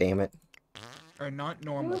 God damn it. Or not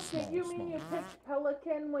normal, small, You mean small. you picked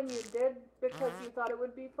Pelican when you did because you thought it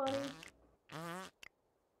would be funny?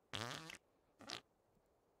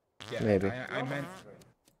 Yeah, Maybe. I meant...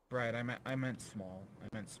 Bright, I meant small. I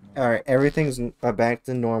meant small. Alright, everything's back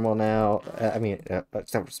to normal now.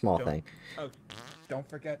 Except for small Don't- thing. Oh, don't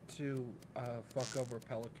forget to fuck over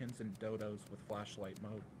pelicans and dodos with flashlight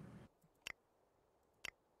mode.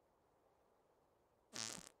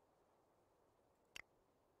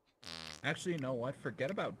 Actually, you know what?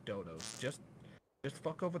 Forget about dodos. Just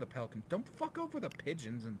fuck over the pelicans. Don't fuck over the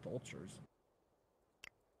pigeons and vultures.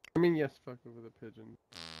 I mean, yes, fuck over the pigeon.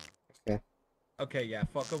 Okay, yeah,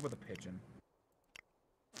 fuck over the pigeon.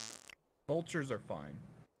 Vultures are fine.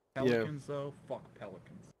 Pelicans, though, fuck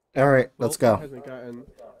pelicans. Alright, let's Vulture go. hasn't gotten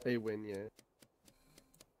a win yet.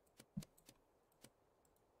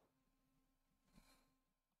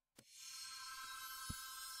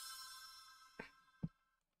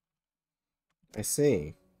 I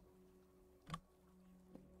see.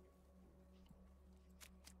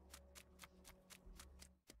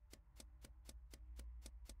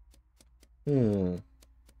 Hmm.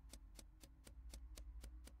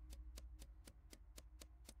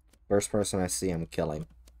 First person I see, I'm killing.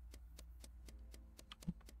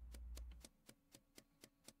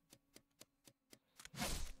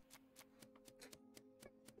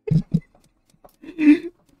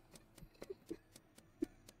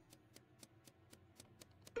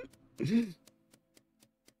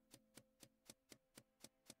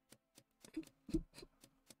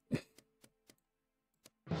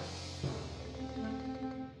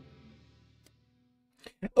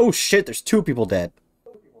 Oh shit, there's 2 people dead.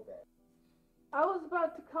 I was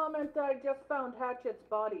about to comment that I just found Hatchet's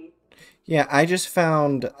body. Yeah, I just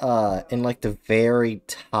found in like the very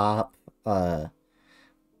top right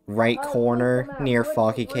Where's the corner map? near Which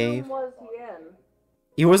Foggy room Cave. was he in?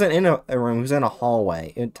 He wasn't in a room, he was in a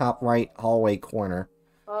hallway. In top right hallway corner.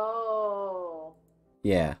 Oh.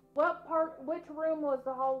 Yeah. Which room was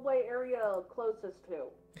the hallway area closest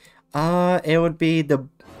to? It would be the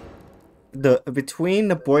between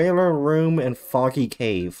the boiler room and Foggy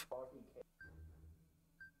Cave.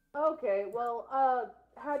 Okay, well,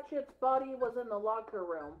 Hatchet's body was in the locker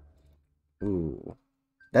room. Ooh.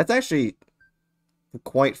 That's actually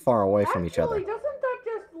quite far away from each other. Actually, doesn't that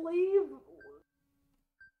just leave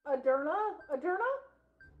Adurna? Adurna?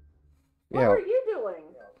 What Yeah. are you doing?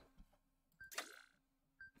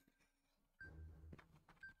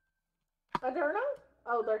 Adurna?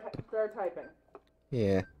 Oh, they're typing.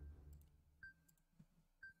 Yeah.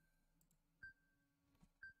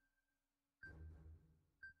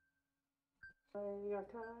 They are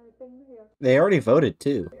typing here. They already voted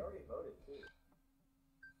too.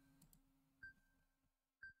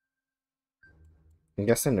 I'm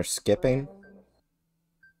guessing they're skipping.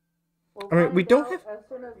 We'll I mean, we find don't out have as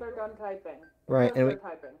soon as they're done typing. right, and They're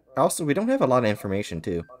typing. also we don't have a lot of information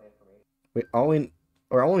too. We're only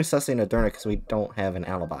sussing Adurna because we don't have an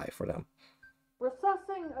alibi for them. We're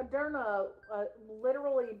sussing Adurna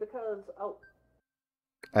literally because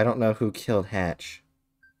I don't know who killed Hatch.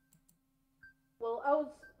 well, I was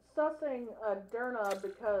sussing Adurna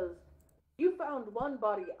because you found one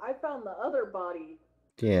body, I found the other body,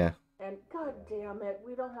 Yeah. and god damn it,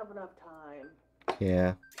 we don't have enough time.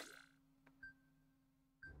 Yeah.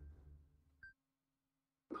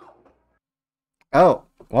 Oh,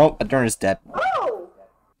 well, Adurna's dead. Oh!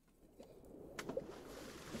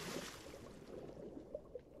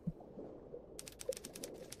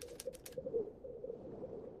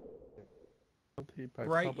 By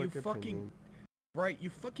Right, you public fucking. opinion. Right, you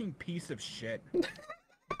fucking piece of shit.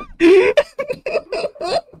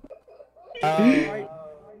 Bright,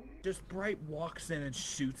 just Bright walks in and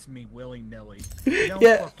shoots me willy nilly. No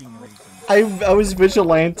Yeah. fucking reason. I was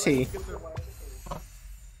vigilante.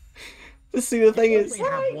 See, the thing is, Only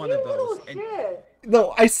have one of You those. little And shit!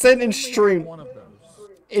 no, I said in only have stream. one of those.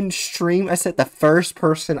 In stream, I said the first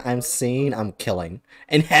person I'm seeing, I'm killing,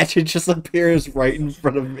 and Hatchet just appears right in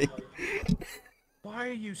front of me. Why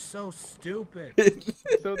are you so stupid?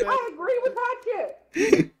 So then, I agree with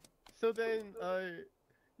Hatchet! so then,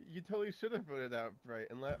 you totally should have voted out Bright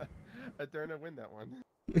and let Adurna win that one.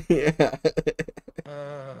 Yeah.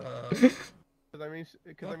 Because I mean,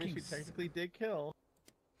 she technically did kill.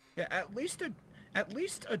 Yeah, at least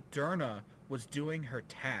Adurna was doing her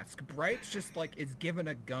task. Bright's just like is given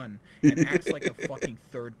a gun and acts like a fucking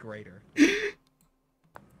third grader.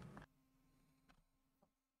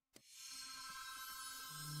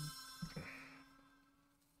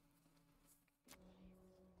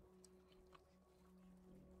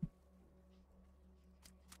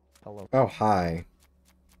 Hello. Oh, hi.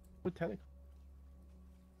 Lieutenant.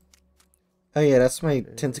 Oh yeah, that's my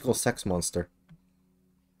tentacle sex monster.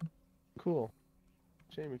 Cool.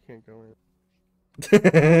 Shame we can't go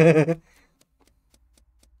in.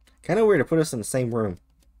 Kind of weird to put us in the same room.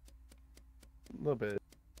 A little bit.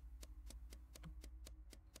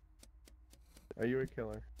 Are you a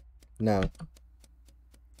killer? No.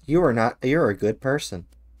 You are not. You're a good person.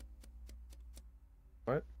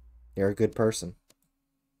 What? You're a good person.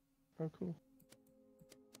 Oh, cool.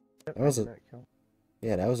 That was I did not kill.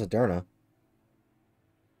 Yeah, that was Adurna.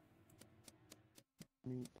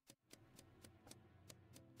 Neat.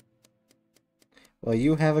 Well,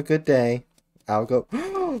 you have a good day. I'll go.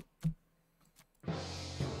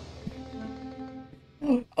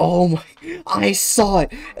 Oh my! I saw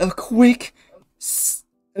it.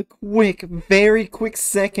 Very quick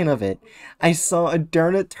second of it. I saw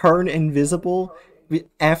Adurna turn invisible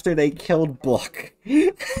after they killed Buck.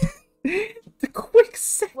 The quick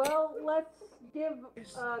second. Well, let's give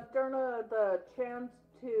Adurna the chance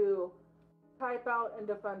to type out and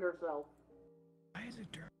defend herself. Why is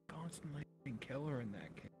Adurna constantly kill her in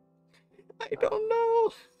that case? I don't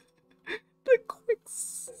know. A quick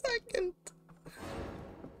second.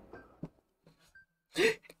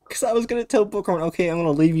 Because I was going to tell Bookworm, okay, I'm going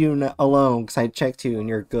to leave you alone because I checked you and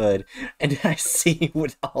you're good. And then I see you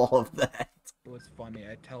with all of that. It was funny.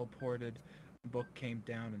 I teleported, book came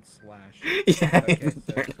down and slashed. Yeah, Okay,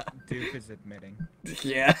 so Duke is admitting.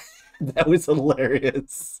 yeah, that was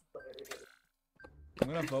hilarious. I'm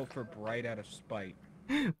gonna vote for Bright out of spite.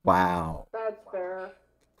 Wow. That's fair.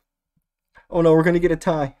 Oh no, we're going to get a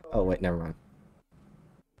tie. Oh wait, never mind.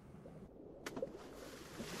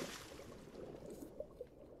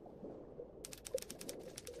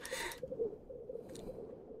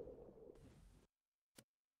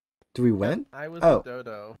 Do we win? I was Oh. the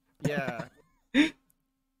dodo. Yeah.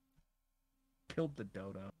 Killed the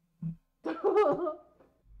dodo.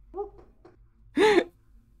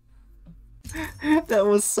 That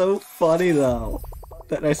was so funny though.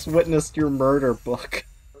 That I witnessed your murder, Book.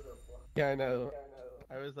 Yeah, I know.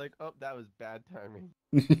 I was like, oh, that was bad timing.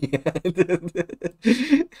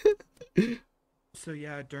 So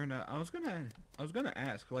yeah, Derna, I was gonna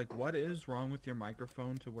ask, like, what is wrong with your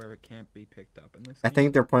microphone to where it can't be picked up in this I game?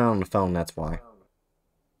 think they're playing on the phone, that's why.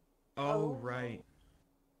 Oh right.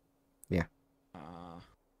 Yeah.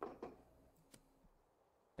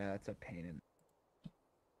 Yeah, that's a pain in.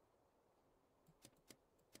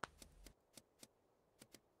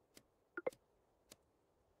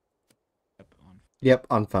 Yep,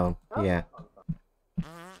 on phone. Oh. Yeah.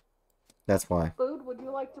 That's why. Food, would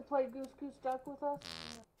you like to play Goose Goose Duck with us?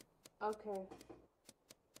 Okay.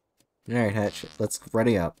 Alright, Hatchet. Let's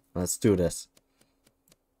ready up. Let's do this.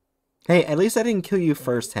 Hey, at least I didn't kill you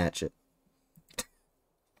first, Hatchet.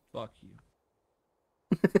 Fuck you.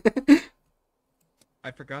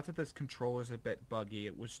 I forgot that this controller's a bit buggy.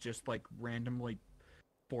 It was just like randomly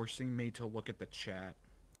forcing me to look at the chat.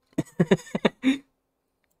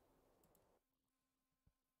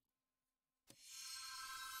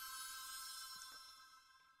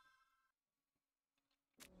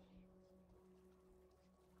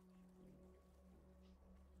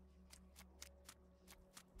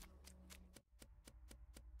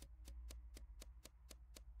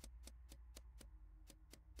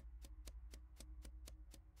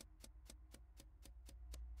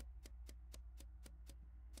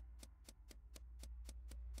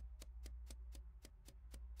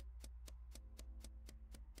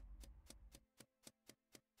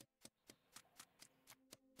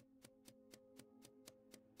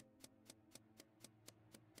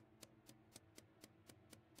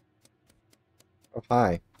 Oh,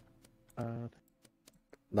 hi. A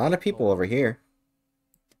lot of people over here.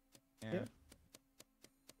 Yeah.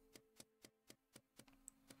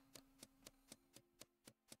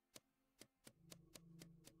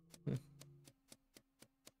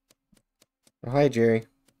 Oh, hi, Jerry.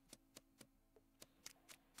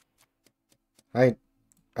 Hi.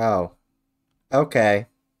 Oh. Okay.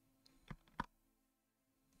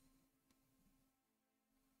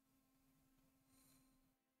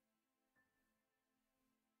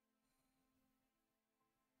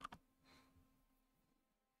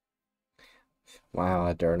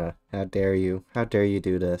 Wow, Aderna. How dare you? How dare you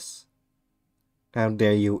do this? How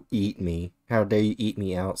dare you eat me? How dare you eat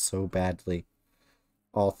me out so badly?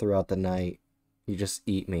 All throughout the night. You just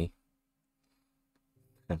eat me.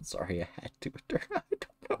 I'm sorry I had to, Aderna. I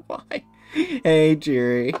don't know why. Hey,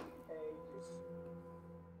 Jerry.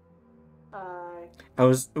 I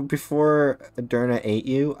was, before Aderna ate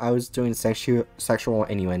you, I was doing sexual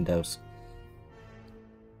innuendos.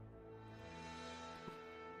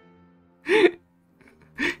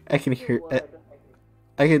 I can hear it.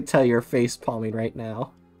 I can tell you're face palming right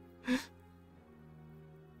now.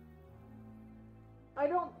 I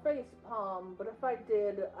don't face palm, but if I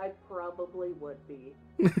did, I probably would be.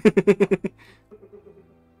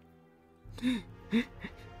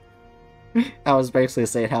 I was basically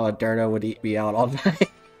saying how Aderna would eat me out all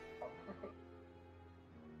night.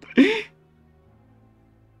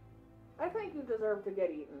 I think you deserve to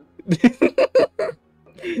get eaten.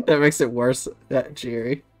 That makes it worse, that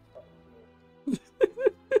Jerry.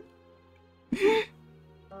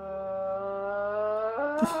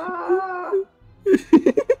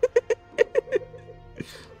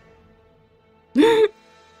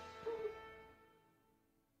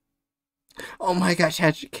 Oh my gosh,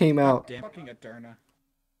 Hatchet came out. Damn fucking Aderna.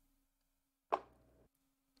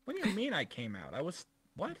 What do you mean I came out? I was...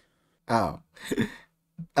 What? Oh.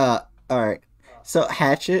 Alright. So,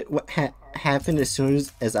 Hatchet, what happened as soon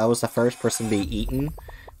as I was the first person to be eaten,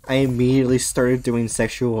 I immediately started doing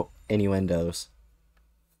sexual innuendos.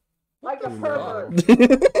 Like a pervert.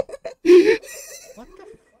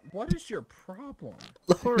 What what is your problem?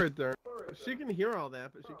 Poor Adurna. She can hear all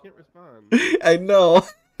that, but she can't respond. I know.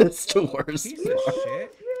 That's the worst Piece of part.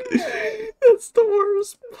 shit. That's the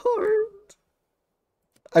worst part.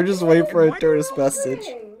 I'm just waiting for And why Adurna's the fuck- message.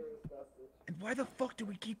 And why the fuck do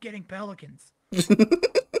we keep getting pelicans? Waiting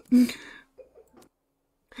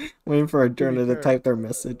for be Adurna to fair. type their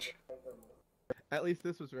message. At least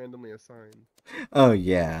this was randomly assigned. Oh,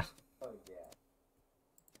 yeah.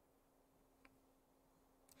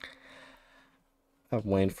 I'm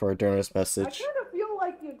waiting for Adurna's I message. kind of feel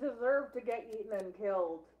like you deserve to get eaten and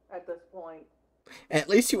killed at this point. At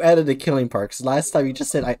least you added a killing part, because last time you just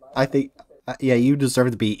said, I think, yeah, you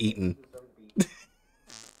deserve to be eaten.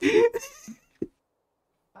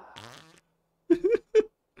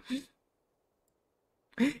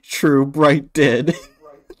 True, Bright did.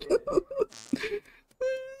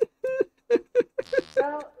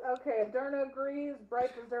 Well, okay, if Durna agrees,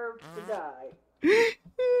 Bright deserves to die.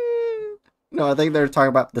 No, I think they're talking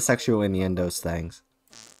about the sexual innuendos things.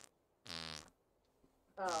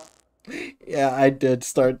 Oh. Yeah, I did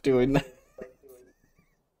start doing that.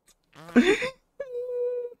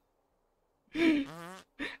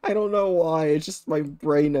 I don't know why, it's just my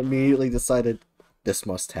brain immediately decided this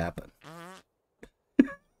must happen.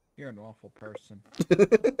 You're an awful person.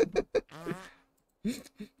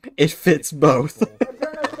 It fits both.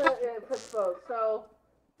 Durna said it fits both, so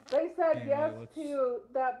they said Anyway, yes let's- to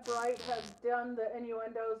that Bright has done the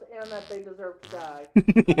innuendos and that they deserve to die.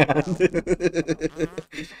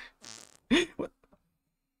 Yeah. What?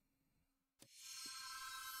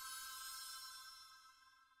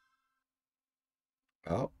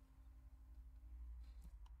 Oh.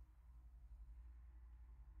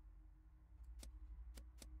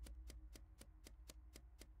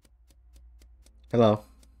 Hello.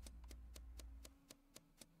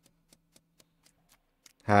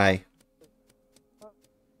 Hi.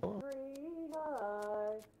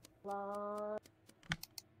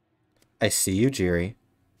 I see you, Jiri.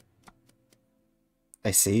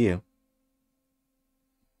 I see you.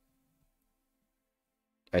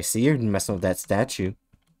 I see you're messing with that statue.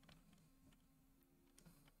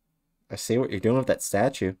 I see what you're doing with that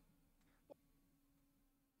statue.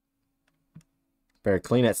 Better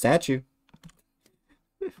clean that statue.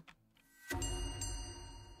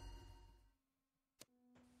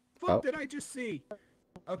 Fuck Oh. did I just see?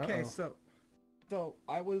 Okay, Uh-oh. so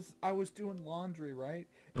I was doing laundry, right?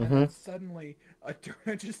 Mhm. And then suddenly a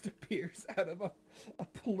Durna just appears out of a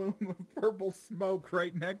plume of purple smoke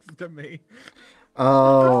right next to me.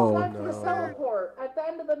 Oh, That's the no. teleport. At the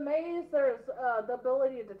end of the maze, there's the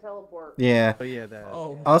ability to teleport. yeah. Oh yeah, that.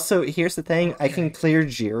 Oh, Also, here's the thing. I can Okay. clear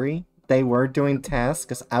Jiri. They were doing tasks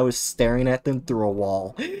because I was staring at them through a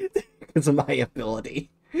wall because of my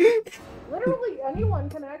ability. Literally anyone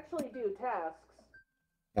can actually do tasks.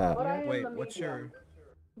 But I am wait, the what's medium. your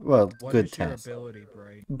Well, what good is your task. ability,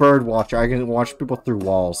 Bright? Bird watcher. I can watch people through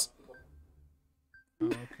walls. Oh,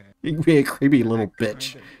 okay. You can be a creepy little That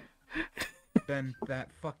bitch. kind of- Then that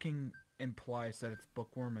fucking implies that it's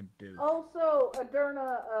Bookworm and Duke. Also,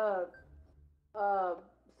 Adurna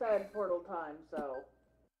said portal time, so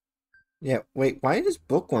Yeah, wait, why is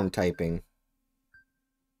Bookworm typing?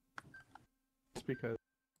 It's because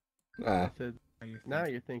Ah. I said How you now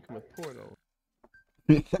think? you're thinking with portal.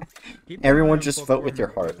 Keep an Everyone eye on just vote with Bookworm your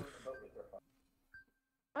and heart. Duke.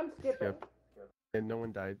 I'm skipping. Yep. And no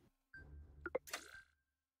one died.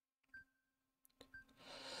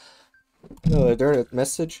 Oh, darn it,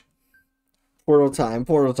 message? Portal time,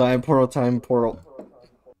 portal time, portal time, portal.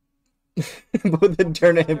 Both the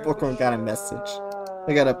Derna and Bookworm got a message.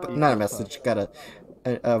 I got a, not a message, got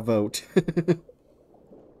a vote.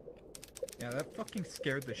 Yeah, that fucking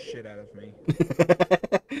scared the shit out of me.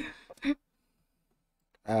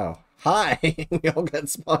 Oh, hi! We all got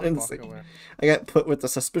spawned in the Walk same- away. I got put with the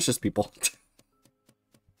suspicious people.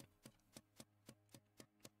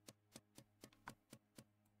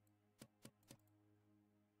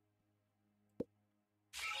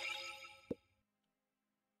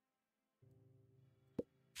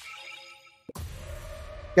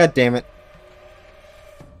 God damn it.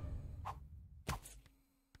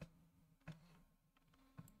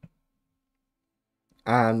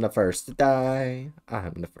 I'm the first to die.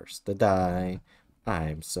 I'm the first to die.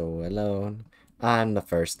 I'm so alone. I'm the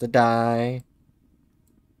first to die.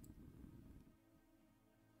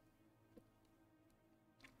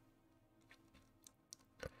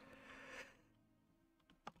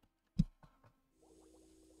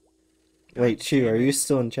 Wait, Chew, are you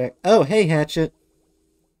still in chat? Oh, hey, Hatchet.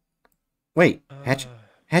 Wait, Hatchet.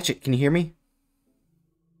 Hatchet, can you hear me?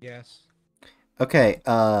 Yes. Okay,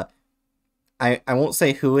 I won't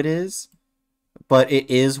say who it is, But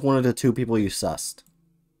it is one of the two people you sussed.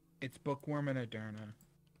 It's Bookworm and Aderna.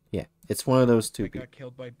 Yeah, it's one of those two I people. got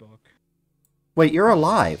killed by Book. Wait, you're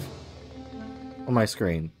alive on my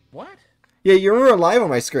screen. What? Yeah, you're alive on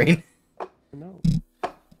my screen. No.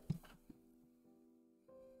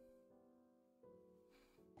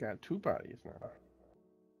 Got 2 bodies now.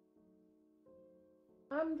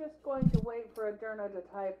 I'm just going to wait for Aderna to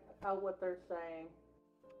type out what they're saying.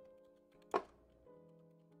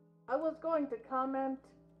 I was going to comment,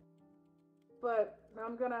 but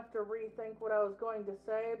I'm going to have to rethink what I was going to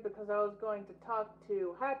say because I was going to talk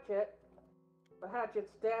to Hatchet, but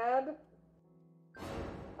Hatchet's dead.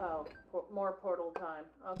 Oh, more portal time.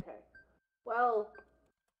 Okay. Well,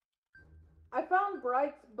 I found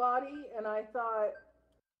Bright's body and I thought,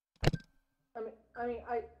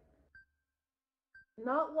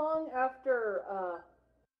 not long after,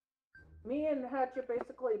 me and Hatchet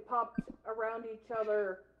basically popped around each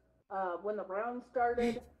other, when the round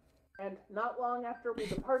started, and not long after we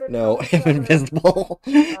departed No, from each I'm other, invisible.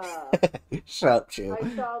 Shut up, Chew.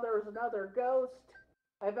 I saw there was another ghost.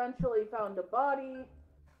 I eventually found a body,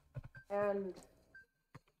 and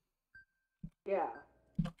yeah.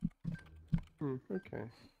 Okay.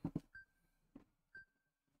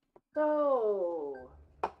 So,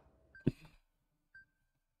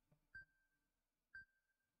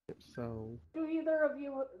 So, do either of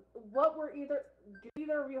you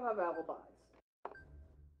have alibis?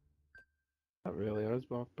 not really. I was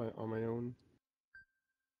off on my own.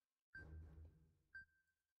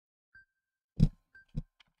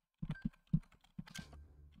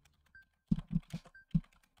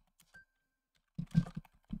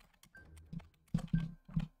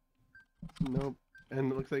 Nope.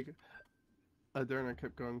 And it looks like Aderna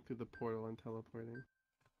kept going through the portal and teleporting.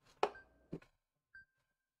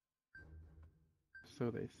 So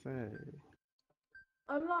they say.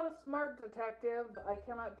 I'm not a smart detective. I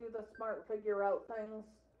cannot do the smart figure out things.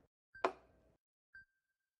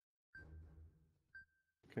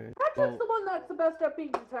 Okay. Hatchet's the one that's the best at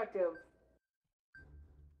being detective.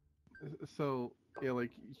 So, yeah,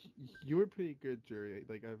 like, you were pretty good, jury.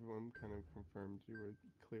 Like, everyone kind of confirmed you were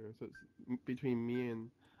clear. So it's between me and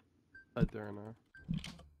Aderna.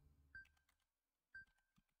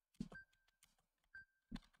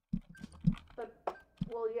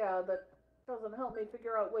 Well, yeah, that doesn't help me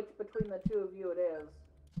figure out which between the two of you it is.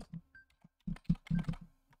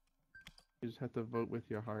 You just have to vote with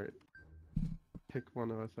your heart. Pick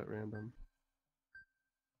one of us at random.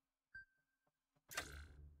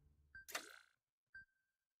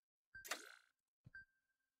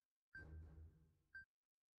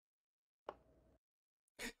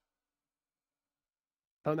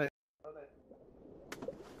 Oh, nice.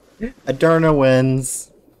 Aderna wins.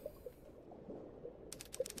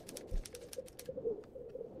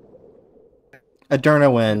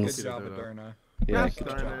 Aderna wins. Good job, Aderna. Yeah. Good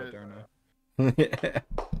job, Darn Aderna.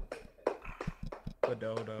 I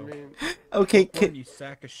Badodo. mean, Okay, Bookworm, you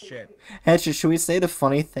sack of shit. Hatchet, should we say the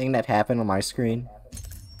funny thing that happened on my screen?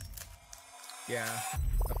 Yeah.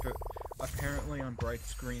 Apparently on Bright's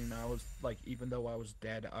screen, I was, like, even though I was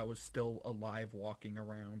dead, I was still alive walking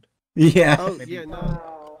around. Yeah. oh, Maybe- yeah, no.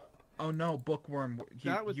 Wow. Oh no, Bookworm,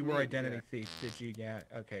 That was you were me, identity yeah. thief, did you? Yeah,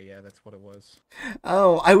 okay, yeah, that's what it was.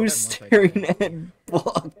 Oh, I was Once I staring did. at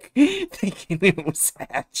Book, thinking it was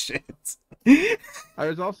Hatchet. I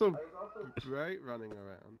was also Bright running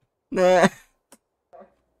around. Nah.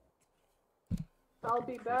 I'll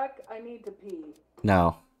be back. I need to pee.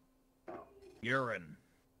 No. Urine.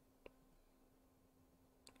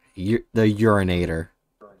 The urinator.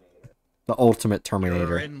 The ultimate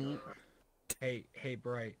Terminator. Urine. Hey,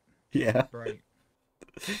 Bright. Yeah. Bright.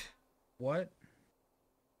 What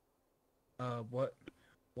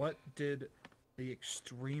did the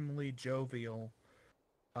extremely jovial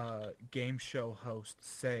game show host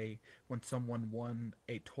say when someone won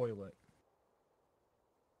a toilet?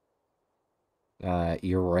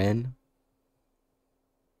 Urine.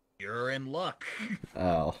 You're in luck.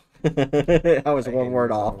 Oh. I was one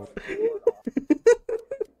word off.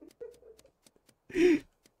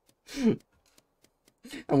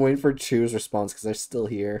 I'm waiting for Chew's response because they're still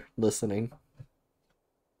here listening.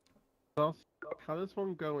 Well, how does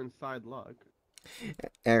one go inside luck?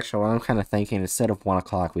 Actually, what I'm kind of thinking, instead of 1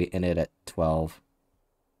 o'clock, we end it at 12.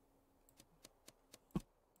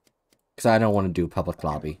 Because I don't want to do public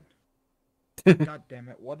lobby. God damn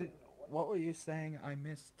it! What were you saying? I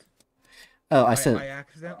missed. Oh, I I said...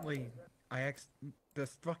 accidentally, the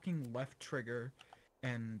fucking left trigger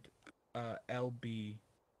and LB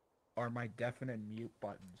are my definite mute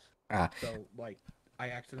buttons. So, like, I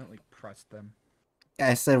accidentally pressed them.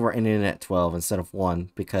 I said we're ending it at 12 instead of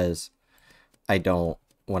 1 because I don't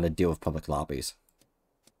want to deal with public lobbies.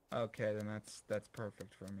 Okay, then that's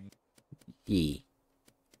perfect for me. Yee.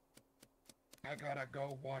 I gotta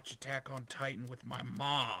go watch Attack on Titan with my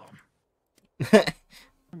mom.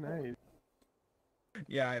 Nice.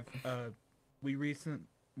 Yeah, well,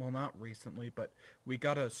 not recently, but we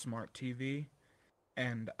got a smart TV,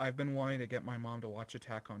 and I've been wanting to get my mom to watch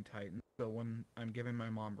Attack on Titan. So when I'm giving my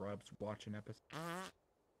mom rubs, watch an episode.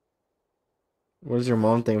 What does your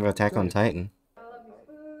mom think of Attack on Titan? I love you,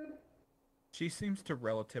 food. She seems to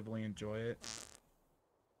relatively enjoy it.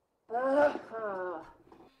 Uh,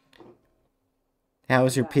 How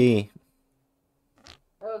was your pee?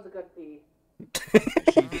 that was a good pee.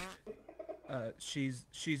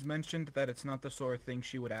 She's mentioned that it's not the sort of thing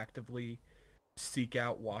she would actively seek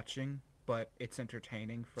out watching, but it's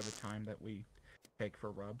entertaining for the time that we take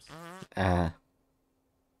for rubs.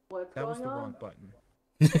 What's That was going the on? wrong button.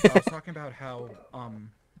 I was talking about how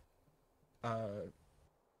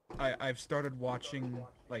I've started watching,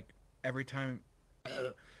 like, every time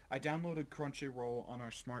I downloaded Crunchyroll on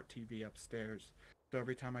our smart TV upstairs, so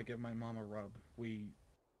every time I give my mom a rub, we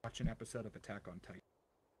watch an episode of Attack on Titan.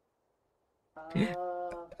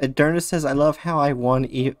 Adurna says, I love how I won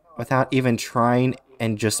without even trying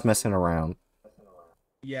and just messing around.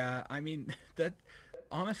 Yeah, I mean, that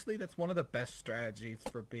honestly, that's one of the best strategies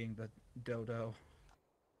for being the dodo.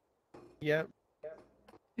 Yep.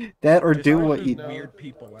 That or Just do to what you... weird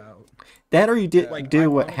people out. That or you Like, do I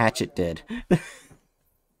what wanna- Hatchet did.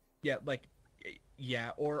 Yeah, like,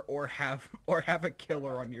 yeah, or have a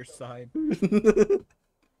killer on your side.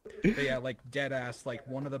 But yeah, like, dead ass, like,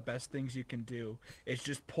 one of the best things you can do is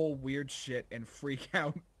just pull weird shit and freak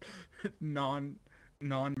out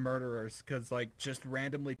non-murderers, because, like, just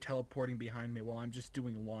randomly teleporting behind me while I'm just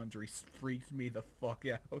doing laundry freaks me the fuck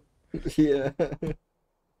out. Yeah.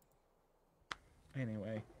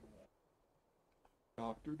 Anyway.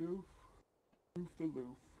 Dr. Doof. Doof the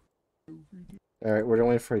Loof. Doofy Doof. Alright, we're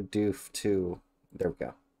waiting for a doof to... There we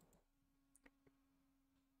go.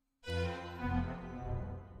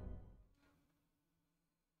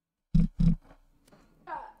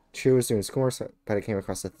 She was doing scores, but I came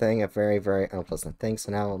across a thing, a very, very unpleasant thing,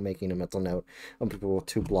 so now I'm making a mental note on people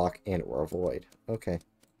to block and or avoid. Okay.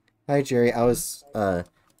 Hi, Jerry. I was, Hi.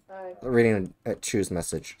 reading a Chew's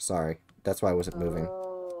message. Sorry. That's why I wasn't moving.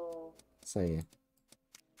 Oh. So, yeah.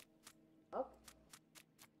 Oh.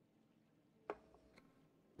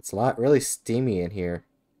 It's a lot really steamy in here.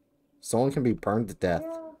 Someone can be burned to death.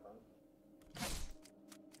 Yeah.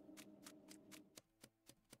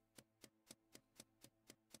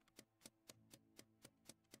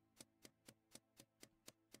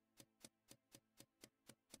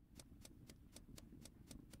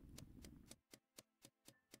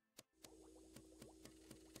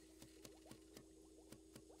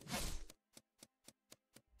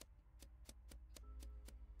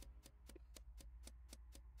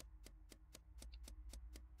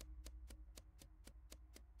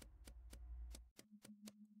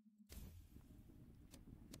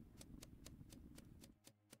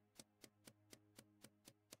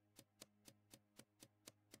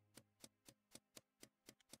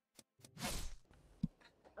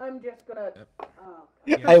 I'm just gonna. Oh.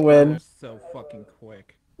 Yeah, I win. that was so fucking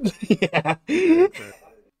quick. Yeah.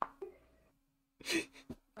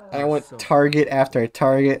 I went So- target after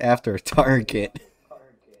target after target.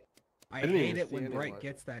 I didn't hate even it see when anyone. Bright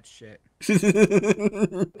gets that shit.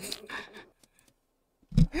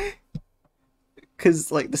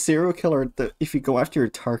 Because, like, the serial killer, if you go after your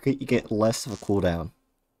target, you get less of a cooldown.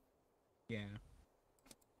 Yeah.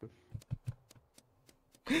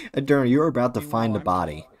 Adurna, you were about to Meanwhile, find the I'm-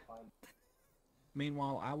 body.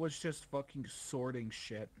 Meanwhile, I was just fucking sorting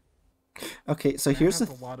shit. Okay, so I here's have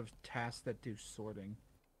the a lot of tasks that do sorting.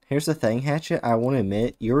 here's the thing, Hatchet. I won't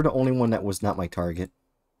admit, you're the only one that was not my target.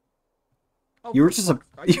 Oh, You were for just a fuck's-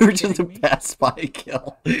 are you were just a kidding me? bad spy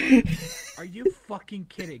kill. Are you fucking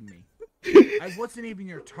kidding me? I wasn't even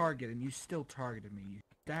your target, and you still targeted me. You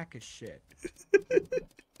stack of shit.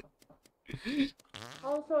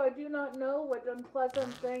 Also, I do not know what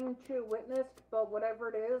unpleasant thing Chew witnessed, but whatever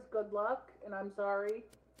it is, good luck, and I'm sorry.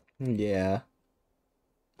 Yeah.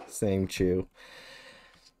 Same Chew.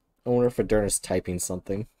 I wonder if Adurna's typing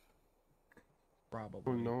something. Probably.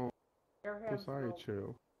 Oh no. Your I'm hands sorry, smell.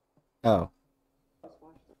 Chew. Oh.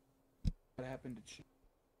 What happened to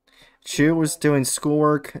Chew was doing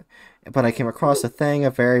schoolwork, but I came across a thing, a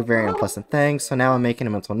very, very unpleasant thing, so now I'm making a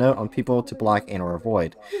mental note on people to block and or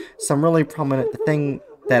avoid. Some really prominent thing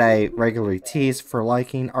that I regularly tease for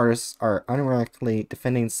liking artists are unironically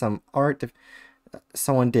defending some art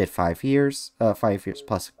someone did 5 years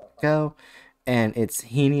plus ago. and it's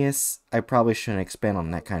heinous. I probably shouldn't expand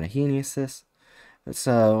on that kind of heinousness.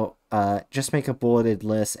 So, just make a bulleted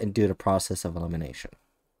list and do the process of elimination.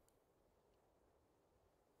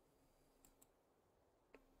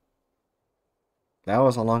 That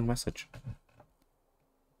was a long message.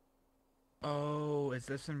 Oh, is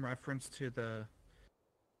this in reference to the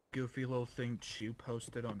goofy little thing Chew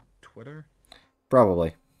posted on Twitter?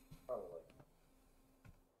 Probably.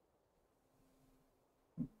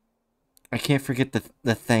 I can't forget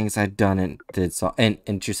the things I've done and did. So,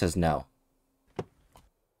 and Chu says no.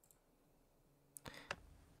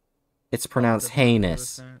 It's pronounced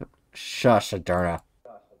heinous. Shush, Adarna.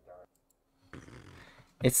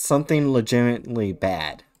 It's something legitimately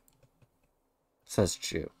bad. Says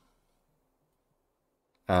Chu.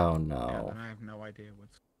 Oh Yeah, no. then I have no idea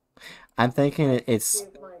what's. I'm thinking it's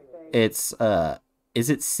is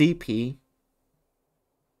it CP?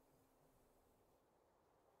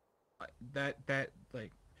 That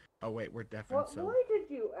like. Oh wait, we're deafened. So Why did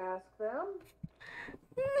you ask them?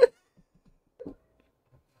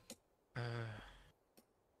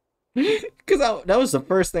 Because that was the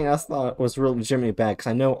first thing I thought was really legitimately bad. Because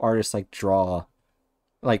I know artists like draw,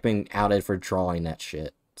 like being outed for drawing that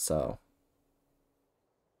shit. So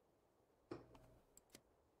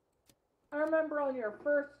I remember on your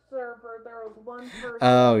first server there was one person.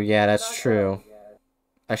 oh yeah, that's true.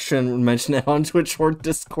 I shouldn't mention it on Twitch or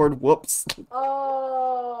Discord. Whoops.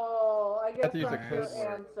 Oh, I guess to use a that's your code word.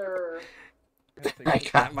 answer. I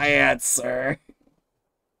got my answer.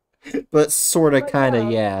 But sorta, But kinda,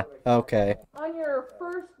 yeah. yeah. Okay. On your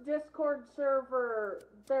first Discord server,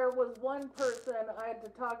 there was one person I had to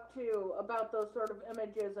talk to about those sort of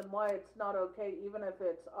images and why it's not okay, even if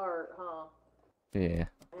it's art, huh? Yeah.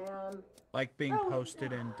 And like being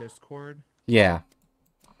posted in Discord. Yeah.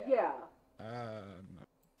 yeah, No.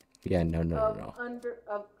 Yeah. No.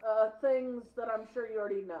 things that I'm sure you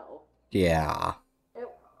already know. Yeah.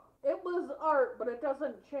 It was art, but it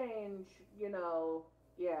doesn't change, you know.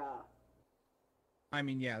 Yeah. I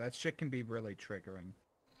mean, yeah, that shit can be really triggering.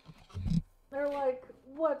 They're like,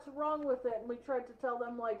 what's wrong with it? And we tried to tell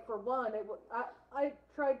them, like, for one, I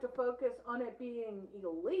tried to focus on it being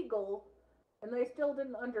illegal, and they still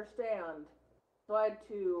didn't understand. So I had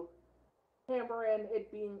to hammer in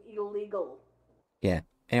it being illegal. Yeah.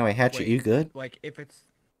 Anyway, Hatchet, Wait, you good? Like if it's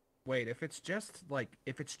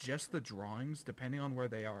just the drawings, depending on where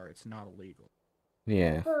they are, it's not illegal.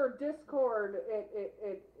 Yeah. For Discord,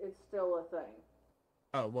 it's still a thing.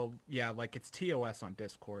 Oh well, yeah, like it's TOS on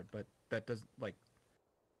Discord, but that does like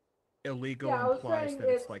illegal implies that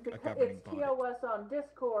it's like a governing it's body. TOS on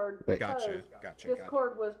Discord Wait. because Gotcha.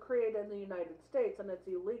 Discord was created in the United States and it's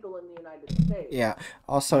illegal in the United States. Yeah. No,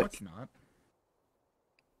 Also, it's not.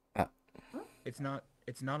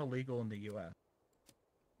 It's not illegal in the U.S.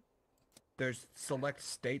 There's select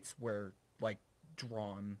states where like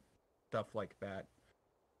drawn stuff like that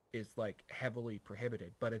is like heavily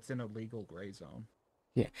prohibited, but it's in a legal gray zone.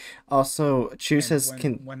 yeah. Also, Chu And says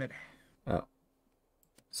when it Oh.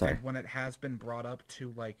 Sorry. and when it has been brought up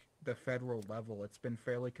to like the federal level, it's been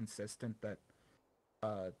fairly consistent that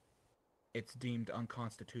it's deemed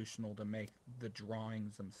unconstitutional to make the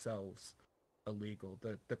drawings themselves illegal.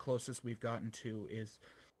 The closest we've gotten to is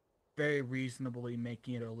very reasonably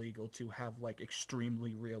making it illegal to have like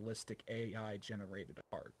extremely realistic AI generated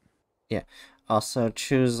art. Yeah. Also,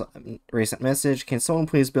 choose recent message. Can someone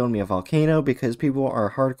please build me a volcano? Because people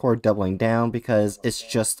are hardcore doubling down because it's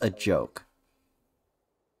just a joke.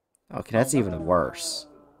 Okay, that's even worse.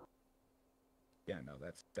 Yeah, no,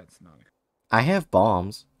 that's not. I have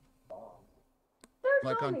bombs. There's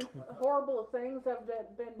Like so on many horrible things have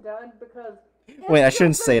been done because. Wait, I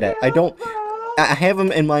shouldn't say that. I don't. I have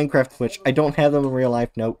them in Minecraft Twitch. I don't have them in real life.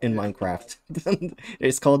 Nope, in Minecraft.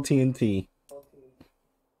 It's called TNT.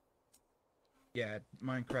 Yeah,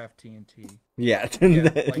 Minecraft TNT. Yeah,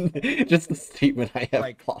 like, just the statement. I have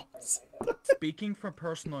like, bombs. Speaking from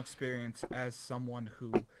personal experience, as someone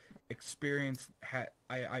who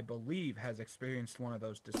I believe has experienced one of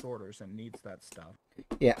those disorders and needs that stuff.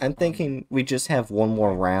 Yeah, I'm thinking we just have one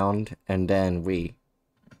more round and then we.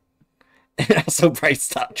 Also, Bryce,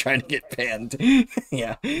 stop trying to get banned.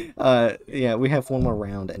 Yeah, yeah, we have one more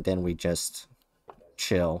round and then we just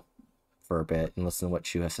chill for a bit and listen to what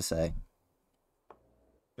Chu has to say.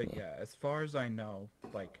 But yeah, as far as I know,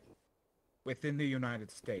 like within the United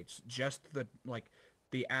States, just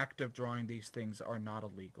the act of drawing these things are not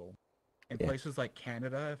illegal. In places like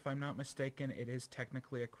Canada, if I'm not mistaken, it is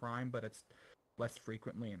technically a crime, but it's less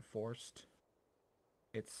frequently enforced.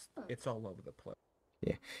 It's all over the place.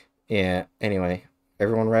 Yeah. Yeah. Anyway,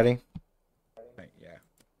 everyone ready? But yeah.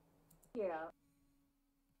 Yeah.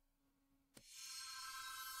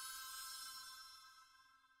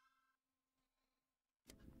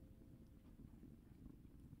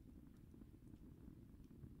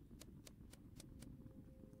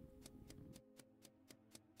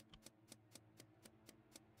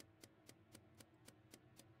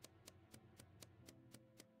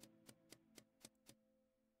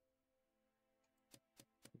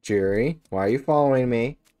 Jerry, why are you following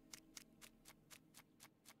me?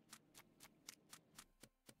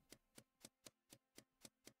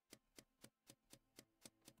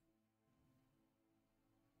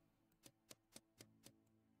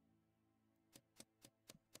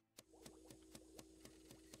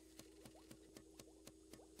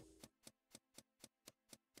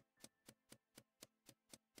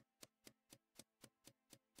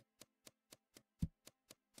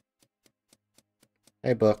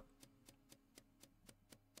 Hey, book.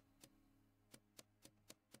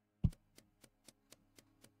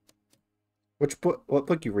 Which book? What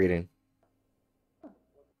book you reading?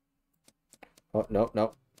 Oh, no,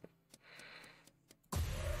 no.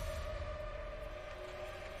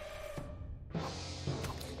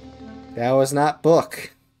 That was not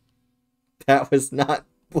book. That was not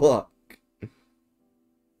book.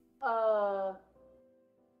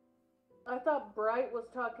 I thought Bright was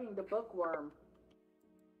talking to Bookworm.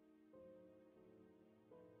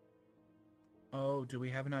 Oh, do we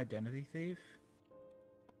have an identity thief?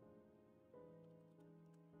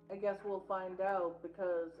 I guess we'll find out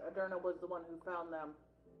because Adurna was the one who found them.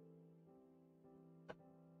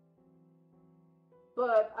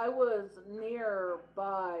 But I was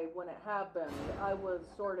nearby when it happened. I was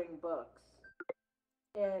sorting books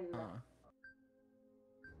in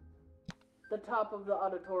the top of the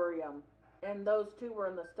auditorium. And those two were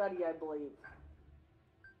in the study, I believe.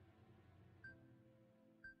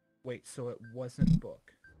 Wait, so it wasn't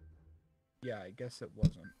book? Yeah, I guess it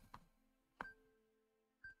wasn't.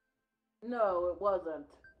 No, it wasn't.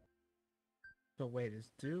 So wait, is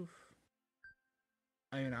Doof?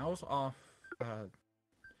 I mean, I was off. Let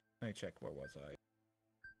me check. Where was I?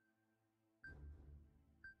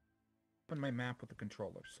 Open my map with the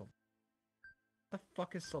controller. So, what the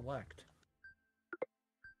fuck is select?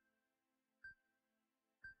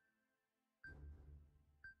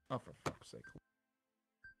 Oh, for fuck's sake!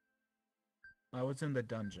 I was in the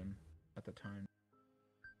dungeon at the time.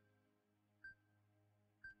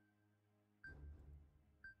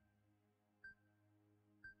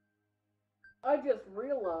 I just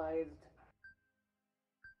realized.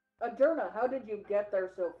 Adurna, how did you get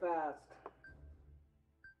there so fast?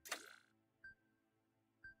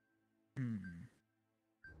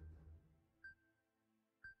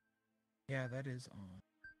 Yeah, that is odd.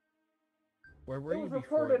 Where were you It was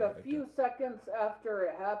before reported that? a few seconds after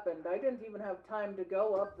it happened. I didn't even have time to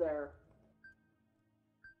go up there.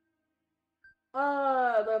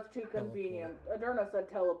 Ah, that's too convenient. Adurna said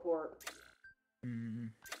teleport.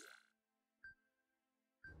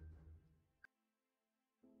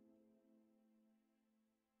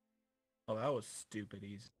 Oh, that was stupid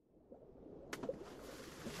easy.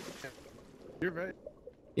 You're right.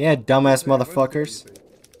 Yeah, dumbass That was motherfuckers. confusing.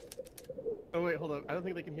 Oh wait, hold on. I don't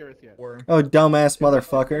think they can hear us yet. Oh, dumbass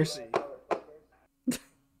motherfuckers. Good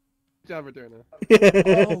job, Adurna.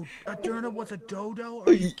 Oh, Adurna was a dodo?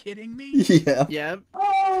 Are you kidding me? Yeah. Yep.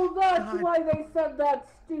 Oh, that's God. why they said that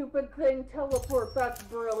stupid thing, teleport. That's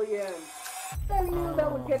brilliant. They knew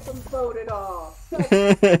that would get them voted off.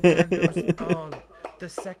 Oh, the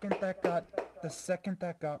second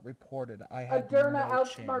that got reported, I had Adurna no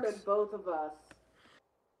outsmarted chance. both of us.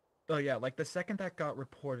 Oh yeah, like the second that got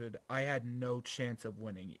reported, I had no chance of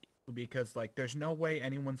winning because like there's no way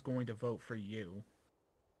anyone's going to vote for you,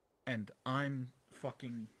 and I'm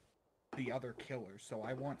fucking the other killer, so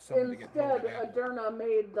I want someone to get Instead, voted out. Adurna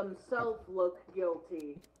made themselves look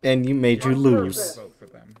guilty. And you made you On lose. Vote for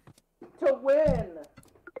them. To win.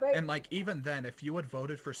 And like even then, if you had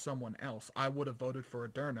voted for someone else, I would have voted for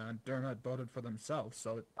Adurna, and Adurna had voted for themselves.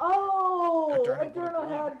 So Oh, Adurna Adurna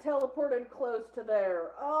had teleported close to there.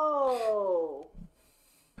 Oh.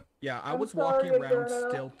 yeah, I I'm was sorry, walking around Adurna.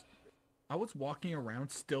 still. I was walking around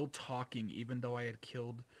still talking, even though I had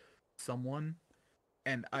killed someone,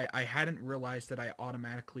 and I hadn't realized that I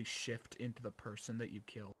automatically shift into the person that you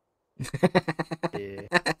killed. Yeah.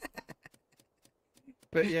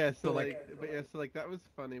 But yeah, so like that was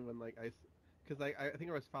funny when like because I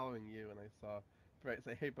think I was following you and I saw Bright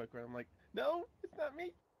say, "Hey, Bookworm." I'm like, "No, it's not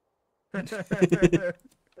me."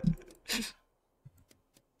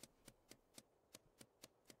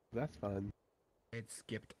 That's fun. It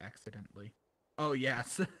skipped accidentally. Oh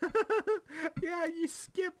yes. Yeah, you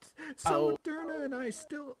skipped. So Adurna and I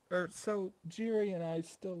still, or so Jiri and I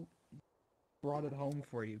still brought it home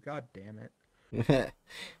for you. God damn it.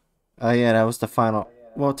 Oh yeah, that was the final.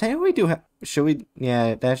 Well, technically we do have. Should we?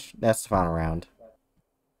 Yeah, that's the final round.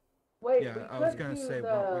 Wait, Yeah, we I was could gonna do say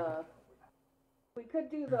the... We could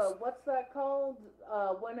do the... What's that called?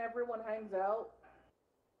 When everyone hangs out?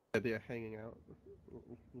 They're hanging out.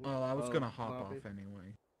 Oh, I was gonna hop off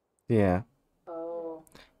anyway. Yeah. Oh.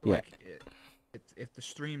 Yeah. Like, if the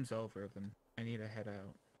stream's over, then I need to head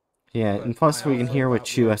out. Yeah, But and plus I we can also hear what thought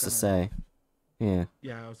we Chew were has to gonna. say. Yeah.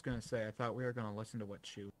 Yeah, I was gonna say I thought we were gonna listen to what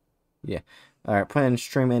Chew. Yeah. Alright, playing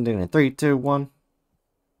stream ending in 3, 2, 1.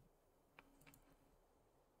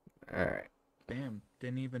 Alright. Damn,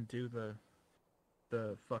 didn't even do the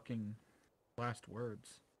fucking last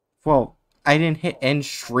words. Well, I didn't hit end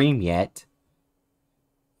stream yet.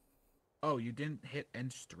 Oh, you didn't hit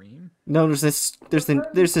end stream? No, there's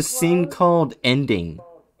this scene called ending.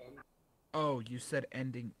 Oh, you said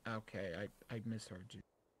ending. Okay, I misheard you.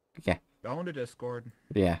 Yeah. Go into Discord.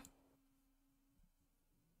 Yeah.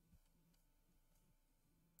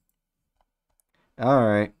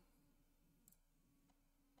 Alright.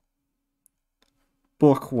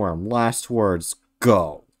 Bookworm, last words,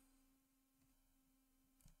 go.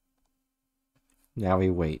 Now we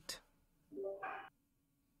wait.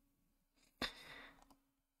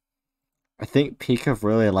 I think Pika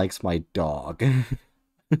really likes my dog.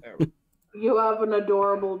 You have an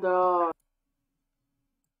adorable dog.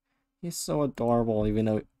 He's so adorable, even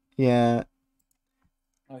though... Yeah.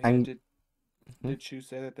 Oh, yeah, I'm... did you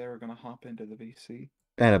say that they were gonna hop into the VC?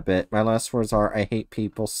 And a bit. My last words are, I hate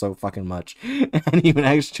people so fucking much. And even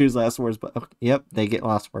I choose last words, but... Yep, they get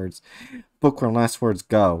last words. Bookworm, last words,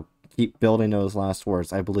 go. Keep building those last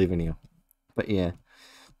words. I believe in you. But yeah.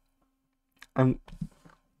 The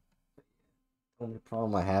only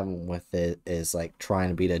problem I have with it is, like, trying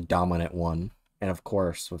to be the dominant one. And of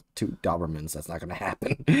course, with 2 Dobermans, that's not gonna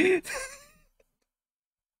happen.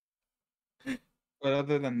 But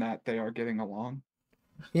other than that, they are getting along.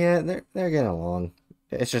 Yeah, they're getting along.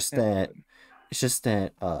 It's just that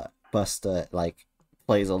Busta, like,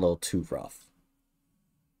 plays a little too rough.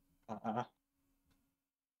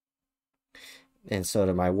 And so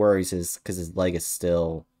to my worries is because his leg is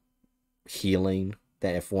still healing,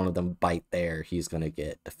 that if one of them bite there, he's gonna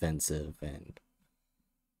get defensive and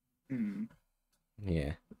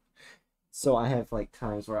yeah. So I have like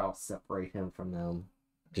times where I'll separate him from them,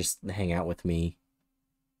 just hang out with me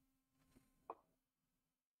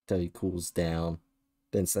till he cools down,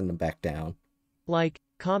 then send him back down. Like,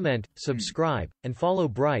 comment, subscribe, and follow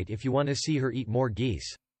Bright if you want to see her eat more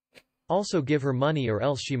geese. Also give her money or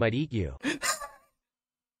else she might eat you.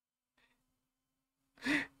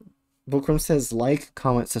 Bookworm says, like,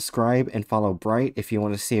 comment, subscribe, and follow Bright if you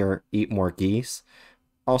want to see her eat more geese.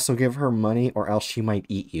 Also give her money or else she might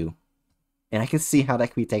eat you. And I can see how that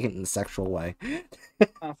could be taken in a sexual way.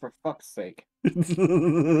 Oh, for fuck's sake.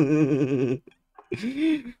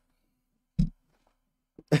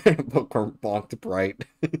 Bookworm bonked Bright.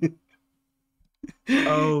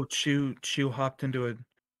 Oh, Chew hopped into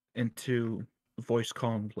voice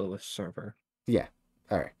call Lilith's server. Yeah.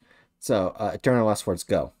 Alright. So, during our last words,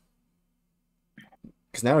 go.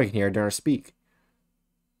 Because now we can hear Durner speak.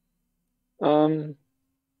 I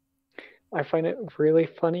find it really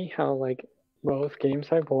funny how, like, both games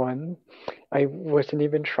I've won, I wasn't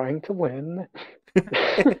even trying to win.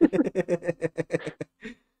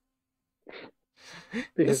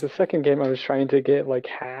 Because the second game I was trying to get, like,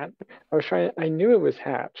 I knew it was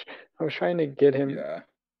Hatch. I was trying to get him. Yeah.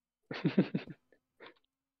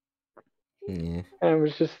 Yeah.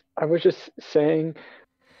 And I was just saying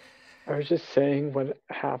what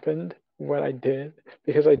happened, what I did,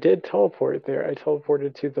 because I did teleport there. I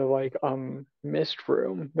teleported to the, like, mist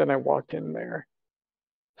room, then I walked in there.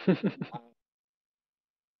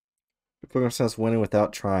 Bookworm says, winning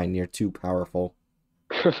without trying, you're too powerful.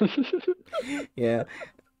 Yeah.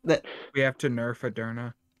 We have to nerf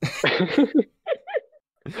Aderna.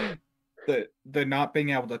 The not being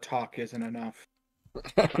able to talk isn't enough.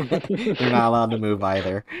 They're not allowed to move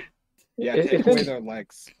either. Yeah, take away their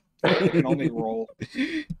legs. They can only roll.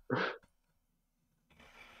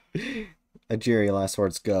 Ajiri, last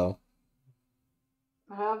words, go.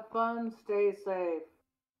 Have fun, stay safe.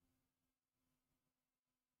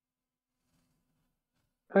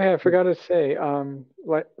 Okay, I forgot to say,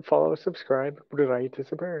 follow, subscribe, Bright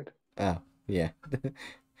is a bird. Oh, yeah.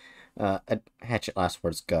 Hatchet, last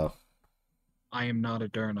words, go. I am not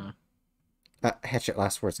Aderna. Hatchet,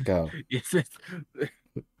 last words, go.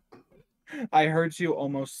 I heard you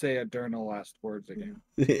almost say Aderna last words again.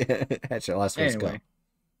 Hatchet, last words, Anyway.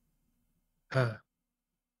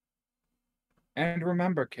 And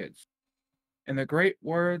remember, kids, in the great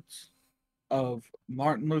words of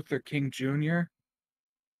Martin Luther King Jr.,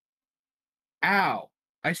 ow,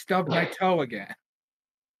 I stubbed my toe again.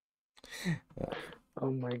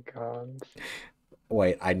 Oh my god.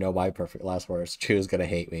 Wait, I know my perfect last words. Chew's gonna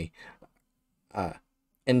hate me.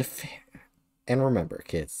 And remember,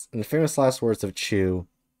 kids, in the famous last words of Chew,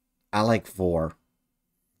 I like vor.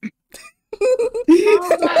 Oh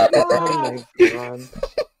my Oh god! my god.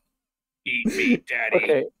 Eat me,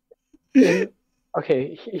 daddy. Okay.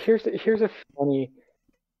 Okay, here's a funny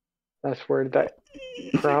last word that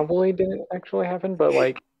probably didn't actually happen, but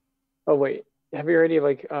like, oh wait, have you already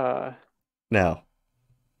like No.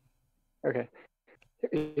 okay.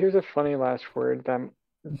 Here's a funny last word that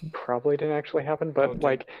probably didn't actually happen, but Oh, did-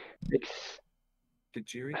 like, Did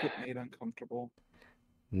Jerry get made uncomfortable?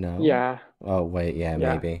 No? yeah, Oh, wait, yeah,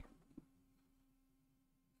 Yeah. maybe.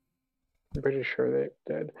 I'm pretty sure they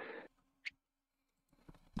did.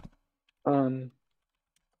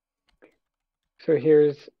 So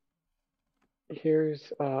here's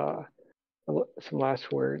some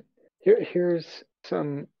last word. Here's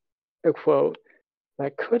a quote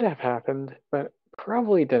that could have happened, but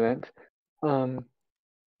probably didn't. From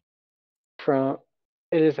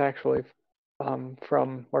it is actually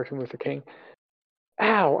from Martin Luther King.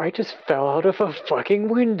 Ow! I just fell out of a fucking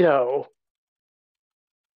window.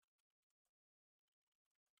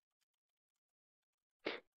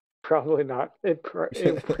 Probably not. It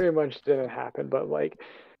pretty much didn't happen, but like,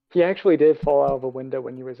 he actually did fall out of a window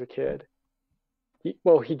when he was a kid. He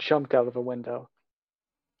jumped out of a window.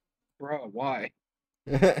 Bro, why?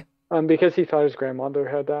 Because he thought his grandmother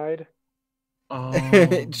had died. Oh.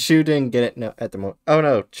 Shu didn't get it no, at the moment. Oh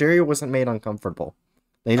no, Jerry wasn't made uncomfortable.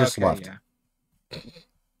 They just Okay, left. yeah.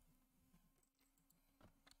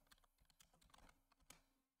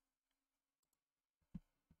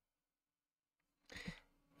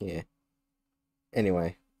 Yeah.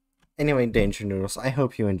 Anyway, Danger Noodles, I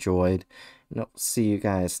hope you enjoyed. And I'll see you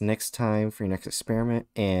guys next time for your next experiment.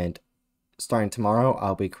 And starting tomorrow,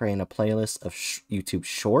 I'll be creating a playlist of YouTube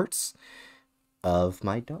shorts of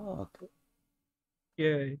my dog.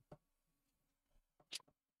 Yay.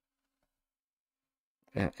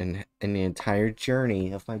 And the entire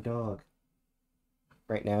journey of my dog.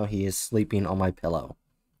 Right now, he is sleeping on my pillow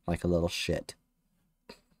like a little shit.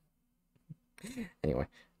 Anyway,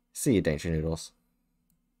 see you, Danger Noodles.